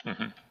is.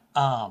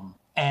 Mm-hmm.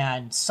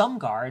 And some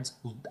guards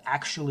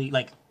actually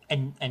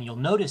and you'll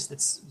notice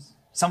that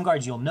some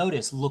guards you'll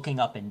notice looking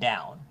up and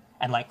down,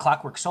 and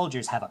Clockwork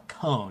Soldiers have a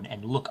cone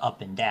and look up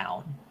and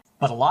down.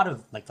 But a lot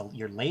of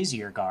your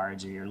lazier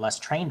guards or your less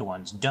trained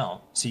ones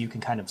don't, so you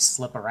can kind of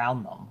slip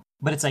around them.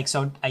 But it's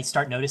so I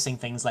start noticing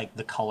things like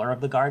the color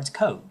of the guard's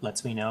coat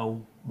lets me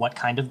know what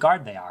kind of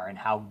guard they are and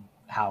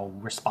how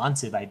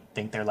responsive I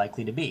think they're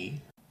likely to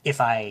be.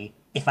 If I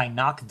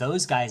knock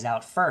those guys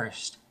out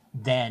first,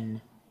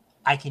 then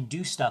I can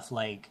do stuff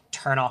like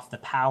turn off the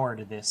power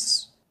to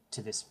this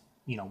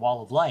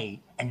wall of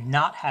light and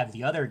not have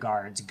the other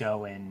guards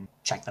go and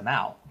check them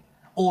out.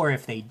 Or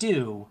if they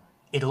do,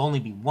 it'll only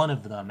be one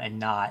of them and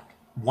not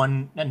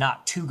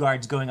two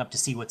guards going up to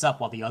see what's up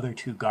while the other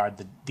two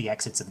guard the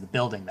exits of the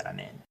building that I'm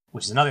in,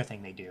 which is another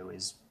thing they do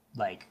is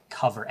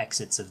cover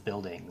exits of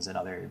buildings and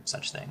other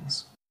such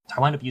things.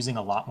 I wind up using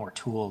a lot more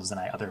tools than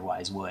I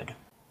otherwise would.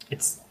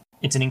 It's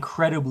an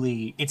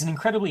incredibly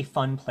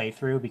fun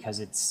playthrough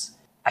because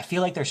I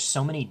feel like there's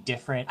so many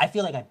different... I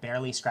feel like I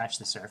barely scratched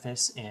the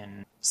surface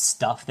in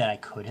stuff that I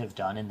could have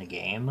done in the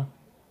game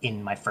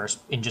in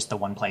just the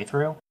one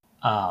playthrough.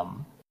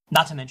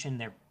 Not to mention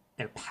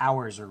their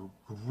powers are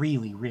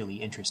really, really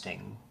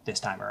interesting this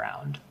time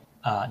around,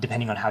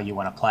 depending on how you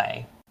want to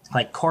play.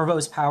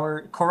 Corvo's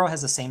power... Corvo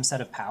has the same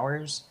set of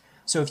powers,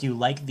 so if you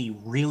like the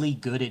really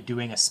good at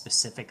doing a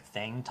specific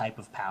thing type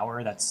of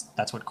power,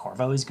 that's what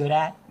Corvo is good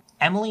at.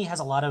 Emily has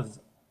a lot of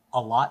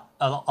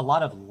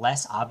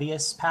less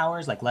obvious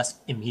powers, less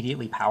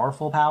immediately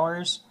powerful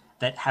powers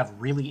that have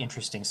really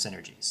interesting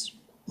synergies.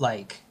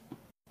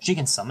 She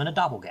can summon a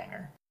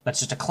doppelganger. That's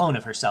just a clone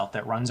of herself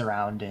that runs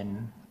around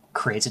and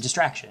creates a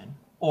distraction.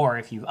 Or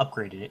if you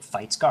upgraded it,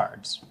 fights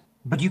guards.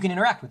 But you can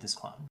interact with this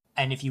clone.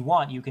 And if you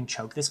want, you can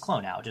choke this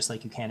clone out, just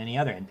like you can any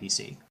other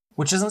NPC.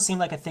 Which doesn't seem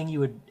like a thing you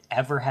would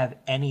ever have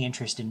any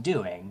interest in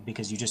doing,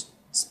 because you just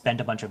spend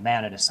a bunch of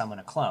mana to summon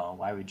a clone.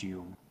 Why would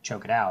you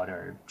choke it out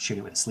or shoot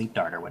it with a sleep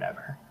dart or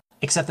whatever?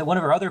 Except that one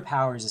of her other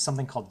powers is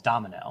something called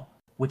Domino,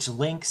 which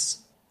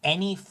links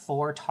any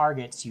 4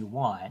 targets you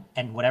want,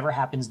 and whatever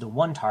happens to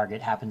one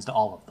target happens to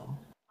all of them.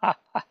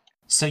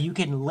 So you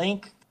can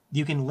link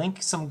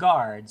some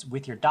guards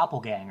with your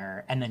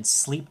doppelganger and then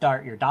sleep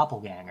dart your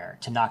doppelganger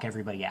to knock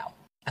everybody out.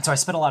 And so I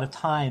spent a lot of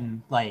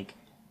time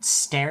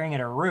staring at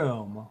a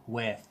room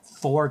with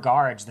 4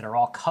 guards that are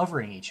all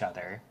covering each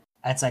other.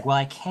 And it's well,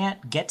 I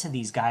can't get to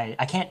these guys.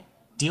 I can't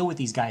deal with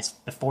these guys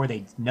before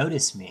they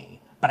notice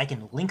me, but I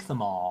can link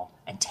them all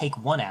and take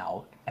one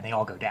out and they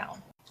all go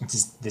down. It's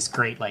just this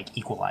great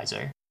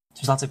equalizer.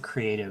 There's lots of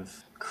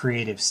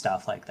creative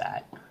stuff like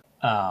that.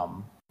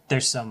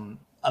 There's an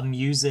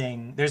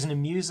amusing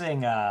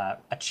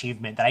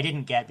achievement that I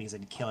didn't get because I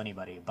didn't kill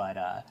anybody,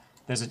 but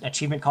there's an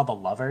achievement called the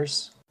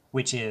Lovers,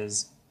 which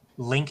is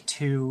link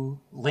two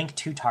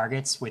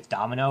targets with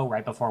Domino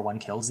right before one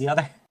kills the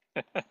other.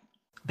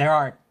 There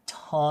are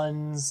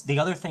tons. The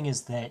other thing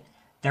is that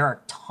there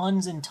are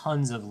tons and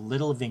tons of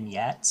little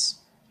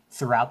vignettes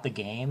throughout the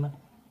game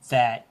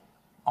that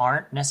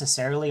aren't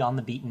necessarily on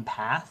the beaten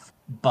path,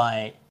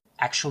 but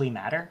actually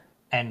matter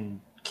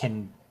and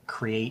can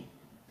create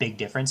big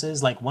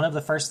differences. One of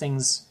the first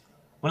things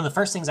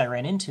I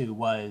ran into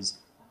was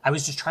I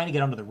was just trying to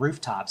get onto the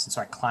rooftops, and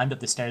so I climbed up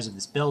the stairs of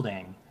this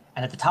building,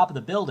 and at the top of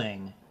the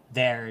building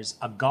there's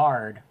a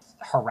guard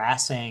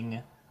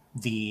harassing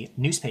the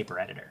newspaper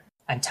editor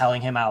and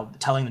telling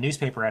the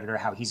newspaper editor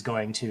how he's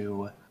going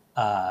to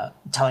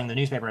telling the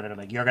newspaper editor,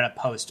 like, you're going to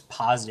post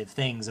positive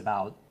things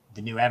about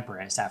the new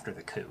empress after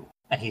the coup.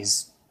 And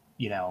he's,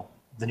 the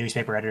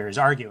newspaper editor is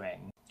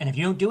arguing. And if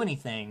you don't do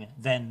anything,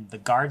 then the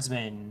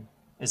guardsman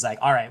is like,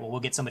 all right, well, we'll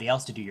get somebody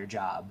else to do your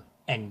job,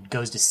 and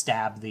goes to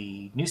stab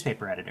the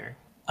newspaper editor.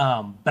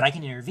 But I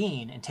can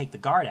intervene and take the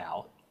guard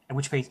out, at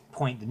which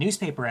point the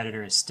newspaper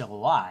editor is still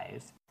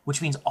alive,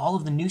 which means all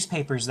of the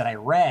newspapers that I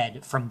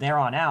read from there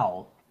on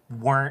out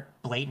weren't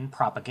blatant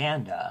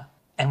propaganda.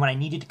 And when I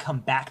needed to come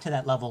back to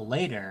that level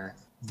later,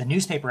 the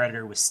newspaper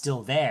editor was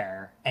still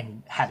there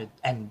and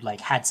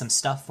had some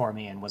stuff for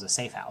me and was a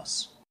safe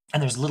house.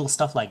 And there's little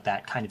stuff like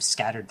that kind of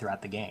scattered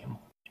throughout the game,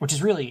 which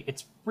is really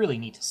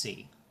neat to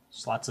see.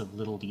 Just lots of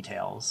little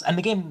details. And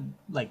the game,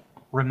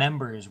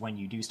 remembers when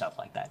you do stuff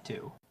like that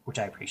too, which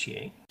I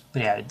appreciate.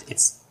 But yeah,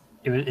 it's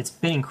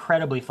been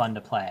incredibly fun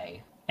to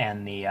play.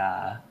 And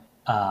I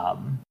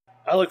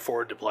look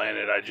forward to playing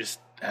it. I just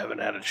haven't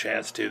had a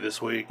chance to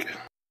this week.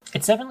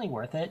 It's definitely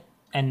worth it.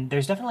 And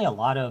there's definitely a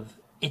lot of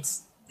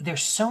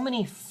there's so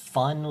many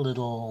fun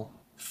little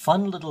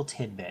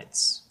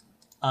tidbits.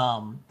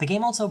 The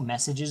game also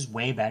messages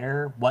way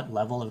better what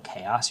level of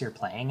chaos you're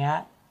playing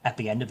at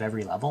the end of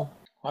every level.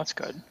 Well, that's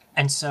good.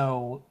 And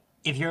so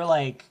if you're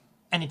like,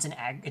 and it's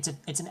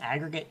an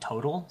aggregate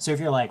total. So if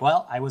you're like,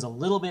 well, I was a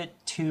little bit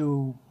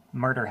too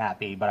murder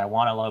happy, but I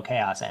want a low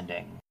chaos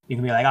ending, you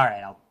can be like, all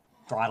right, I'll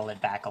throttle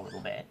it back a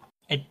little bit.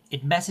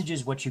 It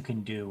messages what you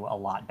can do a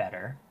lot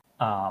better.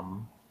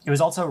 It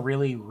was also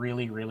really,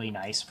 really, really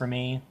nice for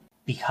me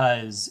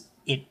because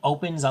it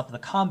opens up the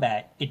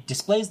combat. It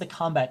displays the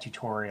combat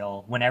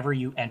tutorial whenever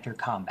you enter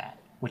combat,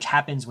 which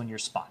happens when you're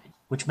spotted,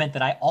 which meant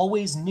that I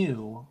always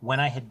knew when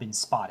I had been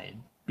spotted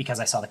because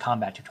I saw the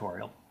combat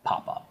tutorial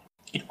pop up.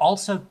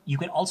 You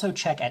can also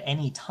check at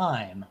any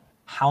time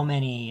how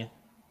many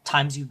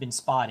times you've been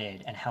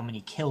spotted and how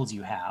many kills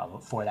you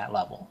have for that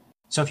level.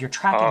 So if you're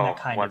tracking that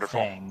kind of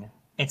thing,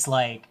 it's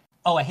like,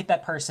 oh, I hit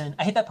that person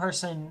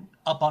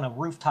up on a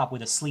rooftop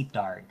with a sleep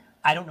dart.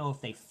 I don't know if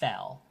they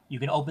fell. You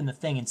can open the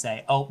thing and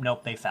say, oh,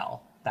 nope, they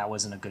fell. That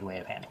wasn't a good way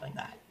of handling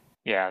that.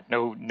 Yeah,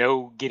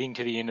 no getting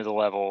to the end of the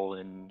level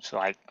and it's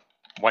like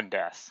one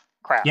death.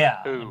 Crap.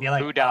 Yeah.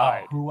 Who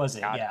died? Oh, who was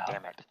it? God yeah.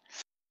 Damn it.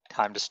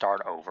 Time to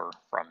start over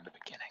from the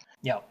beginning.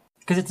 Yeah.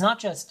 Because it's not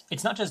just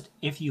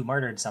if you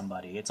murdered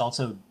somebody, it's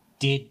also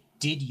did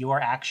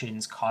your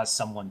actions cause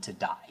someone to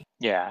die?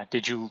 Yeah.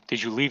 Did you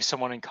leave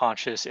someone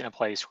unconscious in a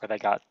place where they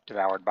got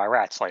devoured by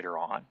rats later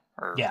on?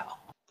 Or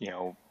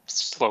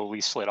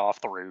slowly slid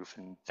off the roof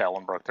and fell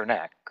and broke their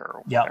neck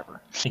or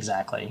whatever.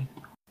 Exactly.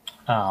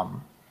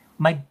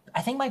 I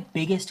think my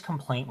biggest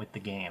complaint with the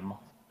game,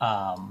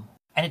 and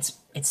it's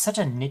such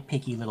a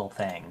nitpicky little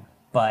thing,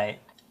 but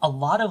a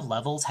lot of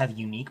levels have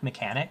unique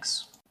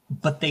mechanics,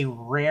 but they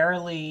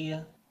rarely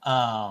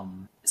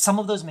some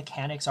of those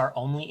mechanics are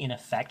only in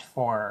effect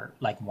for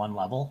one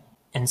level.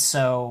 And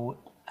so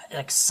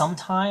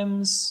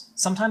sometimes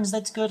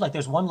that's good.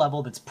 There's one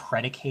level that's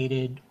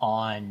predicated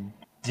on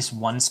this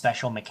one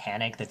special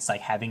mechanic that's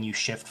having you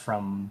shift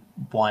from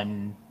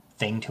one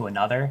thing to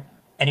another.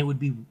 And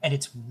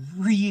it's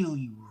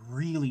really,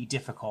 really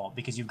difficult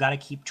because you've got to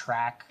keep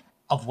track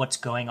of what's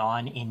going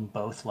on in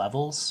both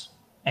levels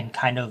and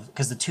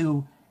because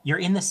you're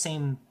in the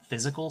same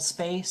physical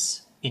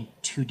space in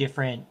two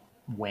different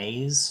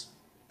ways,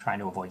 trying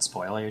to avoid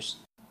spoilers.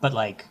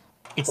 But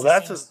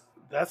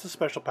that's a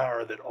special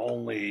power that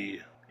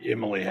only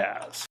Emily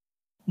has.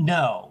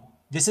 No.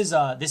 This is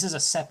a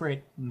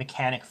separate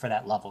mechanic for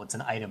that level. It's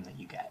an item that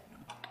you get.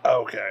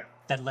 Okay.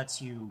 That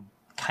lets you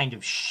kind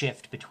of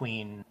shift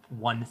between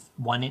one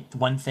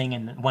thing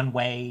and one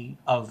way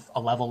of a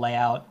level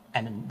layout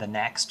and the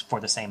next for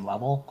the same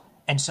level.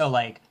 And so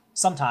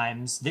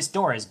sometimes this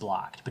door is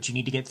blocked, but you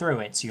need to get through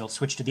it, so you'll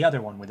switch to the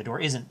other one where the door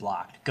isn't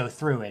blocked, go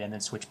through it, and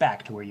then switch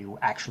back to where you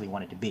actually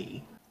wanted to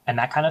be. And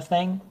that kind of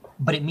thing.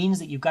 But it means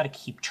that you've got to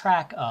keep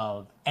track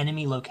of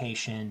enemy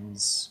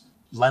locations,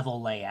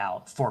 level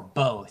layout for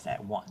both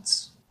at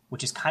once,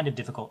 which is kind of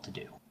difficult to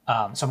do.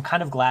 So I'm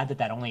kind of glad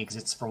that only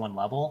exists for one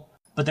level.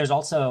 But there's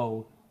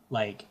also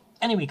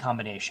enemy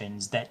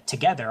combinations that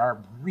together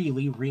are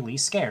really, really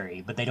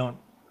scary, but they don't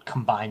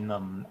combine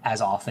them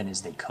as often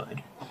as they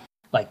could.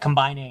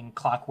 Combining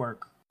the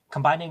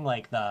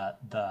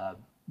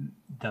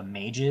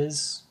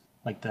mages,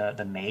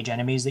 the mage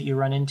enemies that you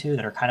run into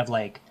that are kind of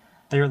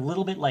they're a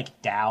little bit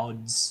like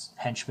Dowd's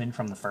henchmen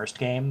from the first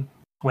game,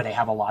 where they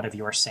have a lot of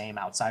your same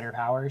outsider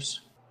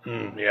powers.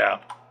 Yeah.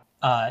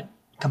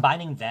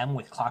 Combining them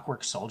with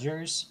clockwork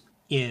soldiers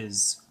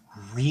is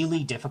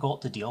really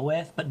difficult to deal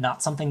with, but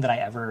not something that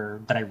I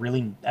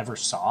really ever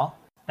saw.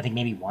 I think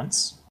maybe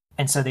once.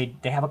 And so they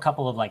have a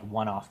couple of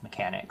one-off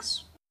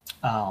mechanics.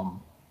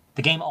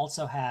 The game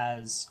also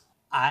has,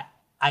 I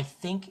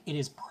think it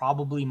is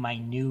probably my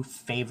new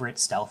favorite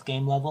stealth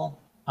game level.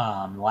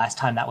 The last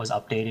time that was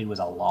updated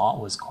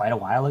was quite a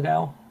while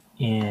ago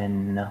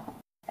in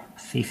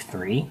Thief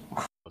 3.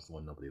 Was the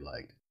one nobody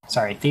liked.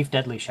 Sorry, Thief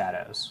Deadly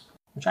Shadows,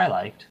 which I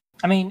liked.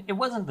 I mean, it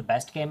wasn't the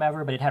best game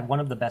ever, but it had one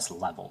of the best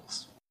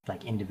levels,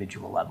 like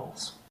individual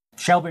levels.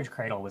 Shellbridge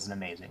Cradle was an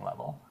amazing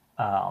level.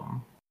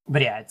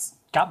 But yeah, it's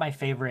got my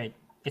favorite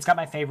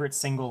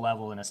single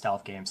level in a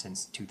stealth game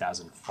since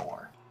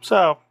 2004.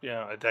 So,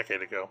 a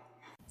decade ago.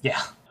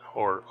 Yeah.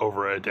 Or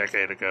over a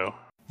decade ago.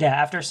 Yeah,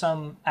 after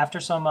some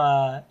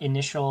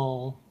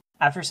initial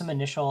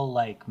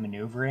like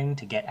maneuvering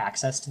to get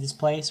access to this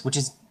place, which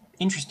is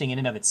interesting in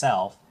and of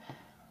itself,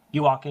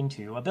 you walk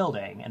into a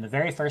building and the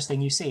very first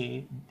thing you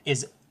see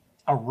is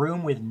a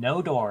room with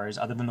no doors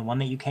other than the one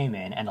that you came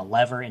in and a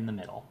lever in the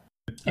middle.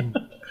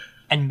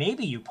 And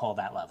maybe you pull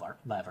that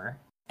lever.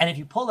 And if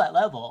you pull that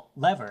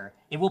lever,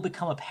 it will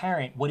become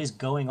apparent what is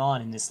going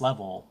on in this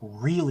level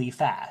really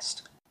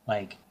fast.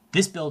 Like,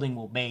 this building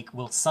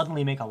will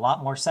suddenly make a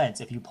lot more sense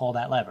if you pull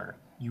that lever.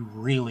 You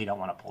really don't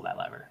want to pull that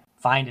lever.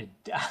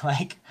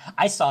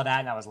 I saw that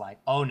and I was like,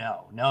 oh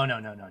no.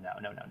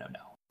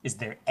 Is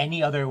there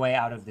any other way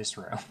out of this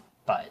room?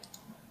 But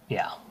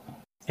yeah,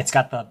 it's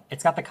got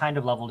the kind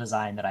of level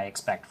design that I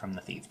expect from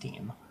the Thief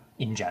team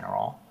in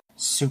general.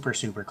 Super,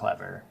 super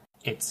clever.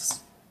 It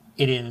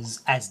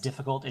is as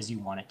difficult as you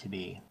want it to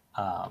be.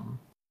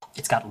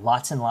 It's got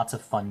lots and lots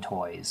of fun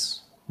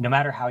toys, no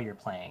matter how you're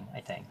playing,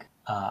 I think.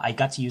 I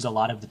got to use a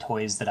lot of the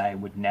toys that I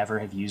would never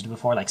have used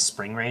before, like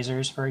spring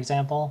razors, for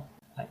example.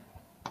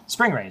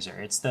 Spring razor,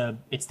 it's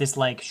this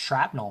like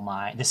shrapnel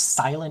mine, this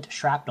silent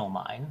shrapnel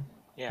mine.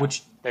 Yeah,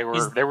 which they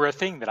were a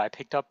thing that I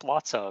picked up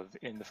lots of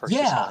in the first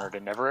Dishonored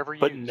and never ever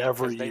used. But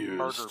never used. They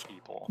murder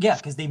people. Yeah,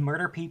 because they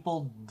murder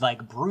people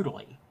like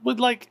brutally. But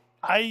like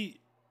I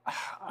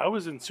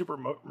was in super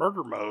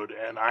murder mode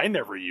and I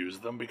never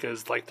used them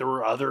because like there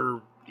were other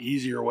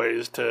easier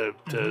ways to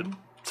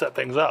set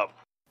things up.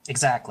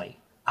 Exactly.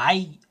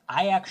 I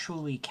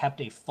actually kept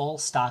a full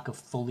stock of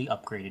fully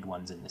upgraded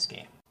ones in this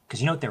game.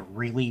 Because you know what they're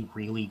really,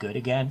 really good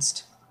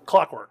against?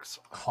 Clockworks.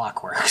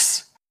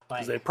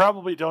 Because they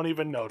probably don't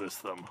even notice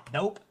them.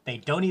 Nope, they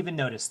don't even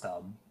notice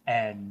them.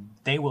 And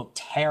they will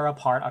tear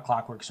apart a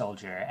Clockwork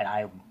Soldier, and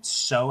I'm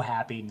so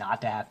happy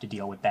not to have to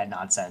deal with that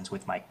nonsense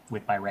with my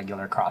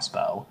regular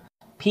crossbow.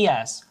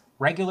 P.S.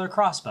 Regular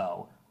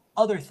crossbow,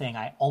 other thing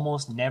I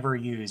almost never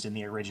used in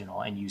the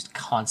original and used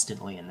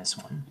constantly in this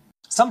one.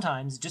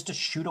 Sometimes just to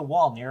shoot a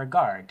wall near a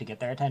guard to get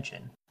their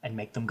attention and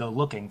make them go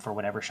looking for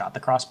whatever shot the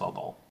crossbow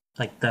bolt.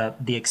 Like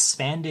the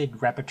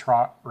expanded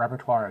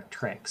repertoire of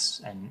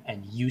tricks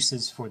and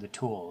uses for the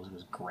tools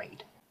was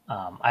great.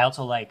 I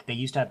also they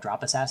used to have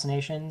drop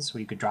assassinations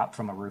where you could drop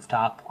from a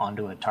rooftop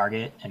onto a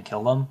target and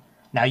kill them.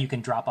 Now you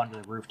can drop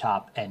onto the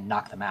rooftop and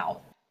knock them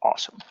out.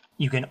 Awesome.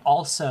 You can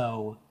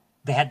also,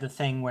 they had the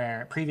thing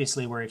where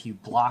previously where if you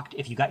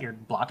got your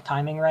block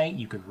timing right,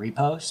 you could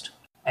repost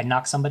and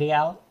knock somebody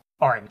out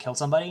or and kill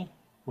somebody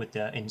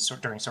during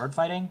sword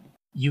fighting.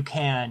 You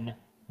can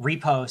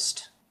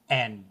repost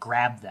and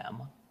grab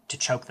them to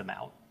choke them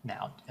out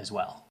now as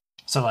well.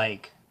 So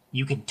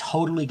you can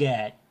totally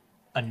get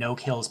a no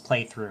kills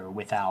playthrough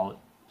without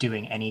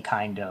doing any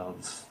kind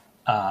of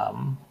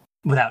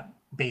without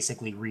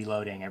basically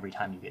reloading every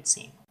time you get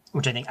seen.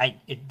 Which I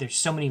think there's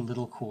so many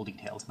little cool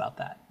details about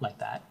that.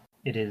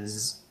 It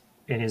is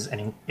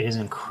an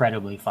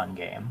incredibly fun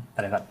game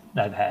that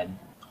I've had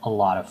a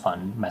lot of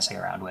fun messing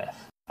around with.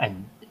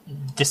 And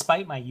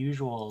despite my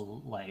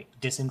usual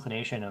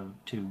disinclination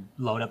to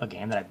load up a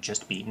game that I've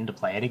just beaten to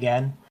play it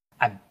again,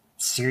 I'm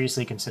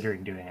seriously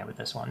considering doing it with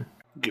this one.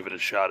 Give it a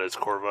shot as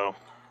Corvo.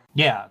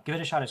 Yeah, give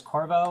it a shot as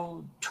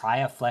Corvo. Try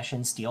a Flesh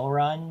and Steel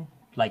run.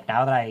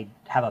 Now that I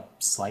have a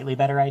slightly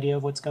better idea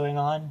of what's going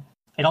on.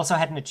 It also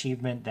had an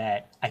achievement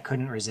that I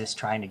couldn't resist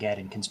trying to get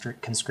in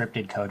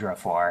conscripted Kodra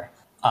for.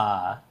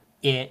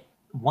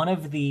 One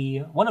of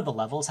the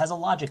levels has a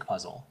logic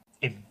puzzle.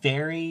 A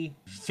very,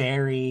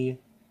 very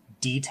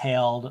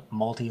detailed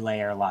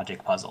multi-layer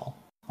logic puzzle.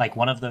 Like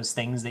one of those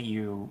things that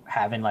you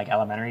have in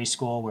elementary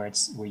school where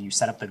you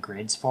set up the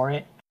grids for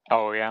it.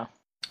 Oh yeah.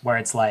 Where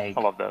it's I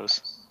love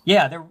those.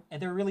 Yeah,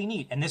 they're really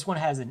neat. And this one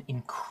has an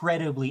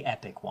incredibly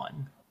epic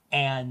one.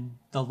 And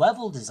the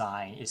level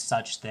design is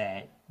such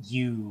that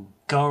you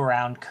go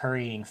around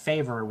currying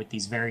favor with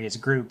these various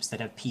groups that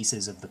have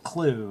pieces of the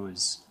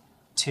clues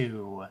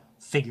to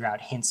figure out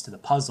hints to the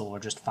puzzle or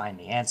just find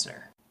the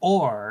answer.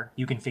 Or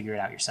you can figure it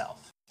out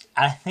yourself.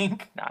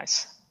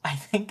 Nice.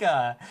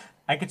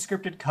 I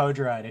conscripted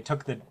Kodra and it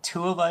took the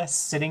two of us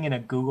sitting in a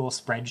Google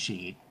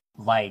spreadsheet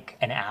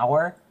an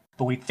hour,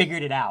 but we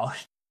figured it out.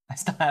 I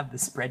still have the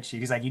spreadsheet.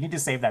 He's like, you need to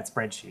save that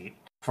spreadsheet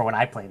for when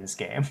I play this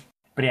game.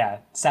 But yeah,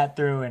 sat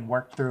through and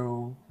worked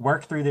through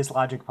this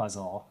logic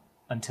puzzle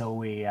until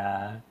we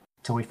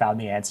found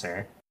the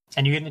answer.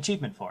 And you get an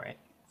achievement for it,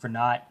 for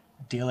not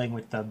dealing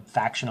with the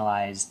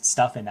factionalized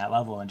stuff in that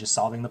level and just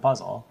solving the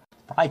puzzle.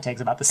 Probably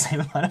takes about the same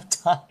amount of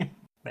time.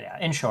 But yeah,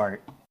 in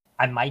short,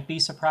 I might be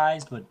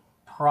surprised, but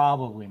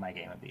probably my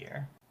game of the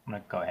year. I'm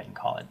going to go ahead and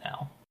call it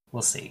now.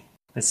 We'll see.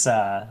 There's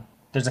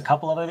a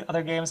couple of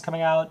other games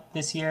coming out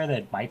this year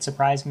that might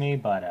surprise me,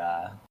 but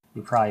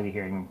you'll probably be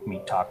hearing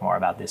me talk more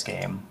about this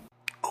game.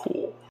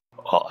 Cool.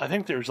 Well, I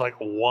think there's like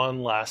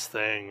one last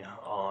thing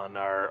on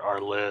our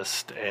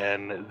list,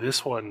 and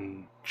this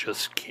one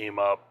just came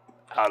up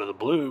out of the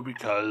blue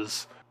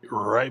because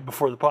right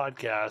before the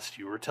podcast,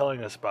 you were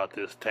telling us about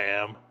this,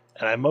 Tam,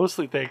 and I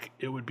mostly think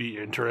it would be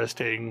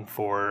interesting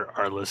for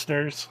our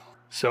listeners.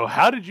 So,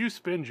 how did you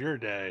spend your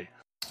day?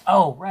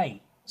 Oh,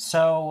 right.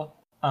 So,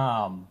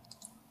 a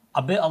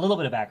little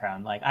bit of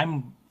background. Like,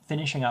 I'm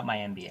finishing up my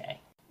MBA,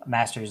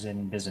 Master's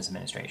in Business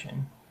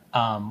Administration,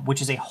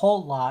 which is a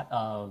whole lot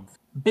of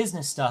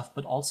business stuff,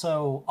 but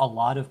also a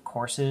lot of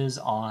courses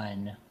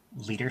on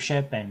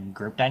leadership and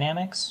group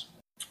dynamics,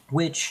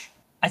 which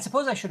I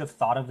suppose I should have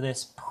thought of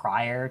this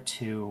prior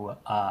to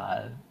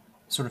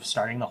sort of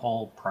starting the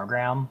whole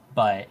program,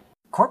 but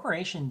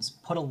corporations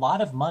put a lot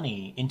of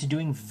money into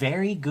doing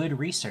very good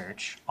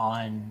research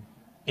on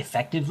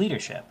effective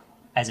leadership,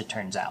 as it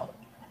turns out.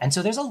 And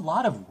so there's a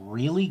lot of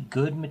really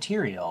good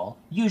material,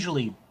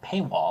 usually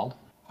paywalled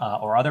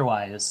or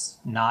otherwise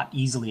not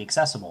easily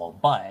accessible,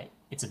 but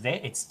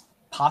it's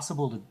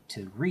possible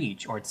to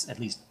reach, or it's at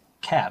least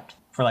kept,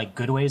 for like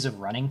good ways of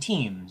running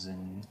teams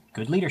and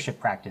good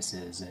leadership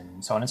practices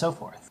and so on and so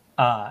forth.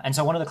 And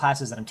so one of the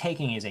classes that I'm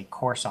taking is a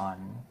course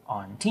on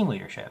team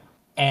leadership.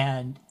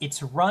 And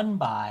it's run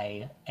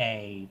by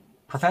a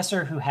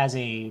professor who has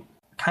a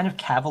kind of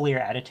cavalier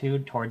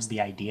attitude towards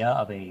the idea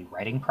of a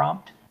writing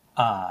prompt.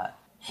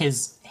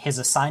 His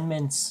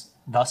assignments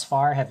thus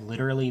far have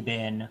literally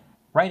been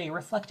write a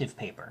reflective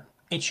paper.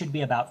 It should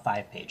be about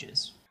 5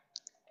 pages.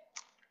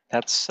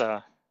 That's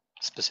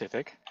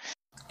specific.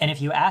 And if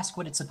you ask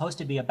what it's supposed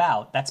to be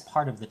about, that's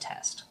part of the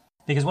test.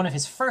 Because one of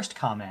his first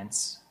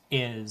comments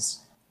is,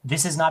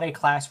 this is not a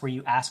class where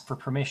you ask for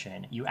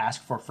permission, you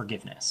ask for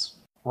forgiveness.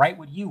 Write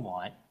what you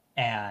want,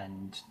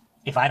 and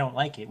if I don't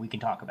like it, we can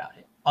talk about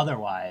it.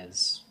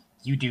 Otherwise,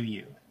 you do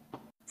you.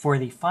 For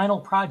the final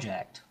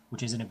project,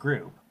 which is in a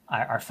group,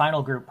 our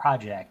final group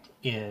project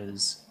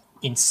is,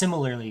 in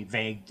similarly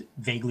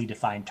vaguely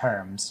defined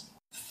terms,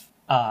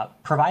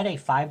 provide a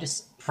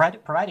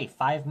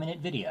 5-minute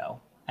video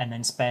and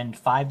then spend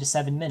 5 to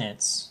 7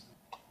 minutes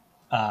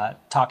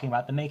talking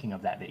about the making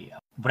of that video,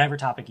 whatever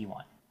topic you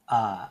want.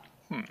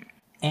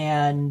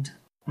 And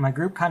my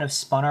group kind of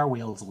spun our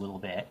wheels a little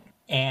bit,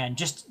 and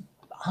just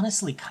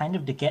honestly kind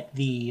of to get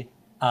the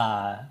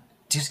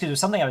just because it was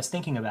something I was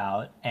thinking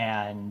about,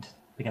 and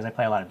because I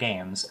play a lot of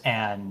games,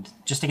 and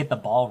just to get the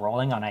ball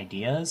rolling on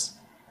ideas,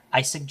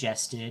 I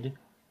suggested,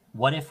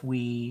 what if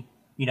we,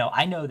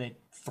 I know that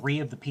 3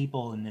 of the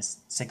people in this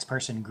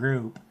 6-person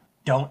group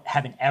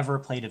haven't ever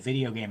played a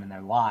video game in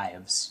their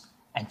lives,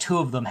 and 2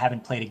 of them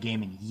haven't played a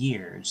game in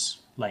years,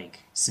 like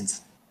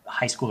since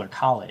high school or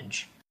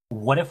college.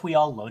 What if we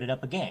all loaded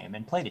up a game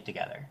and played it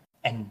together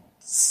and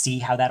see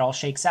how that all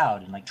shakes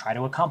out, and like try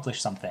to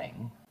accomplish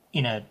something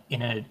in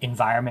an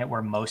environment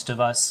where most of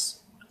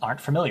us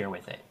aren't familiar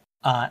with it?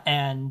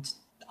 And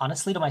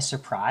honestly, to my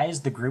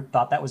surprise, the group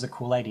thought that was a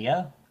cool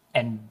idea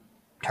and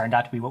turned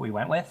out to be what we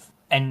went with.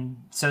 And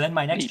so then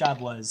my next job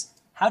was,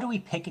 how do we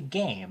pick a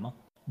game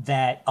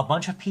that a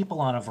bunch of people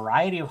on a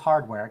variety of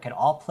hardware could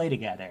all play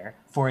together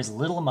for as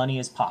little money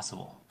as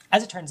possible?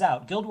 As it turns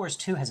out, Guild Wars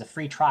 2 has a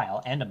free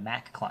trial and a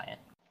Mac client.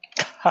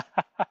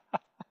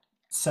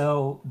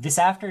 So this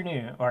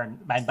afternoon, or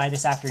by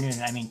this afternoon,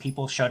 I mean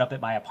people showed up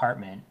at my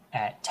apartment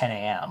at 10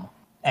 a.m.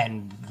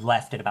 and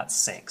left at about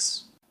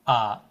 6.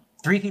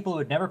 3 people who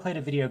had never played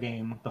a video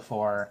game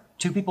before,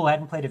 2 people who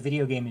hadn't played a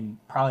video game in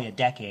probably a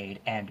decade,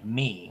 and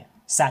me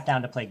sat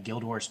down to play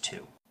Guild Wars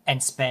 2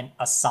 and spent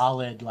a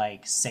solid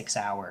 6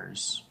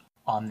 hours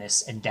on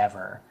this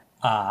endeavor.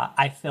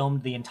 I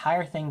filmed the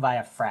entire thing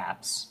via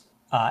Fraps,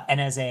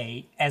 and as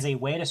a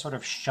way to sort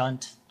of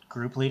shunt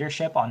group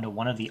leadership onto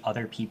one of the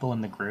other people in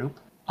the group,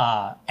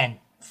 and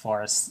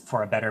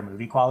for a better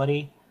movie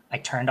quality, I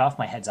turned off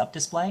my heads-up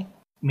display,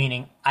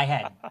 meaning I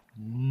had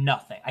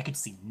nothing. I could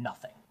see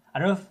nothing. I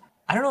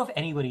don't know if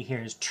anybody here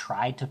has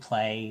tried to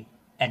play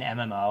an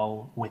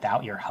MMO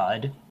without your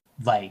HUD.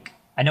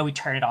 I know we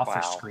turn it off for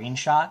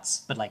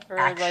screenshots, but or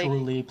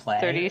actually play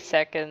 30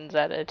 seconds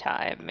at a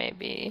time,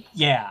 maybe.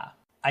 Yeah,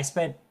 I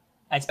spent.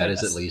 That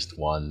is at least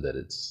one that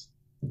it's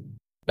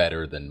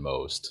better than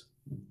most.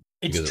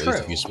 It's because true. At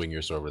least if you swing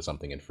your sword with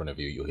something in front of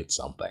you, you'll hit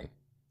something.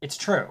 It's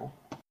true,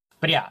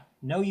 but yeah,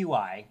 no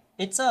UI.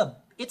 It's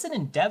an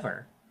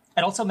endeavor.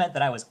 It also meant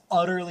that I was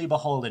utterly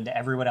beholden to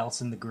everyone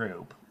else in the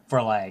group for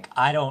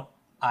I don't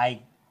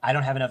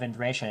have enough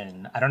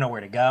information. I don't know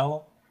where to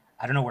go.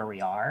 I don't know where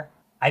we are.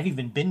 I've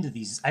even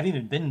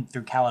been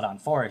through Caledon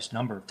Forest a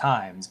number of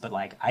times, but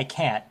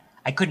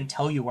I couldn't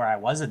tell you where I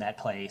was in that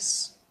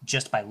place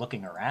just by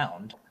looking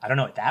around. I don't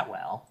know it that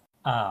well.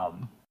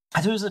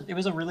 It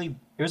was a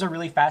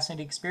really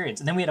fascinating experience.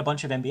 And then we had a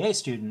bunch of MBA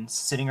students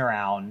sitting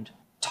around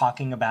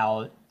talking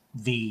about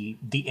the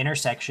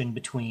intersection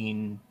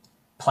between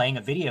playing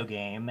a video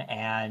game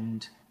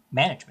and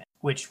management,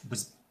 which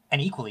was an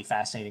equally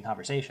fascinating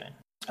conversation.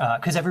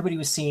 Because everybody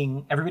was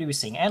seeing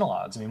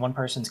analogs. I mean, one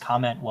person's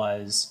comment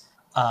was,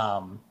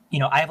 I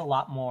have a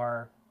lot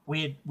more.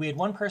 We had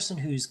one person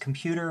whose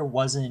computer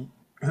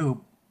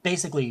who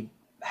basically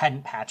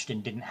hadn't patched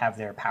and didn't have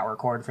their power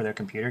cord for their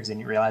computer because they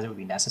didn't realize it would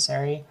be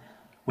necessary,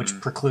 which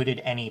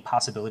precluded any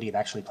possibility of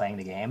actually playing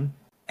the game.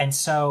 And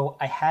so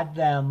I had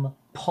them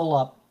pull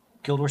up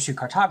Guild Wars 2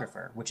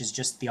 Cartographer, which is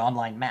just the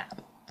online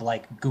map, the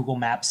like Google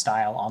Maps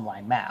style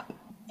online map.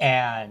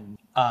 And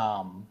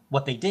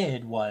what they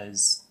did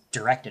was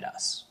directed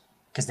us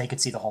because they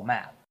could see the whole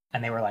map.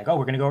 And they were like, oh,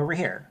 we're going to go over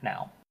here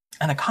now.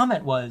 And the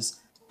comment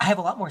was, I have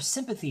a lot more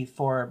sympathy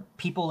for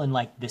people in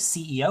like the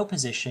CEO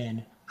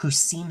position who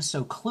seem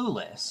so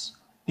clueless,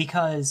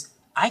 because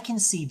I can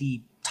see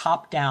the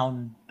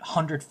top-down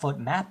 100-foot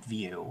map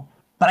view,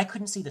 but I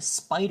couldn't see the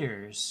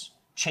spiders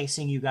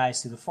chasing you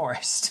guys through the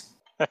forest.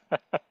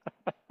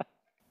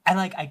 And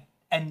like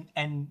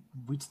and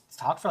we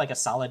talked for like a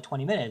solid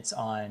 20 minutes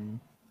on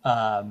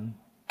kind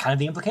of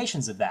the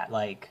implications of that.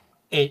 Like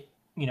it,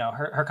 you know,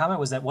 her comment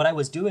was that what I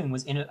was doing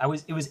was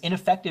it was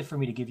ineffective for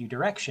me to give you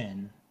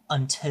direction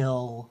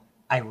until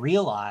I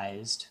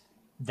realized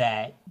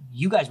that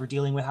you guys were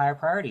dealing with higher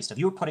priority stuff.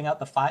 You were putting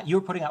out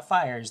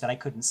fires that I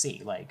couldn't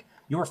see. Like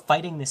you were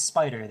fighting this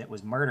spider that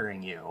was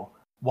murdering you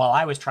while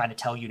I was trying to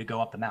tell you to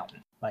go up the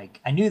mountain.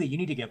 Like I knew that you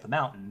need to get up the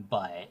mountain,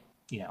 but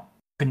you know,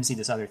 couldn't see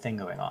this other thing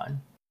going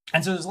on.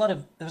 And so there was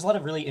a lot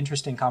of really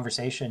interesting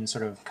conversation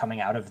sort of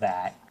coming out of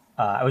that.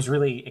 I was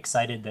really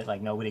excited that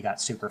like nobody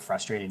got super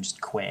frustrated and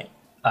just quit.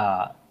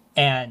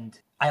 And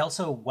I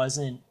also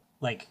wasn't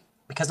like,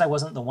 because I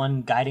wasn't the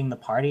one guiding the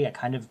party, I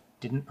kind of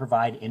didn't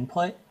provide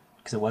input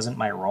because it wasn't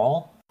my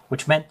role,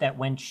 which meant that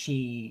when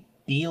she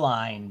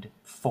beelined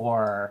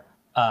for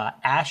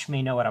Ash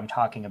may know what I'm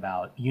talking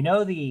about. You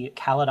know the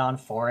Karazhan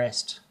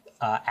Forest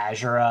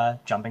Azura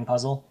jumping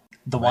puzzle?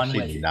 The I'm one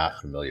actually with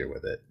not familiar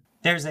with it.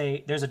 There's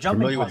a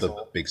jumping Familiar puzzle.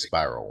 with the big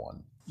spiral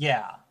one.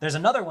 Yeah, there's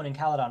another one in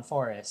Karazhan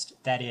Forest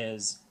that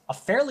is a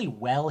fairly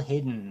well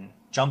hidden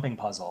jumping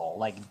puzzle,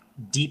 like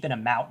deep in a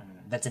mountain.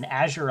 That's an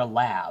Azura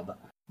lab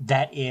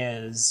that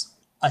is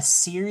a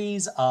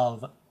series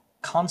of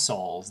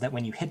consoles that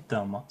when you hit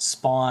them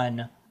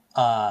spawn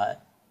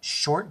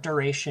short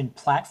duration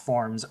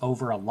platforms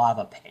over a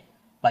lava pit.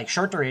 Like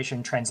short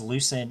duration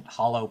translucent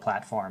hollow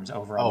platforms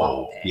over a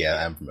lava pit.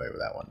 Yeah, I'm familiar with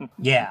that one.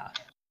 Yeah.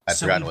 I'd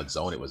forgotten what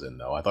zone it was in,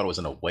 though. I thought it was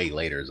in a way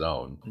later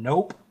zone.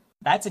 Nope.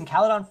 That's in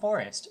Karazhan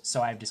Forest,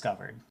 so I've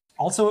discovered.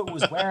 Also, it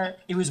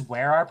was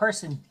where our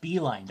person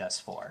beelined us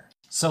for.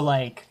 So,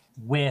 like,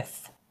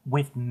 with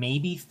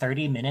maybe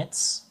 30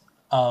 minutes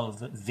of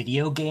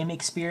video game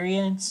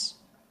experience,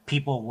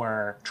 people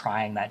were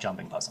trying that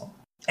jumping puzzle.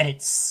 And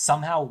it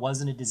somehow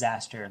wasn't a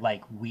disaster.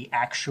 Like, we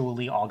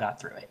actually all got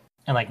through it.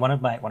 And, like, one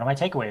of my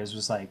takeaways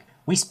was, like,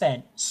 we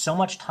spent so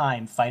much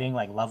time fighting,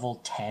 like,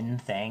 level 10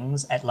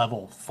 things at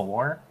level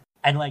 4.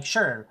 And, like,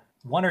 sure,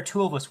 one or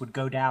two of us would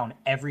go down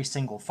every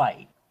single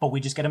fight, but we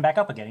just get them back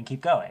up again and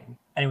keep going.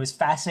 And it was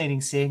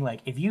fascinating seeing,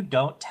 like, if you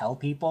don't tell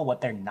people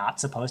what they're not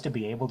supposed to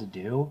be able to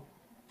do,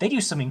 they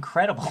do some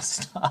incredible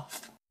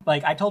stuff.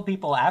 Like, I told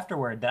people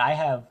afterward that I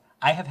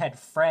have had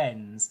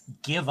friends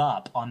give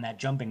up on that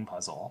jumping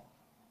puzzle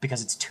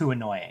because it's too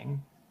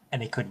annoying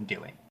and they couldn't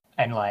do it.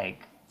 And,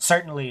 like,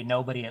 certainly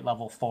nobody at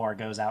level 4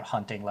 goes out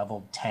hunting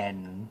level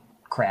 10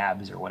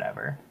 crabs or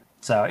whatever.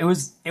 So it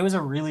was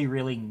a really,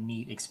 really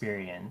neat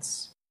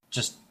experience.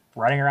 Just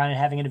running around and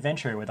having an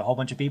adventure with a whole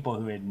bunch of people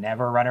who had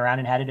never run around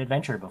and had an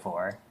adventure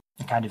before.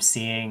 And kind of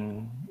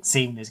seeing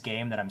this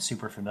game that I'm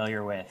super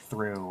familiar with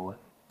through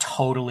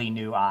totally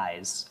new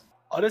eyes.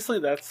 Honestly,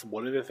 that's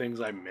one of the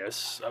things I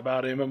miss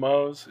about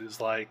MMOs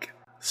is like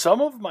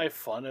some of my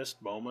funnest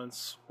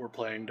moments were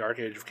playing Dark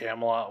Age of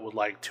Camelot with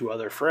like 2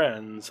 other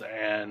friends,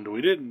 and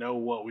we didn't know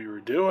what we were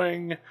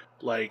doing.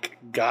 Like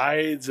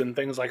guides and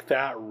things like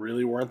that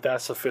really weren't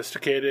that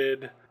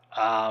sophisticated.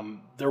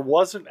 There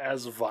wasn't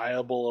as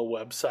viable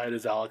a website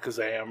as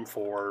Alakazam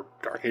for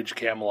Dark Age of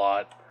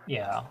Camelot.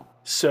 Yeah.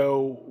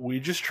 So we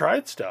just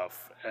tried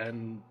stuff,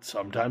 and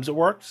sometimes it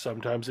worked,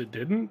 sometimes it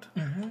didn't.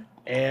 Mm-hmm.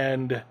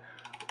 And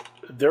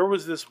there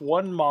was this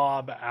one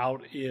mob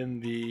out in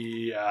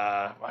the,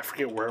 I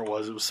forget where it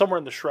was somewhere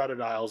in the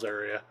Shrouded Isles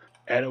area,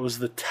 and it was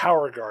the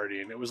Tower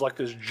Guardian. It was like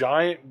this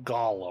giant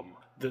golem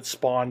that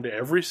spawned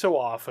every so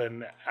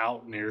often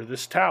out near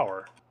this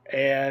tower.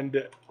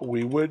 And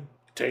we would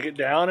take it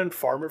down and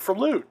farm it for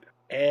loot.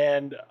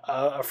 And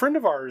a friend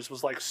of ours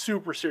was like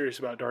super serious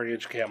about Dark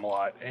Age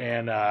Camelot,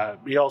 and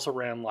he also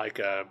ran like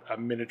a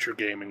miniature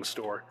gaming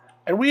store.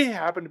 And we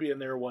happened to be in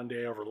there one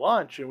day over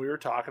lunch, and we were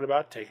talking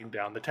about taking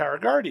down the Tower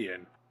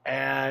Guardian.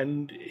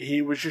 And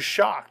he was just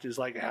shocked. He's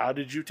like, how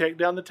did you take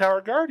down the Tower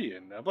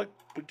Guardian? I'm like,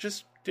 we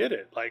just did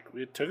it. Like,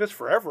 it took us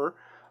forever,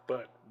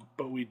 but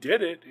we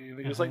did it. And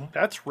he was like,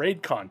 that's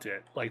raid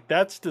content. Like,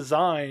 that's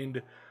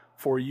designed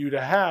for you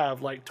to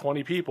have like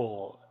 20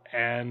 people.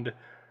 And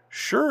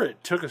sure,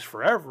 it took us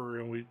forever,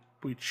 and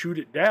we chewed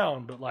it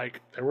down, but like,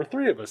 there were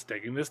 3 of us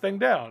taking this thing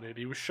down, and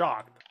he was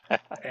shocked.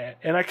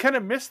 And I kind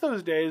of miss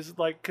those days,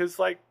 like, because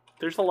like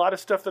there's a lot of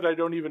stuff that I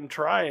don't even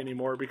try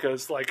anymore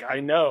because like I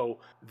know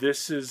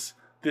this is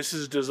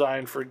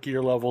designed for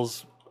gear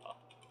levels,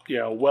 you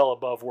know, well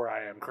above where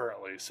I am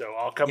currently. So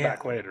I'll come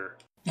back later.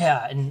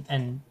 Yeah,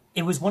 and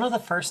it was one of the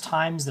first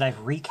times that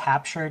I've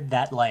recaptured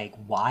that like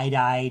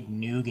wide-eyed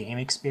new game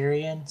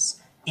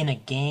experience in a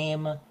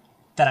game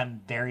that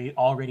I'm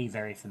already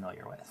very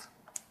familiar with.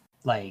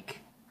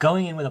 Like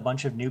going in with a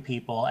bunch of new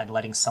people and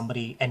letting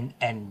somebody and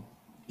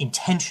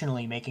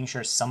intentionally making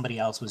sure somebody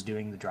else was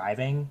doing the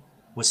driving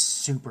was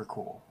super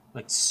cool.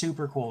 Like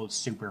super cool,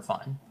 super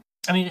fun.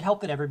 I mean, it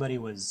helped that everybody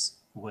was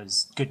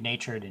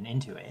good-natured and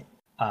into it.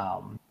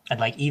 And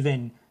like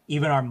even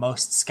our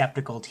most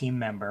skeptical team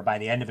member by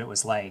the end of it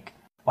was like,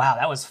 wow,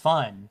 that was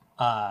fun.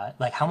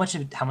 Like how much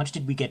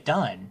did we get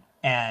done?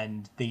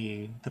 And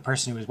the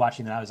person who was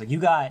watching that, I was like, you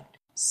got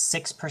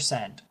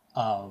 6%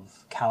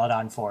 of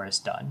Karazhan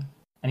Forest done.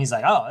 And he's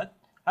like, oh,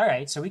 all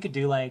right, so we could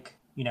do like,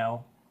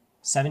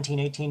 17,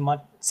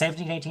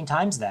 18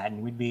 times that,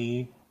 and we'd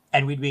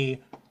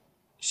be,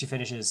 she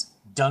finishes,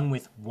 done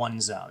with one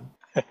zone.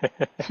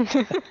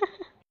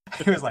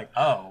 He was like,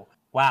 oh,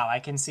 wow, I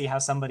can see how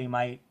somebody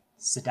might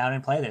sit down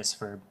and play this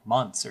for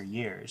months or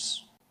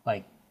years.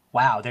 Like,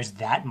 wow, there's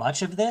that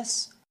much of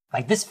this?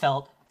 Like, this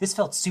felt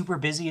super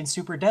busy and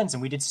super dense,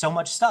 and we did so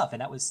much stuff,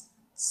 and that was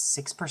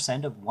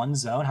 6% of one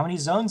zone? How many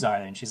zones are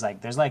there? And she's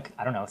like, there's like,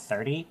 I don't know,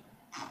 30?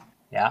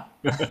 Yeah.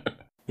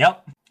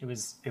 Yep. It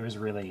was a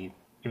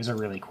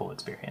really cool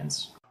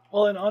experience.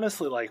 Well, and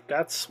honestly, like,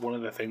 that's one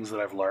of the things that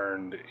I've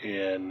learned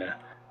in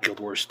Guild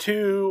Wars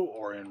 2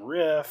 or in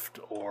Rift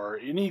or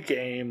any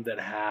game that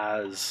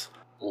has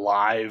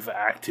live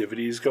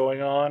activities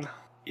going on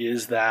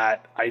is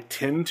that I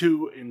tend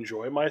to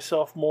enjoy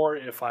myself more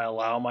if I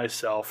allow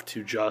myself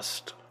to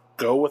just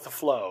go with the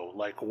flow.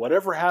 Like,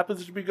 whatever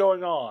happens to be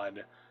going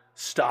on,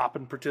 stop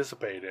and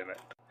participate in it,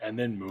 and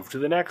then move to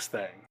the next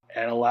thing,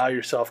 and allow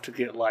yourself to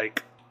get,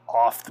 like,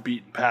 off the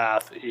beaten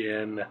path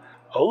in,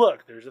 oh,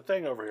 look, there's a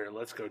thing over here,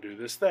 let's go do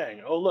this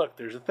thing. Oh, look,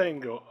 there's a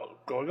thing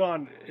going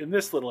on in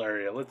this little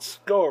area, let's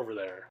go over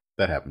there.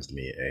 That happens to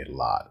me a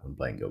lot when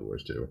playing Guild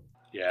Wars 2.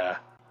 Yeah.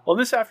 Well,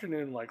 this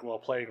afternoon, like, while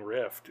playing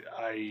Rift,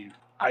 I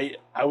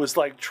was,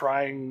 like,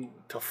 trying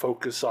to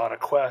focus on a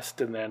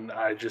quest, and then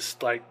I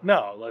just, like,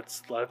 no,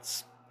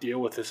 let's deal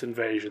with this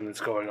invasion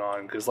that's going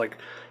on, because, like,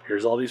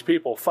 here's all these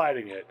people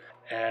fighting it.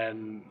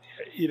 And,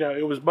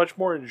 it was much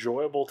more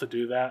enjoyable to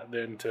do that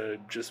than to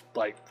just,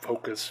 like,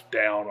 focus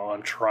down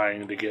on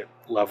trying to get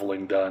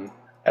leveling done.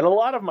 And a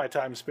lot of my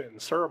time spent in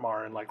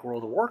Suramar and, like,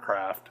 World of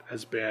Warcraft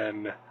has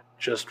been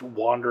just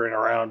wandering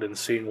around and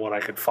seeing what I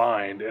could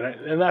find.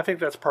 And I think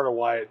that's part of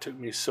why it took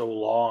me so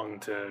long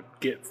to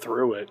get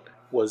through it,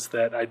 was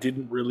that I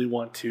didn't really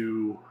want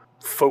to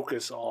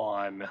focus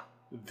on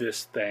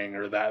this thing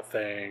or that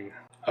thing.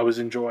 I was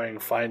enjoying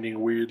finding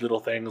weird little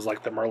things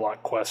like the Murloc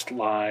quest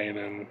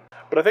line.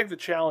 But I think the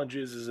challenge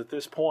is at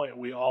this point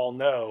we all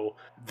know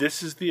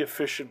this is the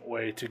efficient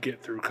way to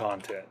get through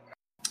content.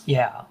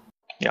 Yeah.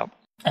 Yep.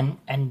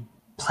 And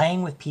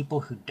playing with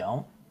people who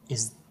don't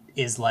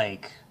is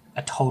like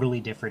a totally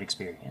different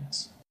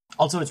experience.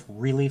 Also, it's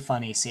really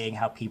funny seeing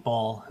how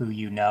people who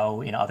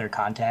in other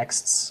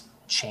contexts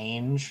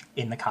change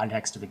in the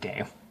context of the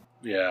game.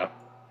 Yeah.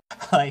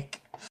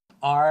 Like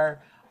our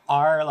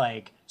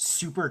like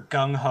super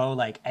gung-ho,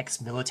 like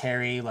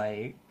ex-military,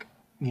 like,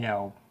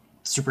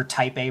 super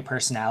type A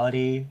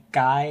personality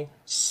guy,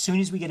 as soon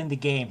as we get in the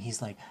game, he's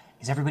like,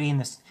 is everybody in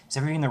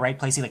the right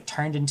place? He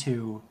turned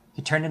into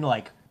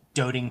like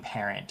doting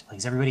parent. Like,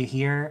 is everybody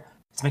here?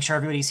 Let's make sure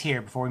everybody's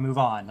here before we move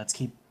on. Let's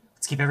keep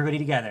everybody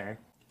together.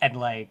 And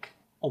like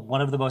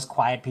one of the most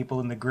quiet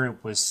people in the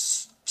group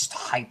was just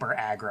hyper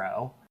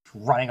aggro,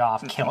 running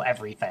off, kill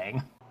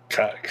everything.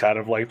 Kind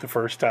of like the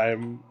first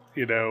time,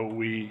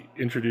 we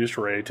introduced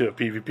Ray to a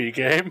PvP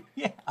game.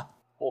 Yeah.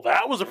 Well,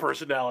 that was a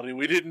personality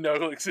we didn't know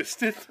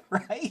existed.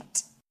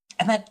 Right.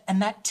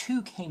 And that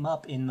too came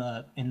up in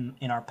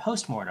our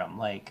postmortem.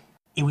 Like,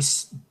 it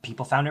was,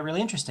 people found it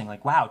really interesting.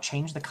 Like, wow,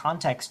 change the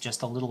context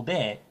just a little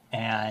bit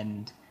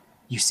and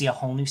you see a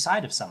whole new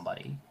side of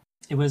somebody.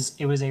 It was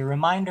a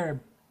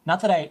reminder,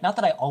 not that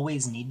I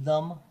always need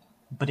them,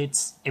 but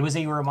it was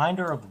a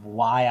reminder of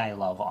why I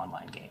love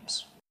online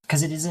games.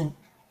 Because it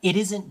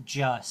isn't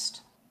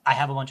just I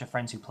have a bunch of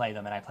friends who play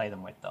them and I play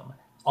them with them.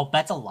 Oh,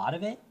 that's a lot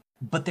of it,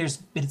 but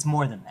it's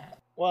more than that.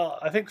 Well,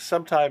 I think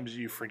sometimes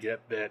you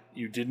forget that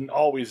you didn't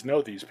always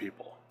know these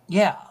people.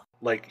 Yeah.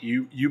 Like,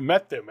 you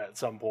met them at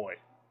some point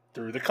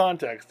through the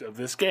context of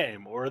this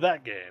game or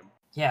that game.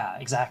 Yeah,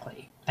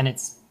 exactly. And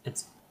it's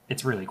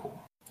really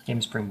cool.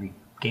 Games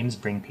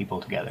bring people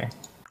together.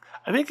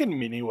 I think in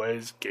many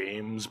ways,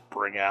 games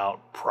bring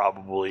out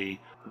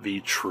probably the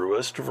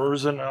truest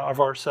version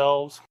of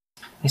ourselves.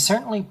 They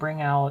certainly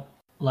bring out,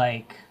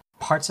 like,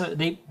 parts of...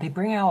 They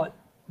bring out...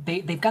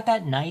 They've got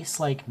that nice,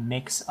 like,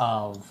 mix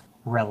of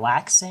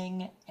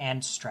relaxing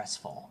and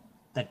stressful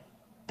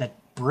that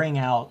bring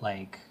out,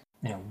 like,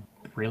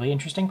 really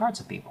interesting parts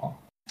of people.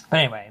 But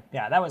anyway,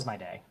 yeah, that was my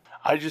day.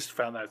 I just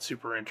found that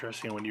super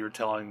interesting when you were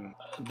telling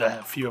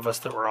the few of us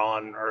that were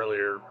on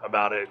earlier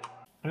about it.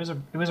 It was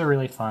a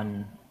really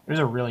fun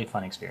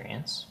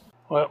experience.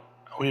 Well,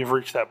 we've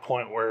reached that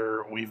point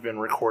where we've been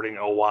recording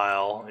a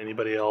while.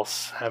 Anybody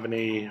else have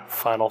any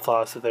final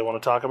thoughts that they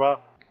want to talk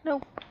about?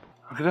 Nope.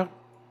 Okay.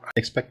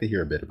 Expect to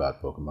hear a bit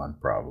about Pokemon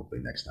probably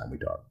next time we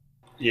talk.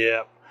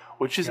 Yeah,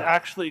 which is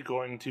actually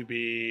going to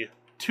be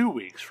 2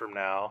 weeks from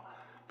now,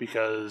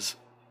 because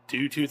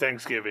due to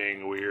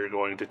Thanksgiving, we're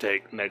going to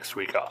take next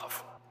week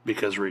off,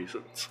 because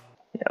reasons.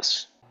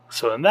 Yes.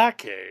 So in that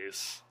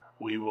case,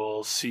 we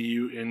will see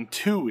you in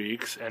 2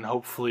 weeks, and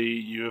hopefully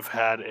you have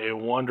had a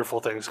wonderful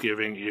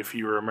Thanksgiving if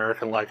you're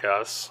American like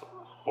us,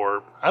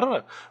 or, I don't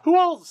know, who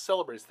all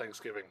celebrates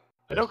Thanksgiving?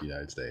 The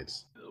United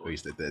States, at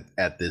least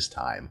at this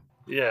time.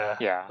 Yeah.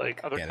 Yeah,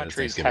 like other Canada's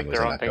countries Thanksgiving have was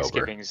their in own October.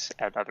 Thanksgivings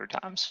at other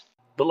times.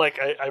 But like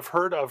I've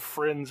heard of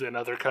friends in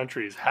other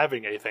countries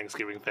having a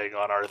Thanksgiving thing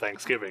on our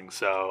Thanksgiving,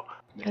 so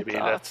maybe It's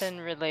that's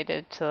often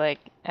related to like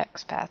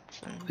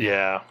expats and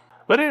yeah.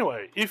 But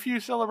anyway, if you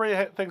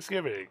celebrate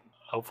Thanksgiving,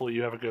 hopefully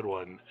you have a good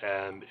one,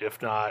 and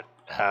if not,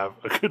 have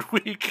a good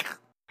week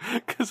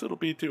because it'll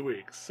be 2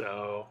 weeks.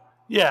 So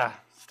yeah,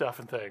 stuff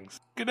and things.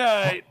 Good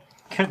night.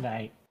 Good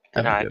night.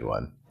 Have Good a night. good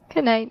one.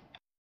 Good night.